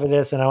control over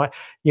this and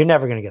you're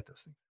never going to get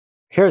those things.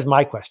 Here's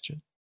my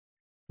question.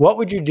 What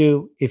would you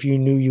do if you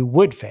knew you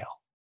would fail?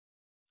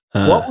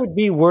 What would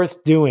be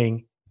worth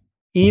doing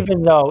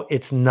even though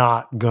it's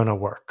not going to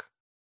work?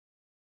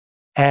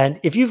 And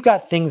if you've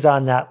got things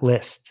on that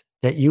list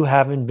that you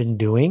haven't been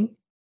doing,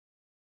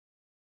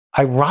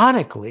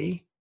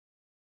 ironically,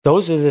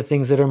 those are the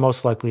things that are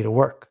most likely to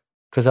work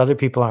because other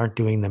people aren't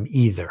doing them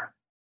either.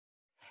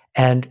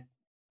 And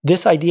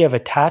this idea of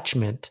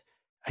attachment,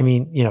 I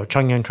mean,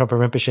 Chögyam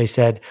Trungpa Rinpoche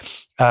said,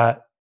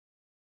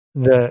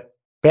 the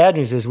bad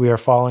news is we are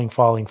falling.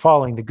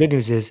 The good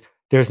news is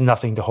there's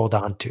nothing to hold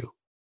on to.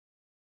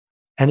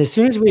 And as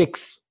soon as we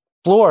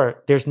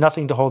explore there's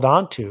nothing to hold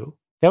on to,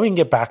 then we can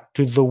get back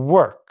to the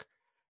work,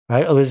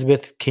 right?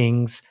 Elizabeth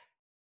King's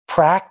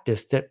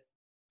practice that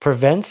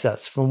prevents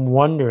us from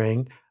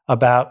wondering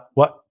about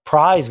what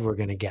prize we're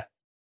going to get.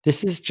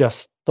 This is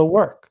just the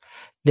work.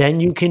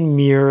 Then you can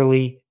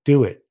merely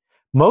do it.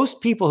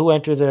 Most people who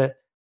enter the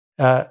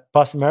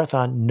Boston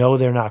Marathon know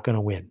they're not going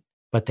to win,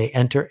 but they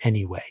enter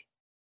anyway.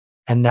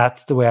 And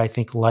that's the way I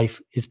think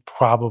life is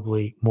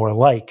probably more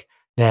like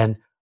than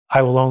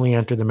I will only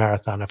enter the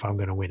marathon if I'm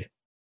going to win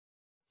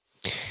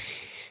it.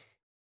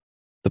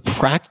 The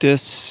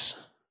Practice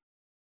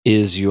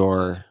is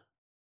your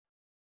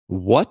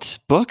what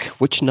book?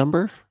 Which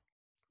number?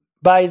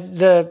 By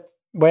the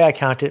way I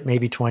count it,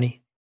 maybe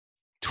 20.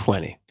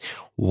 20.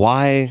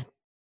 Why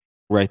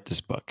write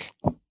this book?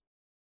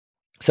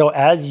 So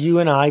as you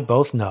and I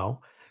both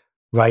know,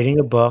 writing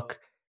a book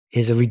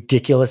is a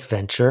ridiculous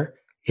venture.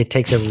 It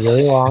takes a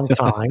really long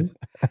time.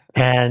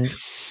 And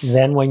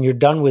then when you're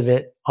done with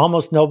it,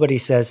 almost nobody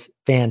says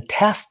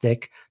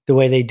fantastic the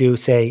way they do,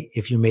 say,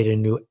 if you made a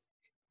new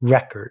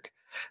record.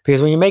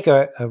 Because when you make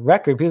a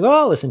record, people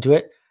go, oh, listen to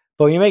it.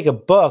 But when you make a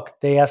book,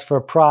 they ask for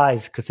a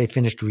prize because they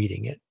finished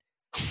reading it.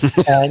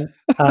 And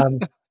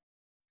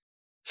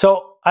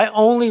so I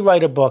only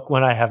write a book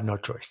when I have no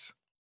choice.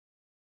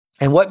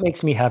 And what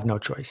makes me have no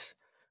choice?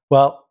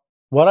 Well,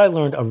 what I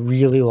learned a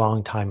really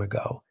long time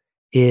ago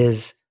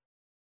is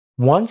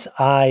once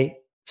I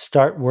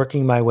start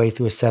working my way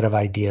through a set of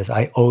ideas,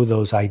 I owe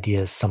those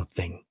ideas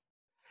something.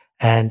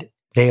 And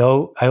I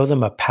owe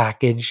them a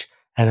package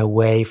and a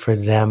way for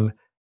them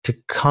to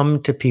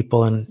come to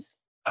people in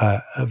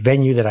a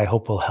venue that I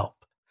hope will help.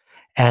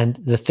 And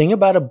the thing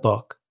about a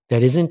book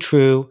that isn't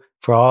true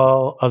for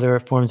all other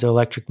forms of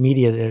electronic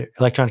media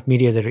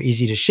that are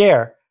easy to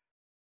share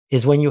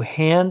is when you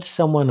hand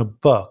someone a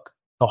book,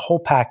 the whole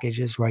package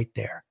is right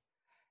there.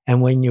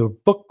 And when your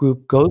book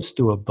group goes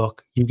through a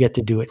book, you get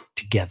to do it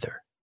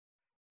together.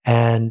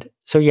 And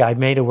so, yeah, I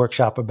made a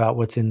workshop about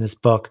what's in this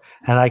book,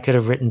 and I could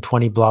have written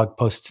 20 blog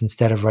posts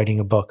instead of writing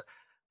a book.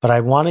 But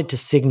I wanted to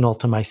signal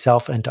to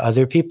myself and to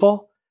other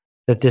people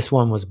that this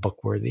one was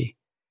book worthy.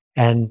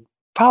 And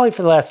probably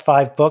for the last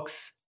 5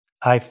 books,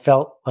 I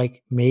felt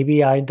like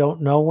maybe I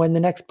don't know when the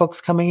next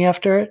book's coming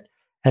after it.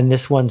 And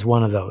this one's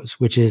one of those,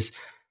 which is,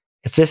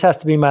 if this has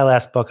to be my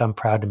last book, I'm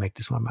proud to make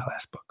this one my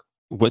last book.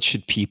 What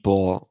should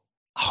people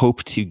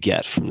hope to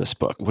get from this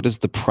book? What is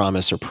the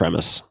promise or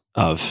premise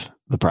of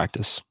the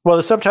practice? Well,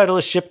 the subtitle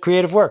is Ship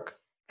Creative Work.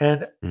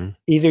 And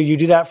either you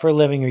do that for a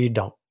living or you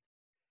don't.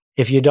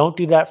 If you don't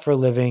do that for a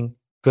living,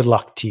 good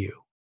luck to you,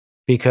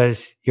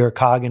 because you're a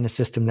cog in a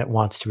system that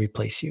wants to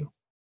replace you.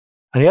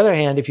 On the other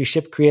hand, if you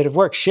ship creative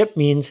work, ship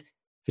means if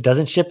it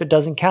doesn't ship, it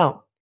doesn't count.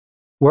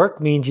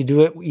 Work means you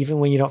do it even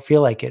when you don't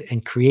feel like it.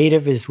 And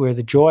creative is where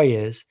the joy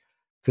is,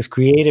 because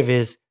creative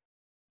is,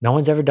 no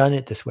one's ever done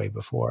it this way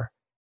before.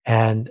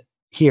 And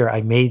here,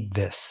 I made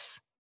this.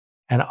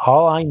 And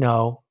all I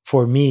know,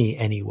 for me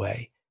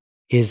anyway,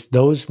 is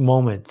those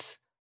moments,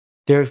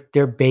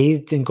 they're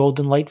bathed in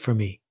golden light for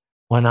me.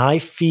 When I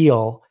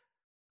feel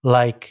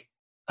like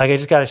I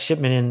just got a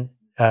shipment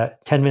in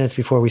 10 minutes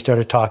before we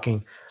started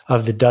talking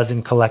of the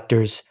dozen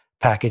collectors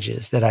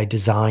packages that I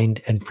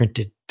designed and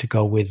printed to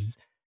go with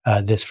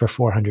this for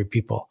 400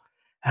 people.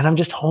 And I'm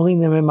just holding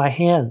them in my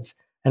hands.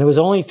 And it was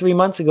only 3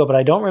 months ago, but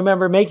I don't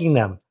remember making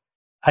them.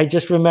 I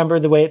just remember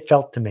the way it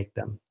felt to make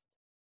them.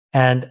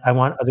 And I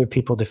want other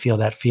people to feel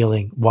that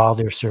feeling while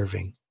they're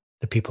serving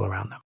the people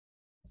around them.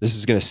 This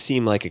is going to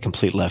seem like a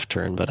complete left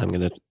turn, but I'm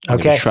going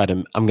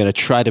to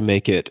try to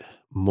make it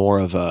more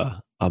of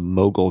a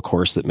mogul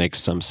course that makes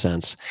some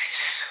sense.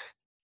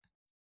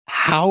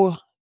 How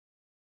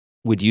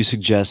would you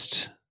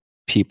suggest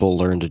people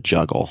learn to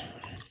juggle?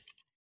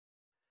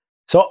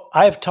 So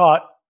I've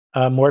taught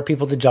more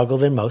people to juggle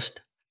than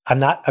most. I'm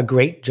not a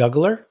great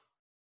juggler,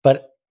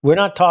 but we're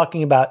not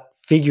talking about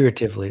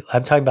figuratively.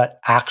 I'm talking about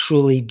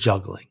actually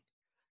juggling.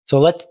 So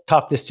let's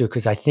talk this through,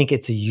 because I think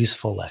it's a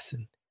useful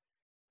lesson.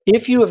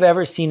 If you have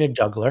ever seen a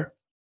juggler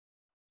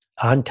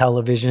on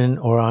television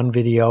or on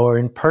video or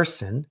in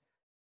person,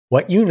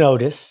 what you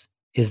notice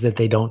is that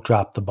they don't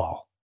drop the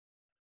ball.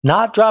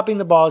 Not dropping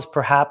the ball is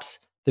perhaps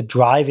the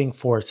driving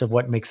force of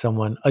what makes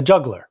someone a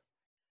juggler.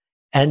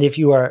 And if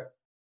you are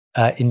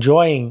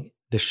enjoying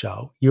the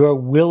show, you are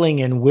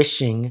willing and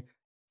wishing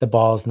the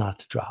balls not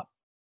to drop.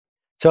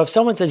 So if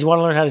someone says, you want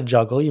to learn how to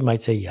juggle, you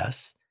might say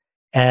yes.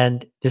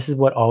 And this is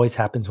what always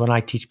happens when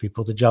I teach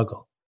people to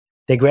juggle.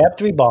 They grab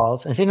 3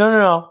 balls and say,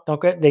 no,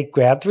 don't grab. They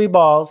grab 3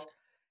 balls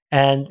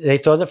and they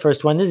throw the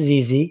first one. This is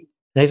easy.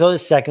 They throw the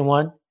second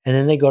one and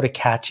then they go to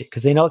catch it,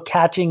 because they know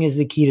catching is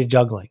the key to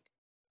juggling.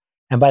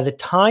 And by the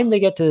time they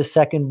get to the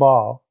second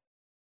ball,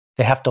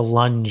 they have to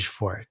lunge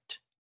for it.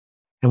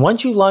 And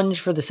once you lunge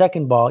for the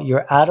second ball,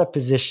 you're out of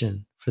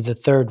position for the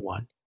third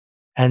one.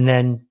 And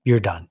then you're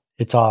done.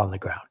 It's all on the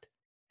ground.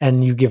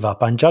 And you give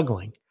up on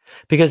juggling.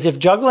 Because if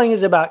juggling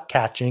is about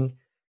catching,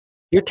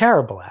 you're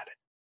terrible at it.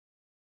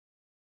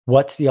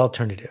 What's the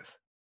alternative?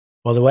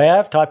 Well, the way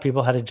I've taught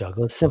people how to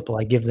juggle is simple.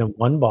 I give them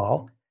 1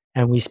 ball,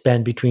 and we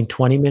spend between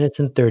 20 minutes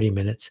and 30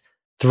 minutes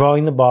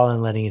throwing the ball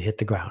and letting it hit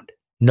the ground.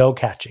 No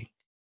catching.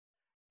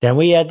 Then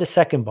we add the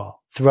second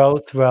ball. Throw,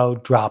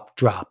 drop,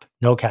 drop.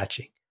 No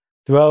catching.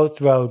 Throw,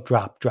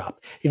 drop,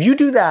 drop. If you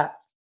do that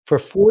for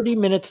 40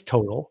 minutes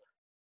total,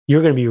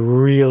 you're going to be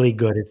really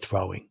good at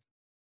throwing.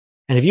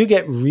 And if you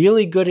get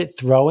really good at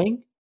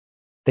throwing,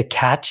 the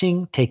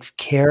catching takes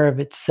care of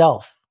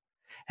itself.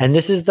 And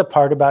this is the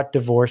part about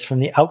divorce from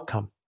the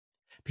outcome.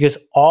 Because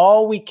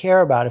all we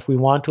care about if we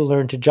want to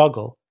learn to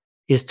juggle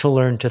is to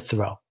learn to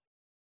throw.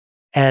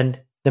 And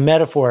the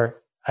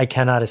metaphor I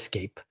cannot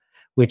escape,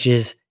 which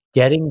is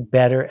getting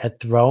better at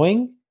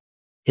throwing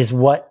is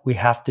what we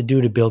have to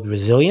do to build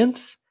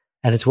resilience.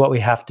 And it's what we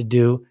have to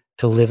do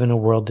to live in a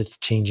world that's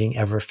changing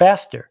ever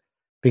faster.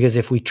 Because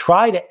if we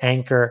try to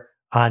anchor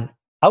on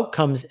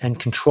outcomes and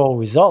control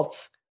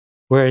results,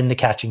 we're in the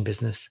catching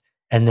business.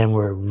 And then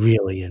we're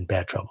really in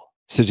bad trouble.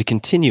 So to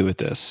continue with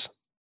this,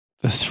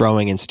 the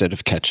throwing instead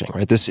of catching,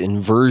 right? This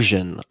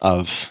inversion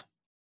of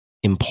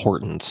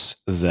importance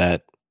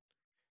that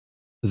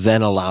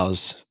then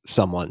allows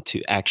someone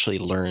to actually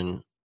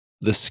learn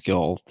the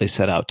skill they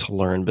set out to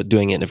learn, but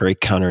doing it in a very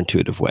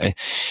counterintuitive way.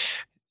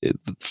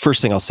 The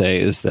first thing I'll say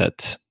is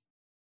that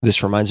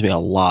this reminds me a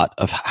lot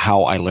of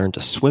how I learned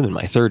to swim in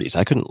my 30s.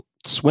 I couldn't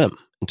swim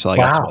until I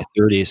got to my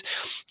 30s.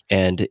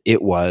 And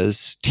it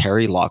was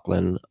Terry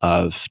Laughlin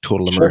of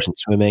Total Immersion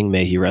Swimming,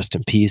 may he rest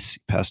in peace, he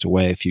passed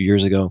away a few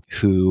years ago,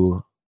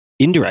 who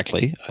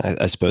indirectly,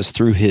 I suppose,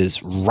 through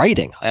his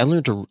writing, I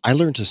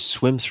learned to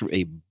swim through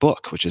a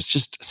book, which is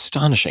just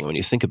astonishing when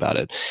you think about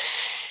it.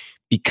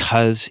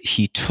 because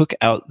he took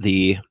out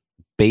the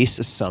base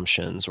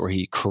assumptions, or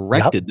he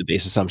corrected the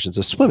base assumptions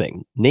of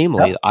swimming.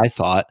 Namely, I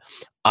thought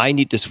I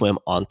need to swim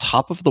on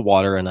top of the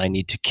water and I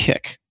need to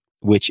kick,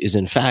 which is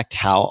in fact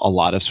how a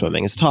lot of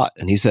swimming is taught.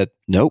 And he said,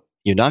 nope,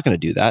 you're not going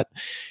to do that.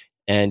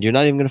 And you're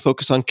not even going to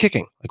focus on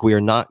kicking. Like, we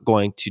are not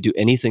going to do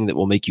anything that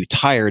will make you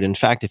tired. In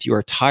fact, if you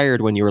are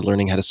tired when you are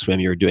learning how to swim,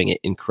 you're doing it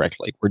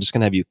incorrectly. We're just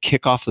going to have you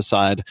kick off the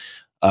side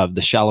of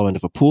the shallow end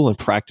of a pool and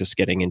practice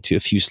getting into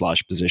a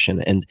fuselage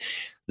position. And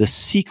the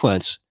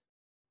sequence,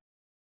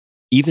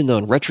 even though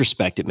in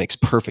retrospect it makes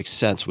perfect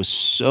sense, was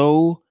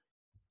so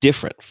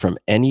different from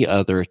any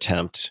other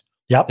attempt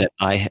that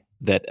I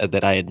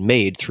had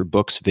made through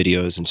books,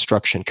 videos,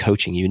 instruction,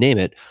 coaching, you name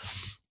it.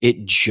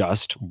 It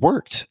just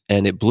worked,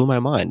 and it blew my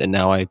mind. And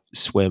now I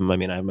swim. I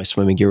mean, I have my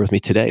swimming gear with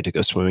me today to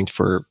go swimming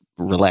for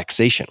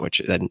relaxation,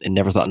 which I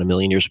never thought in a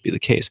million years would be the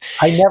case.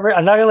 I'm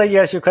not going to let you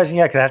ask your question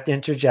yet, because I have to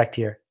interject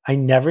here. I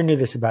never knew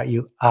this about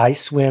you. I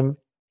swim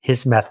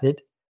his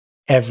method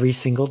every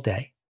single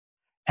day.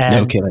 And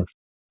no kidding.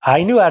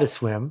 I knew how to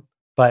swim,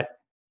 but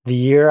the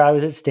year I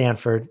was at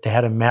Stanford, they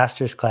had a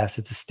master's class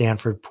at the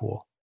Stanford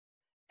pool.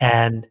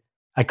 And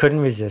I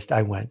couldn't resist.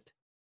 I went.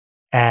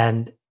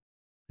 And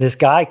this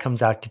guy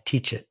comes out to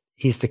teach it.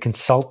 He's the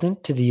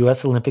consultant to the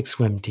U.S. Olympic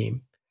swim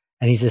team,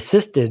 and he's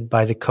assisted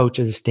by the coach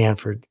of the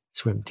Stanford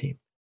swim team.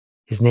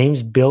 His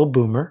name's Bill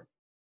Boomer.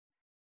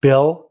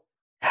 Bill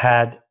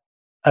had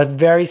a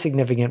very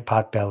significant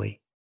pot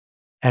belly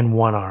and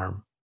one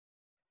arm.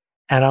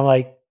 And I'm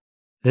like,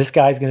 this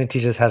guy's going to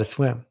teach us how to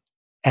swim.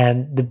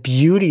 And the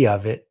beauty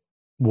of it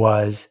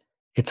was,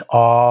 it's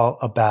all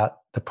about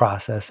the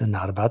process and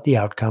not about the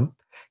outcome,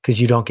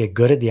 because you don't get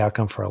good at the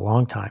outcome for a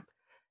long time.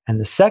 And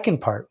the second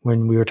part,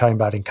 when we were talking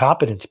about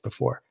incompetence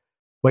before,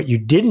 what you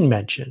didn't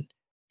mention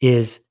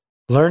is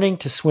learning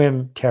to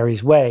swim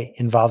Terry's way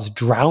involves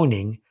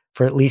drowning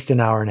for at least an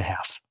hour and a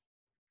half.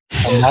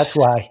 And that's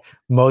why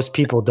most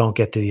people don't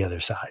get to the other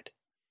side.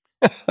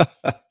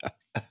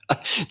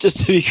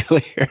 Just to be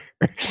clear,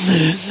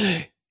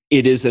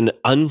 it is an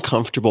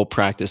uncomfortable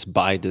practice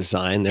by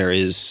design. There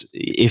is,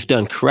 if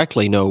done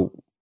correctly, no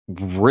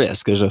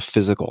risk. There's a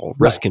physical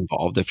risk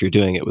involved if you're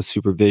doing it with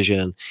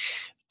supervision.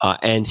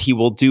 And he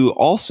will do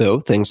also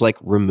things like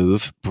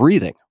remove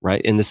breathing,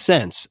 right? In the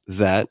sense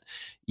that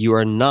you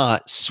are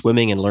not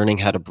swimming and learning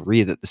how to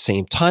breathe at the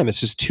same time.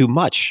 It's just too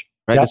much,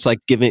 right? It's like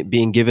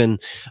being given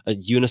a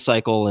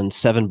unicycle and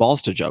 7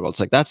 balls to juggle. It's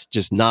like, that's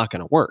just not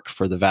going to work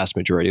for the vast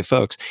majority of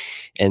folks.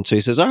 And so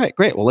he says, all right,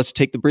 great. Well, let's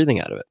take the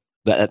breathing out of it.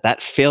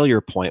 That failure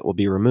point will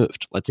be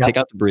removed. Let's take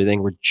out the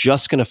breathing. We're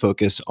just going to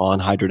focus on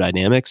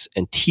hydrodynamics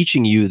and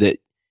teaching you that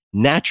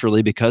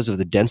naturally, because of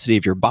the density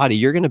of your body,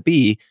 you're going to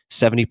be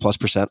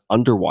 70+%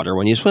 underwater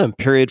when you swim,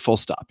 period, full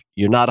stop.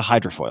 You're not a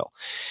hydrofoil.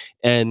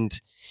 And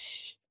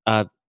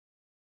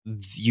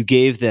you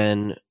gave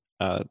then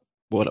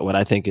what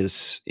I think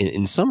is,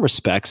 in some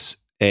respects,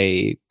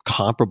 a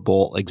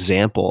comparable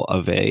example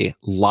of a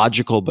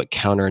logical but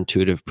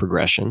counterintuitive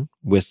progression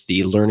with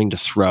the learning to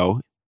throw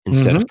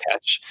instead of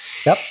catch.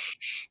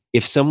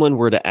 If someone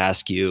were to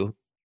ask you,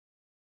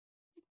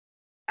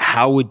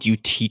 how would you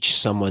teach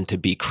someone to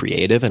be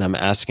creative? And I'm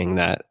asking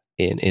that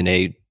in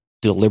a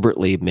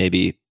deliberately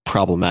maybe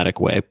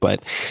problematic way,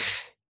 but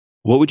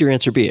what would your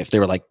answer be if they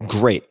were like,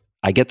 great,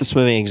 I get the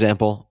swimming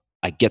example,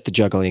 I get the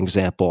juggling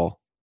example,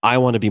 I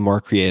want to be more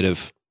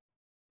creative.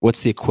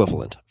 What's the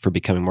equivalent for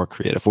becoming more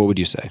creative? What would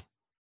you say?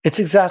 It's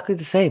exactly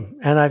the same.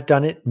 And I've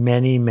done it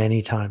many,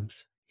 many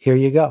times. Here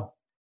you go.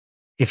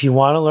 If you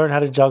want to learn how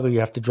to juggle, you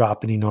have to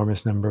drop an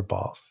enormous number of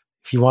balls.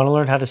 If you want to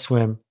learn how to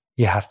swim,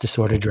 you have to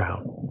sort of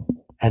drown.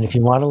 And if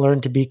you want to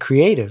learn to be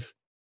creative,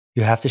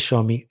 you have to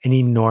show me an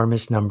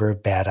enormous number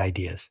of bad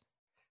ideas.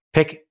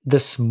 Pick the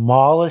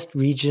smallest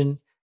region,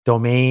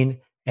 domain,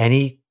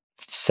 any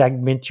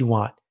segment you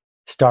want.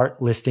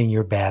 Start listing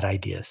your bad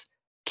ideas.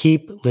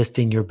 Keep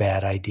listing your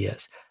bad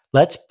ideas.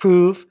 Let's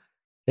prove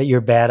that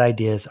your bad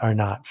ideas are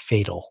not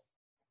fatal.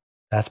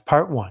 That's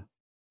part 1.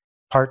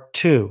 Part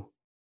 2,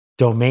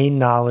 domain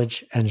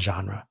knowledge and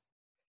genre.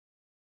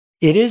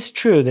 It is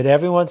true that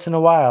every once in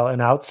a while,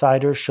 an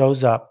outsider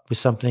shows up with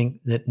something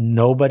that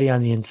nobody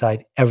on the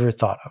inside ever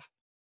thought of.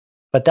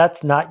 But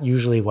that's not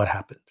usually what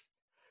happens.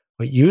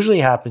 What usually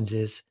happens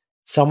is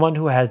someone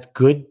who has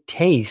good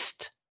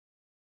taste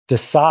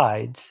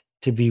decides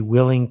to be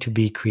willing to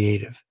be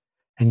creative.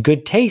 And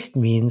good taste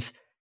means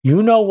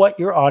you know what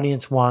your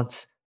audience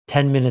wants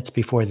 10 minutes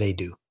before they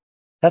do.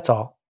 That's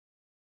all.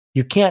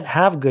 You can't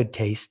have good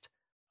taste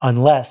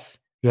unless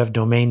you have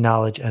domain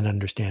knowledge and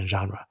understand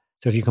genre.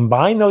 So if you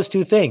combine those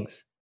two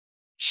things,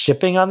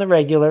 shipping on the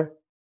regular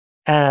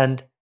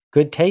and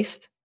good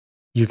taste,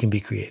 you can be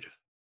creative.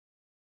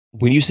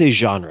 When you say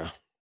genre,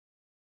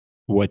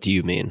 what do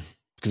you mean?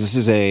 Because this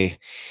is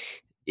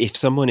if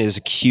someone is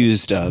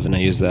accused of, and I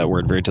use that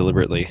word very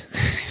deliberately,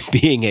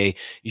 being a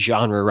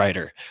genre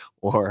writer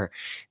or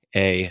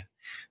a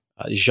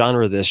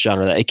genre this,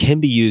 genre that, it can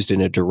be used in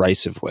a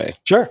derisive way.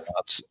 Sure.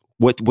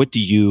 What do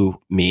you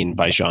mean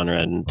by genre,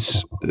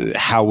 and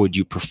how would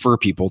you prefer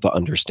people to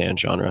understand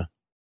genre?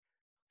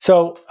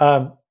 So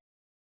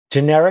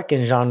generic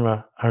and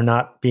genre are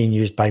not being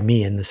used by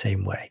me in the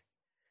same way.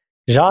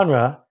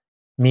 Genre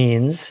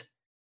means,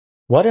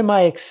 what am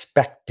I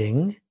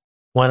expecting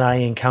when I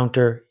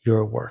encounter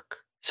your work?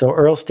 So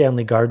Earl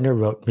Stanley Gardner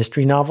wrote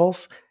mystery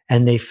novels,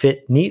 and they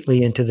fit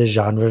neatly into the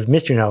genre of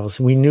mystery novels.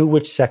 We knew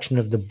which section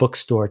of the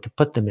bookstore to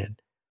put them in,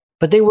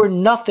 but they were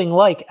nothing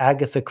like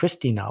Agatha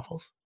Christie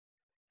novels.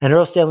 And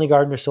Earl Stanley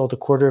Gardner sold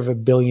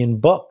 250 million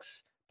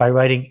books by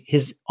writing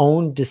his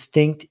own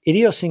distinct,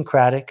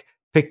 idiosyncratic,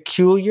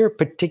 peculiar,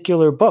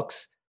 particular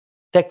books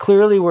that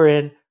clearly were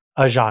in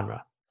a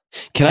genre.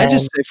 Can I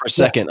just say for a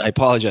second, I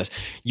apologize.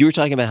 You were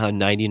talking about how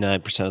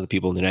 99% of the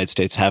people in the United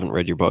States haven't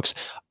read your books.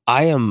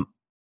 I am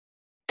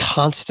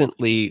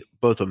constantly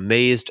both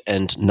amazed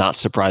and not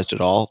surprised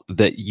at all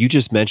that you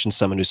just mentioned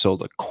someone who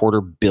sold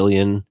 250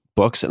 million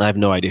books, and I have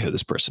no idea who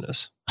this person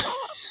is.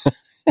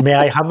 May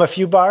I hum a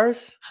few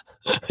bars?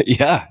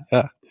 Yeah.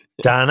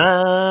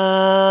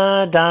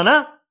 Donna,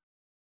 Donna,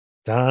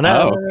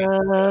 Donna,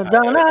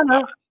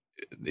 Donna.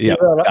 Yeah,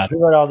 he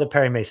wrote all the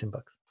Perry Mason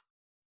books.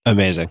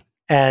 Amazing.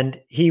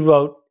 And he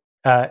wrote,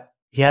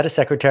 he had a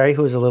secretary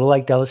who was a little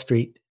like Della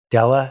Street.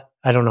 Della,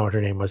 I don't know what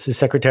her name was. His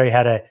secretary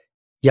had a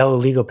yellow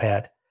legal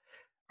pad.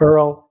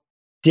 Earl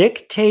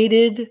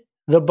dictated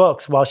the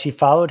books while she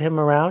followed him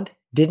around,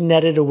 didn't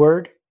edit a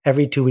word.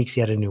 Every 2 weeks, he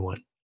had a new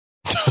one.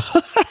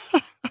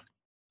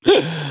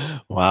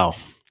 Wow.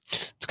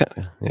 It's kind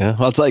of, yeah.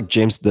 Well, it's like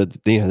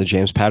the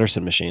James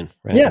Patterson machine,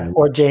 right? Yeah,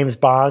 or James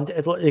Bond.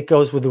 It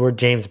goes with the word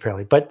James,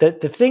 apparently. But the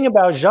thing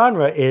about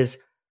genre is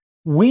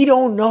we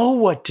don't know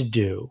what to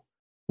do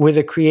with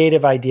a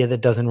creative idea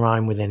that doesn't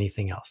rhyme with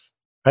anything else,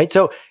 right?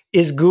 So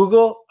is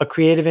Google a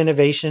creative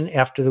innovation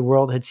after the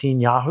world had seen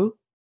Yahoo?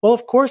 Well,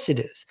 of course it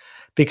is,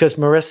 because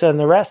Marissa and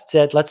the rest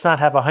said, let's not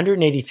have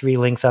 183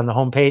 links on the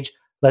homepage.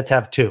 Let's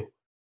have 2.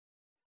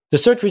 The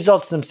search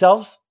results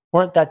themselves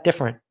weren't that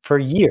different for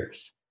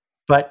years.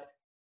 But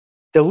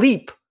the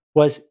leap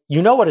was,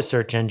 you know what a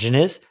search engine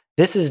is.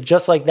 This is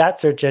just like that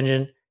search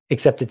engine,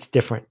 except it's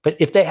different. But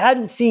if they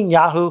hadn't seen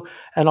Yahoo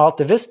and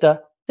Alta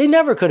Vista, they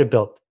never could have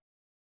built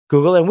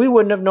Google, and we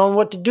wouldn't have known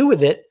what to do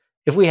with it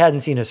if we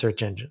hadn't seen a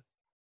search engine.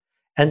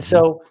 And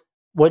so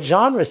what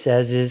genre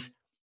says is,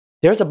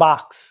 there's a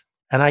box,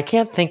 and I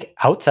can't think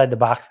outside the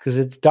box because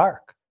it's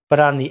dark. But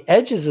on the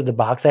edges of the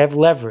box, I have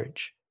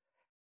leverage.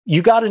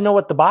 You got to know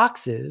what the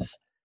box is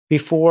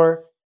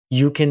before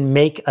you can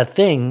make a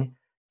thing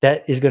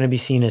that is going to be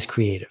seen as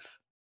creative.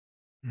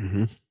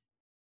 Mm-hmm.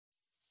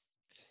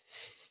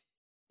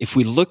 If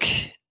we look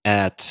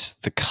at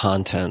the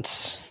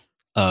contents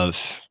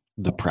of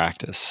the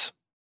practice,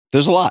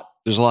 there's a lot.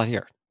 There's a lot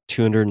here.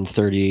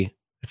 230.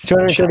 It's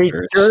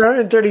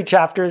 230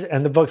 chapters,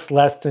 and the book's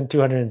less than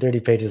 230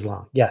 pages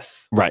long.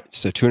 Yes. Right.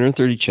 So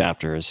 230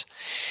 chapters.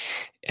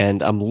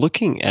 And I'm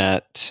looking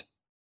at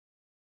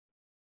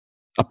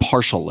a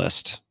partial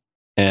list,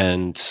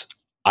 and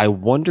I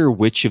wonder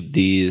which of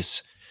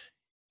these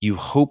you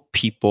hope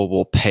people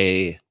will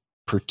pay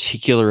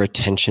particular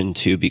attention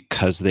to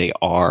because they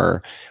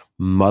are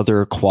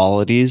mother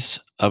qualities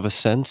of a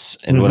sense.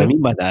 And what I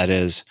mean by that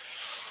is,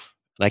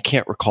 and I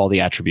can't recall the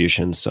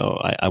attribution, so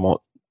I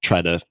won't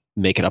try to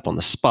make it up on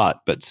the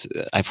spot, but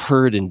I've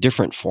heard in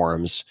different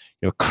forms,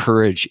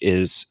 courage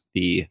is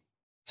the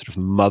sort of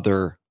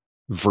mother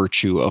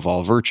virtue of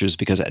all virtues,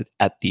 because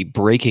at the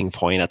breaking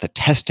point, at the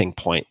testing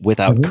point,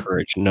 without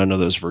courage, none of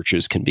those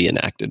virtues can be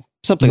enacted.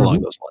 Something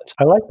along those lines.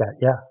 I like that.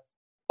 Yeah.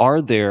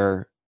 Are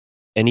there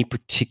any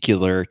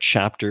particular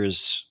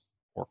chapters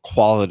or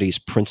qualities,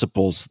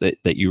 principles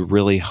that you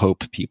really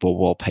hope people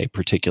will pay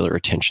particular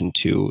attention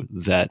to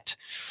that,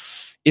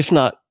 if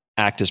not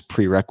act as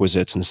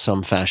prerequisites in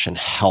some fashion,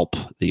 help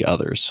the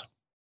others?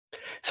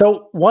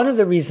 So one of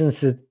the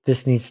reasons that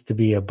this needs to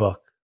be a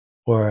book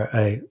or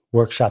a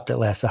workshop that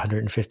lasts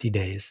 150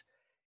 days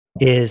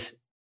is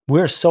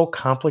we're so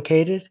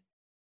complicated.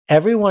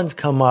 Everyone's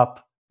come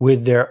up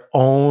with their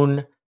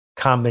own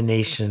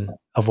combination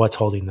of what's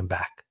holding them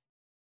back.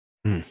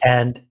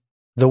 And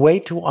the way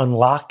to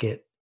unlock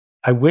it,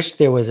 I wish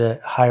there was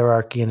a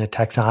hierarchy and a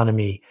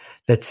taxonomy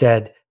that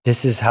said,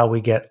 this is how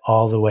we get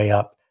all the way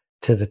up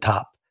to the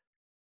top.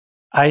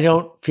 I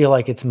don't feel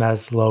like it's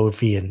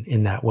Maslowian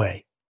in that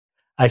way.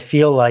 I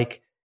feel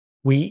like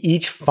we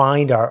each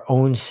find our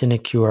own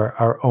sinecure,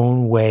 our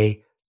own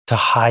way to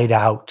hide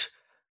out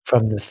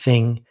from the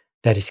thing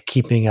that is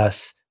keeping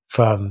us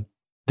from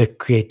the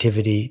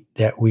creativity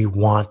that we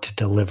want to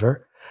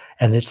deliver,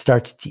 and it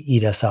starts to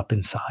eat us up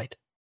inside.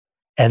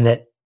 And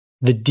that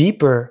the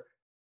deeper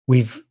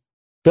we've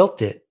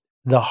built it,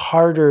 the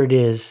harder it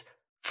is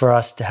for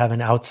us to have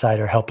an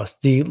outsider help us.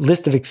 The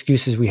list of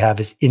excuses we have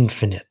is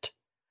infinite.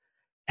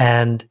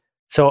 And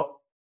so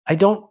I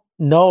don't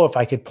know if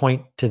I could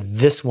point to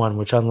this one,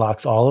 which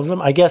unlocks all of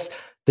them. I guess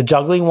the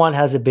juggling one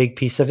has a big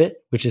piece of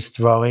it, which is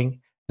throwing,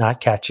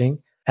 not catching.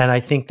 And I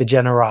think the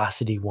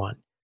generosity one,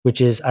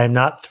 which is I'm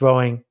not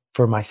throwing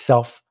for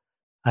myself,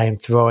 I am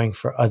throwing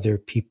for other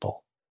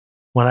people.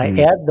 When I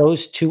add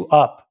those two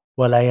up,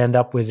 what I end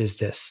up with is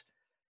this.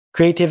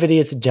 Creativity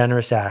is a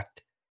generous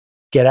act.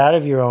 get out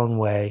of your own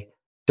way.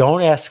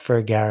 Don't ask for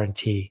a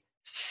guarantee.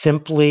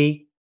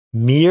 Simply,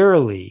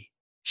 merely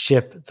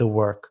ship the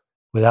work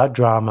without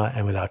drama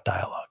and without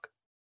dialogue.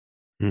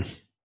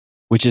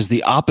 Which is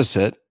the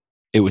opposite,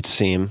 it would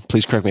seem,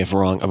 please correct me if I'm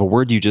wrong, of a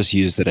word you just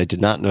used that I did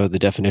not know the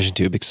definition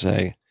to because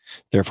I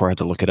therefore had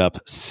to look it up.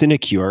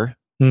 Sinecure,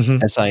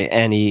 Sinecure,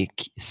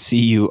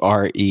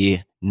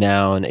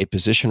 noun, a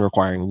position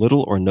requiring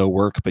little or no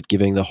work but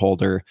giving the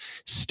holder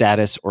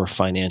status or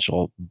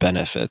financial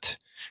benefit.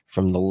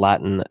 From the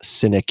Latin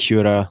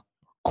sinecura,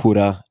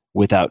 cura,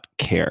 without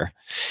care.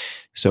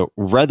 So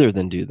rather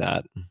than do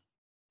that,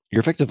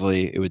 you're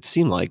effectively, it would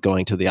seem like,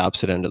 going to the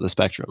opposite end of the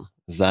spectrum.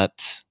 Is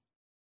that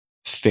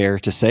fair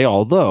to say?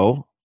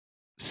 Although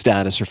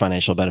status or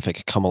financial benefit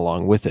could come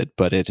along with it,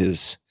 but it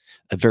is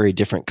a very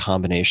different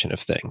combination of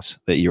things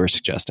that you are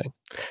suggesting.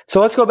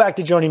 So let's go back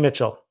to Joni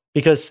Mitchell,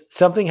 because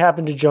something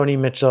happened to Joni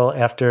Mitchell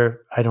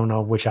after, I don't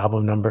know which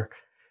album number,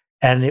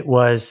 and it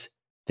was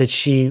that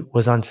she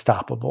was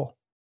unstoppable,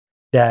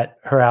 that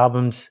her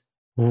albums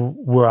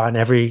were on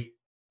every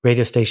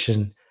radio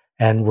station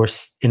and were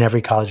in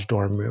every college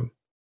dorm room.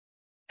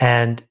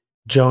 And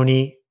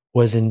Joni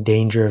was in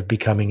danger of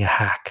becoming a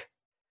hack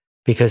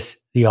because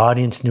the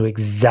audience knew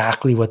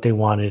exactly what they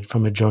wanted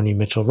from a Joni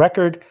Mitchell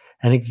record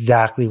and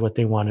exactly what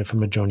they wanted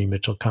from a Joni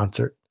Mitchell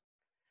concert.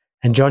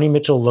 And Joni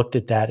Mitchell looked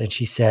at that and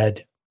she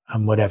said,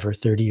 I'm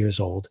 30 years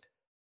old.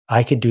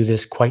 I could do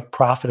this quite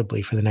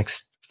profitably for the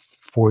next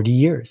 40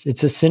 years.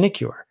 It's a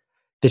sinecure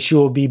that she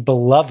will be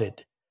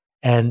beloved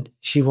and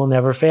she will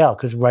never fail,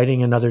 because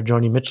writing another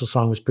Joni Mitchell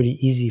song was pretty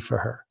easy for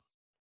her.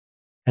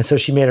 And so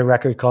she made a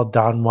record called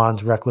Don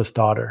Juan's Reckless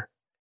Daughter.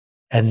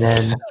 And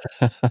then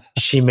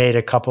she made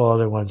a couple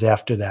other ones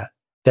after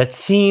that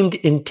seemed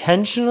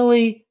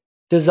intentionally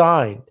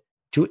designed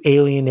to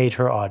alienate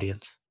her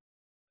audience.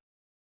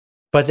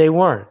 But they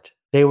weren't.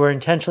 They were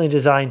intentionally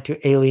designed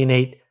to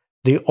alienate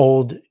the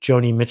old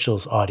Joni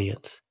Mitchell's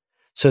audience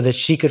so that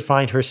she could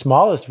find her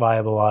smallest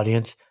viable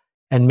audience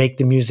and make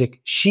the music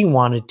she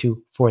wanted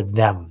to for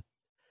them.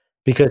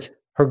 Because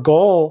her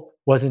goal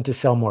wasn't to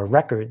sell more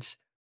records.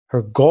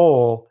 Her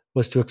goal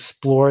was to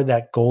explore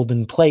that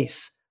golden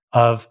place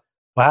of,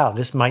 wow,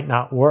 this might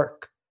not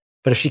work.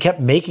 But if she kept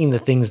making the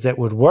things that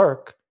would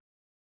work,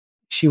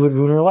 she would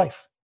ruin her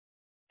life.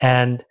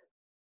 And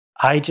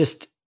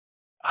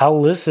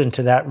I'll listen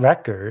to that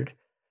record,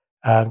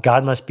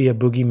 God Must Be a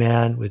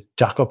Boogeyman with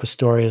Jaco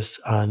Pastorius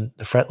on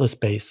the fretless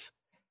bass.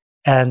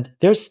 And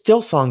there's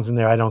still songs in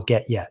there I don't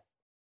get yet.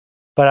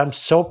 But I'm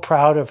so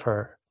proud of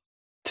her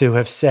to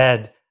have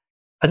said,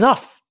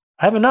 enough,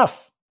 I have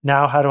enough.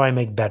 Now, how do I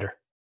make better?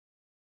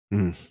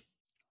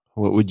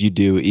 What would you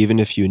do even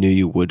if you knew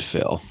you would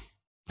fail?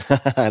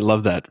 I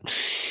love that.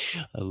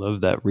 I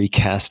love that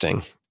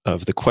recasting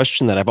of the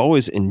question that I've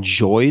always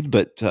enjoyed,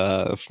 but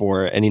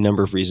for any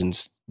number of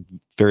reasons,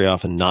 very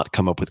often not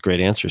come up with great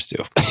answers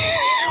to.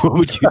 What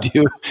would you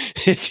do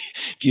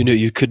if you knew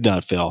you could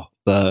not fail?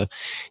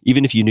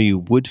 Even if you knew you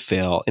would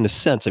fail, in a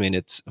sense, I mean,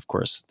 it's, of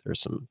course, there's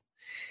some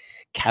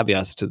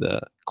caveats to the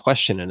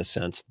question in a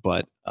sense,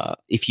 but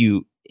if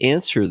you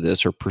answer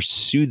this or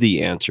pursue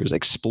the answers,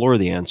 explore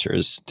the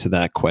answers to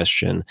that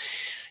question,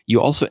 you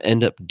also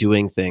end up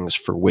doing things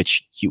for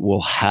which you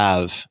will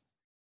have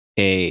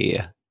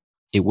it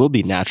will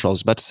be natural, I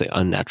was about to say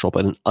unnatural,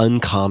 but an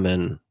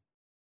uncommon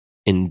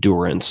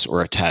endurance or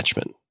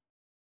attachment,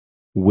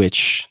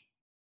 which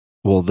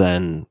will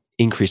then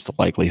increase the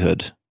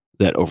likelihood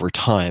that over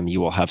time you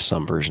will have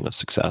some version of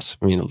success.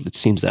 I mean, it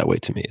seems that way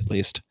to me, at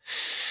least.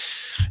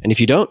 And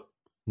if you don't,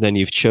 then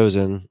you've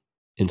chosen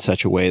in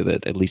such a way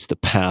that at least the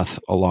path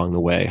along the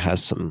way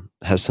has some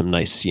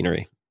nice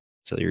scenery.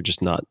 So you're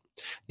just not,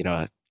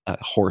 a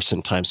horse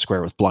in Times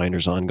Square with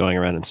blinders on going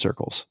around in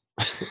circles.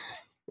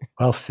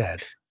 Well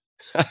said.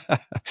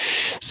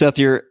 Seth,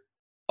 you're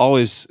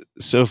always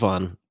so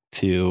fun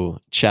to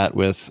chat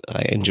with.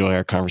 I enjoy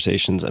our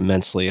conversations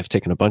immensely. I've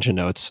taken a bunch of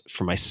notes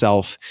for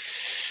myself.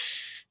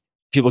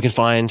 People can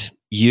find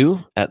you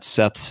at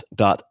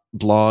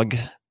seths.blog.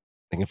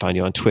 They can find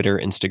you on Twitter,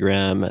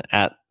 Instagram,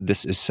 at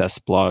This Is Seth's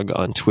Blog,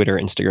 on Twitter,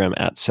 Instagram,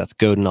 at Seth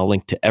Godin. I'll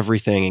link to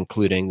everything,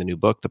 including the new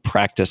book, The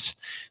Practice,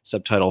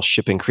 subtitle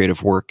Shipping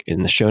Creative Work,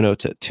 in the show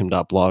notes at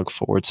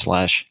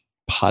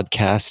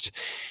tim.blog/podcast.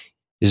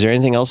 Is there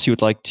anything else you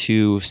would like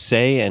to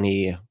say?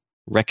 Any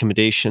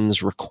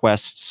recommendations,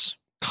 requests,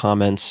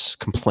 comments,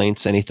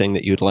 complaints, anything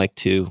that you'd like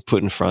to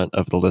put in front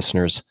of the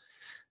listeners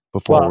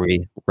before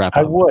we wrap up?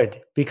 I would,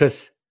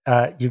 because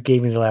you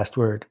gave me the last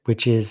word,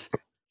 which is,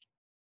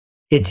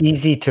 it's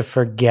easy to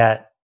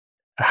forget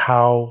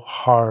how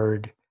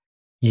hard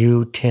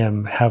you,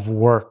 Tim, have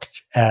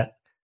worked at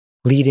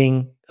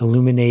leading,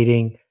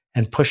 illuminating,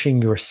 and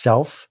pushing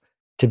yourself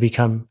to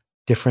become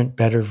different,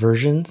 better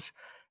versions.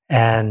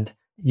 And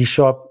you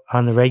show up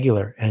on the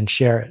regular and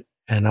share it.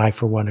 And I,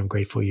 for one, am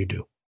grateful you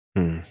do.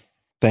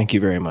 Thank you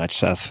very much,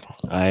 Seth.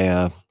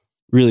 I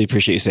really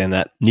appreciate you saying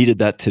that. Needed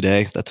that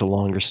today. That's a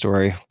longer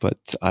story,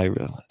 but I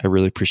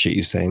really appreciate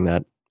you saying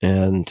that,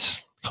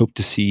 and hope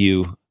to see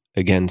you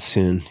again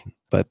soon.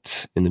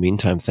 But in the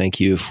meantime, thank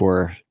you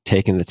for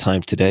taking the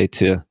time today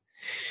to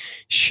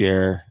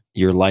share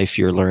your life,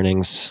 your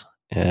learnings,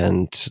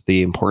 and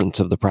the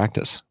importance of the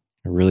practice.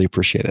 I really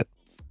appreciate it.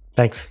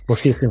 Thanks. We'll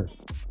see you soon.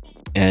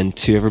 And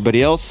to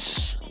everybody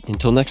else,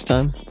 until next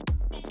time,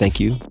 thank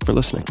you for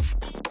listening.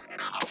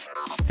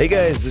 Hey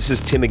guys, this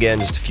is Tim again.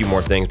 Just a few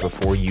more things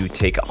before you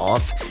take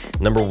off.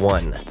 Number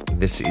one,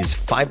 this is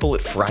 5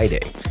 Bullet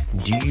Friday.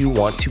 Do you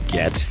want to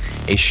get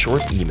a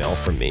short email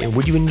from me?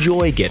 Would you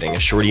enjoy getting a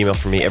short email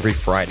from me every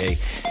Friday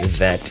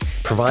that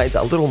provides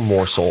a little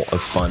morsel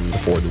of fun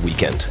before the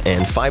weekend?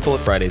 And 5 Bullet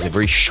Friday is a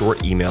very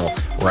short email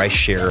where I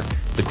share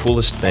the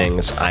coolest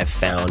things I've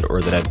found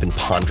or that I've been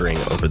pondering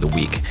over the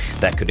week.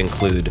 That could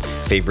include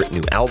favorite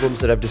new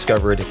albums that I've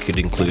discovered. It could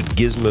include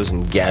gizmos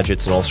and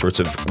gadgets and all sorts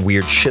of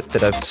weird shit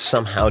that I've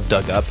somehow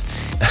dug up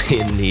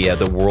in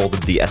the world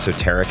of the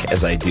esoteric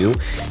as I do.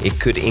 It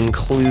could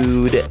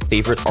include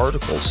favorite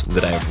articles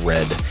that I've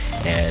read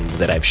and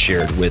that I've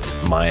shared with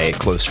my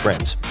close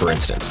friends, for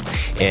instance.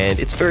 And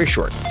it's very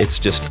short. It's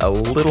just a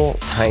little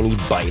tiny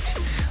bite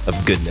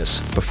of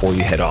goodness before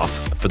you head off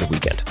for the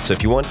weekend. So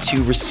if you want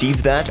to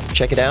receive that,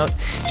 check it out.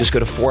 Just go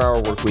to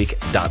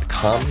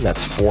 4hourworkweek.com.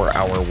 That's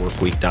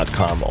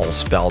 4hourworkweek.com, all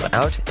spelled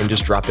out, and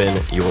just drop in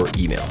your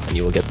email and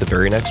you will get the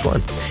very next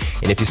one.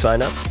 And if you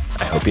sign up,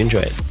 I hope you enjoy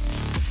it.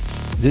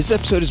 This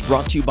episode is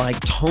brought to you by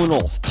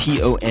Tonal,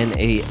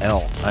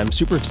 T-O-N-A-L. I'm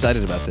super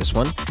excited about this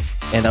one,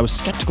 and I was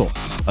skeptical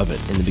of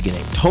it in the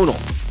beginning. Tonal,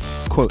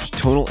 quote,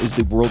 Tonal is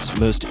the world's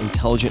most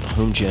intelligent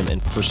home gym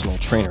and personal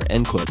trainer,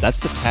 end quote. That's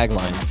the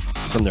tagline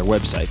from their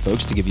website,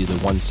 folks, to give you the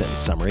one-sentence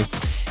summary.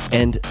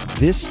 And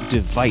this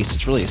device,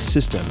 it's really a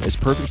system, is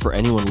perfect for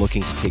anyone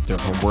looking to take their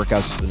home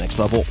workouts to the next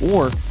level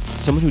or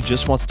someone who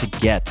just wants to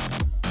get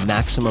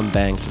maximum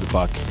bang for the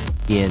buck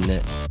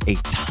in a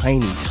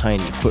tiny,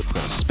 tiny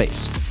footprint of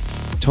space.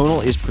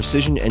 Tonal is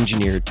precision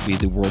engineered to be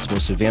the world's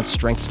most advanced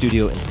strength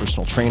studio and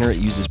personal trainer. It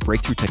uses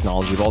breakthrough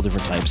technology of all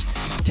different types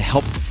to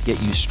help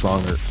get you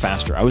stronger,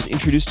 faster. I was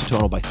introduced to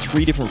Tonal by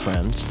 3 different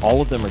friends.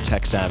 All of them are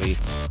tech savvy.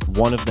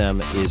 One of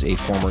them is a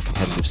former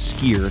competitive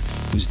skier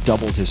who's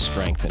doubled his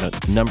strength in a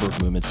number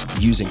of movements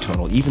using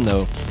Tonal, even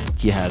though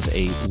he has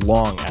a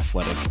long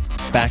athletic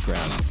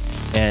background.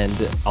 And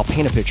I'll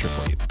paint a picture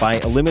for you.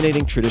 By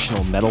eliminating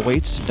traditional metal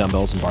weights,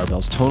 dumbbells and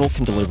barbells, Tonal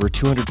can deliver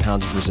 200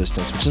 pounds of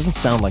resistance, which doesn't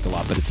sound like a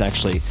lot, but it's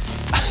actually,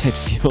 it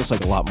feels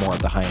like a lot more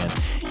at the high end,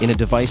 in a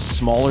device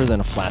smaller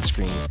than a flat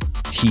screen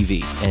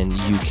TV. And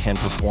you can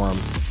perform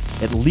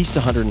at least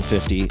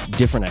 150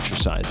 different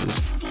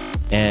exercises.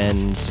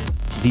 And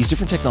these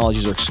different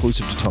technologies are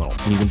exclusive to Tonal.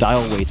 And you can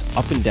dial weights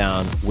up and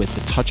down with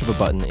the touch of a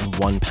button in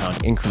 1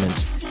 pound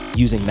increments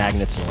using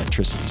magnets and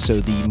electricity. So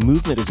the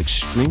movement is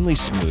extremely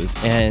smooth.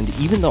 And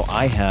even though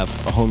I have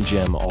a home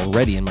gym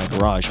already in my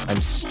garage,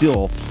 I'm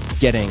still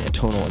getting a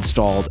Tonal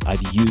installed.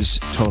 I've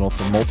used Tonal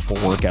for multiple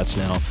workouts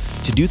now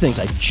to do things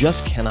I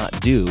just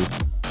cannot do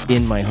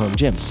in my home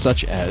gym,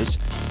 such as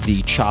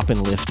the chop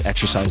and lift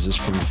exercises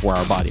from the 4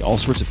 Hour Body, all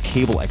sorts of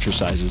cable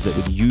exercises that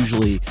would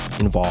usually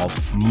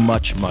involve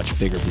much, much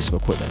bigger piece of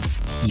equipment.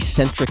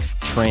 Eccentric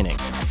training.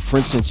 For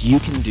instance, you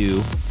can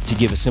do, to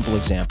give a simple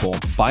example,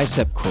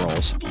 bicep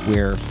curls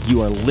where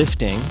you are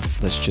lifting,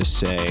 let's just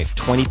say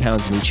 20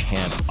 pounds in each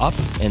hand up,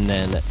 and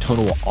then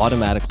Tonal will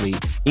automatically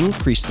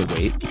increase the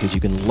weight because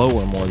you can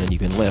lower more than you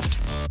can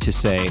lift to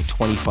say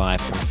 25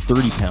 or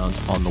 30 pounds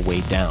on the way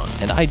down.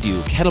 And I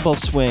do kettlebell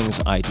swings,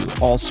 I do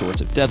all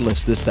sorts of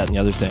deadlifts, this, that, and the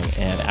other thing.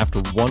 And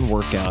after one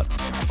workout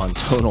on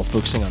Tonal,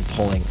 focusing on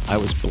pulling, I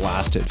was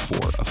blasted for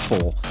a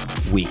full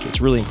week.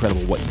 It's really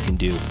incredible what you can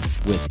do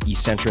with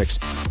eccentrics.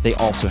 They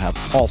also have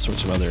all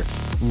sorts of other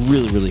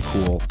really, really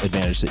cool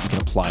advantages that you can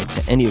apply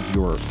to any of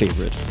your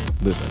favorite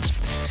movements.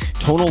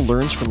 Tonal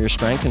learns from your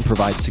strength and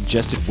provides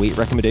suggested weight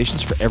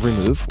recommendations for every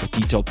move with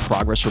detailed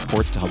progress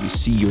reports to help you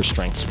see your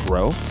strengths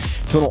grow.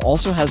 Tonal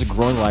also has a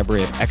growing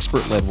library of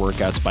expert-led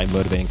workouts by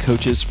motivating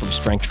coaches from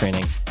strength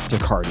training to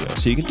cardio.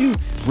 So you can do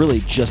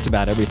really just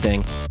about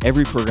everything.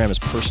 Every program is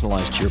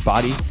personalized to your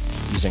body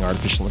using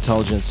artificial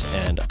intelligence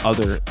and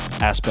other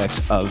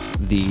aspects of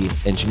the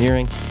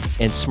engineering.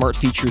 And smart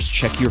features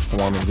check your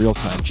form in real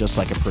time, just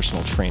like a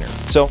personal trainer.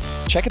 So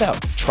check it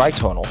out. Try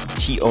Tonal,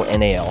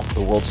 T-O-N-A-L,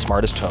 the world's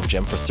smartest home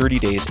gym, for 30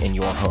 days in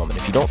your home. And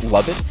if you don't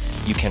love it,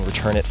 you can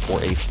return it for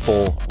a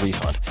full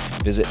refund.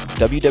 Visit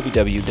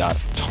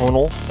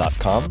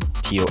www.tonal.com,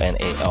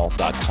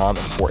 Tonal.com,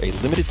 and for a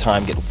limited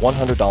time, get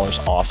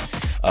 $100 off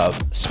of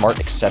smart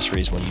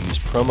accessories when you use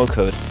promo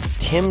code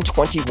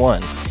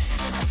TIM21.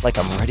 Like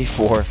I'm ready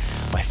for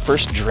my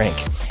first drink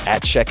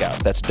at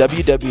checkout. That's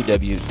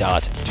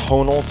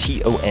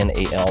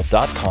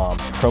www.tonal.com,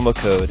 promo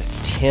code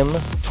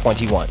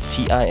TIM21,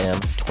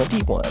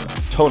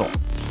 TIM21. Tonal,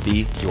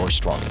 be your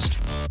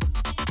strongest.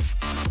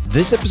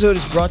 This episode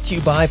is brought to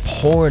you by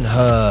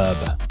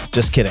Pornhub.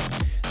 Just kidding.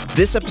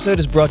 This episode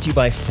is brought to you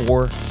by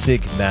Four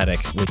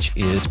Sigmatic, which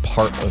is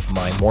part of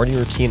my morning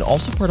routine,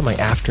 also part of my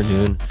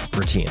afternoon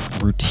routine.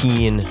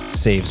 Routine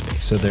saves me.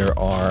 So there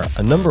are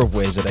a number of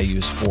ways that I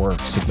use Four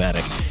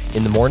Sigmatic.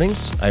 In the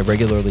mornings, I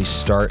regularly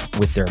start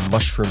with their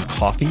mushroom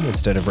coffee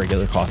instead of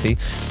regular coffee,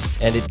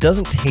 and it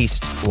doesn't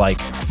taste like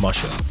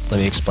mushroom. Let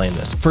me explain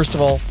this. First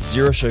of all,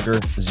 0 sugar,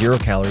 0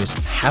 calories,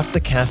 half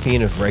the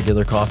caffeine of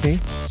regular coffee.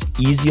 It's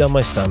easy on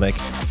my stomach,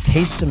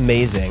 tastes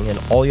amazing, and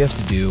all you have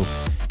to do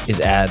is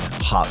add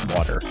hot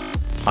water.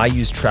 I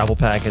use travel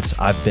packets.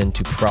 I've been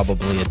to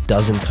probably a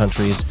dozen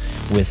countries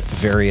with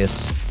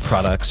various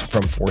products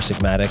from Four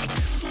Sigmatic,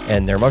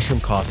 and their mushroom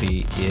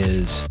coffee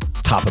is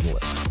top of the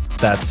list.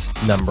 That's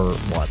number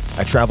one.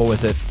 I travel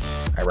with it.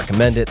 I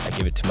recommend it. I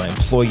give it to my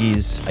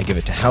employees. I give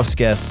it to house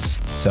guests.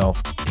 So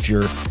if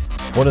you're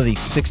one of the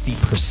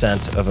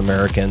 60% of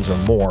Americans or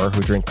more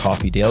who drink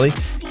coffee daily,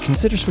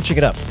 consider switching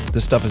it up.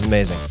 This stuff is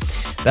amazing.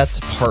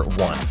 That's part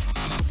one.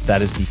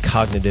 That is the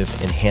cognitive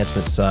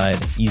enhancement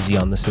side, easy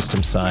on the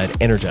system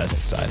side, energizing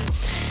side.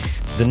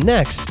 The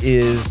next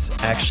is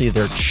actually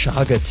their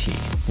chaga tea,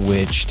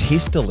 which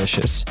tastes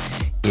delicious.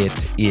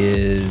 It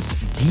is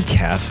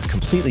decaf,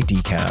 completely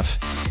decaf.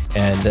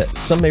 And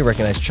some may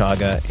recognize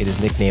chaga. It is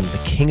nicknamed the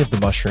king of the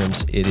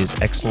mushrooms. It is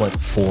excellent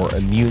for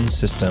immune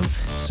system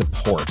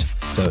support.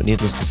 So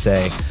needless to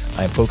say,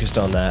 I'm focused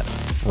on that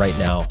right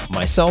now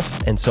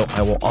myself. And so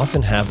I will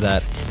often have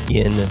that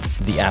in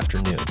the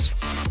afternoons.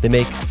 They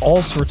make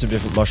all sorts of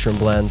different mushroom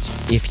blends.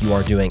 If you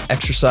are doing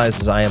exercise,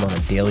 as I am on a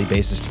daily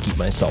basis to keep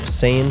myself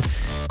sane,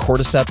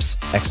 cordyceps,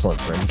 excellent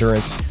for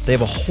endurance. They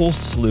have a whole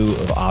slew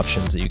of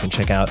options that you can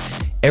check out.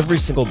 Every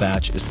single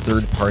batch is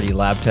third-party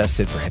lab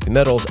tested for heavy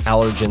metals,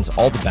 allergens,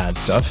 all the bad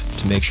stuff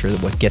to make sure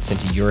that what gets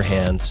into your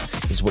hands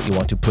is what you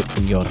want to put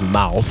in your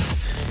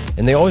mouth.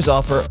 And they always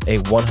offer a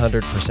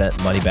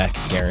 100% money-back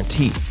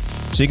guarantee.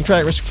 So you can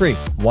try it risk-free.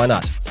 Why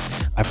not?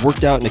 I've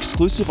worked out an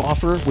exclusive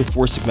offer with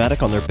Four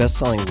Sigmatic on their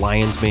best-selling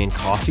Lion's Mane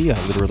coffee.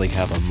 I literally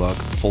have a mug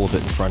full of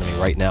it in front of me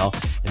right now.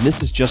 And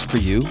this is just for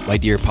you, my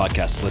dear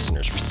podcast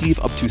listeners. Receive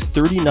up to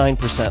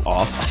 39%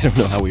 off. I don't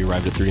know how we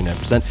arrived at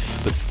 39%,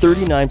 but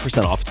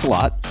 39% off. It's a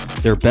lot.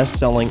 Their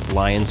best-selling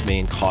Lion's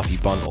Mane coffee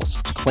bundles.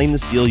 To claim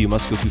this deal, you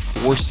must go to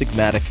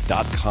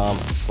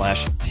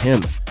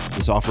foursigmatic.com/Tim.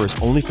 This offer is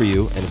only for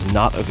you and is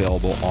not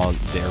available on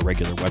their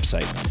regular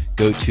website.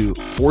 Go to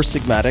Four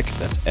Sigmatic,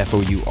 that's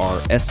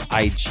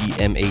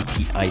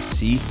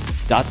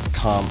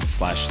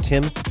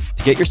FOURSIGMATIC.com/Tim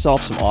to get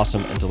yourself some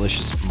awesome and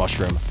delicious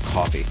mushroom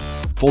coffee.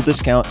 Full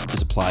discount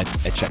is applied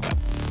at checkout.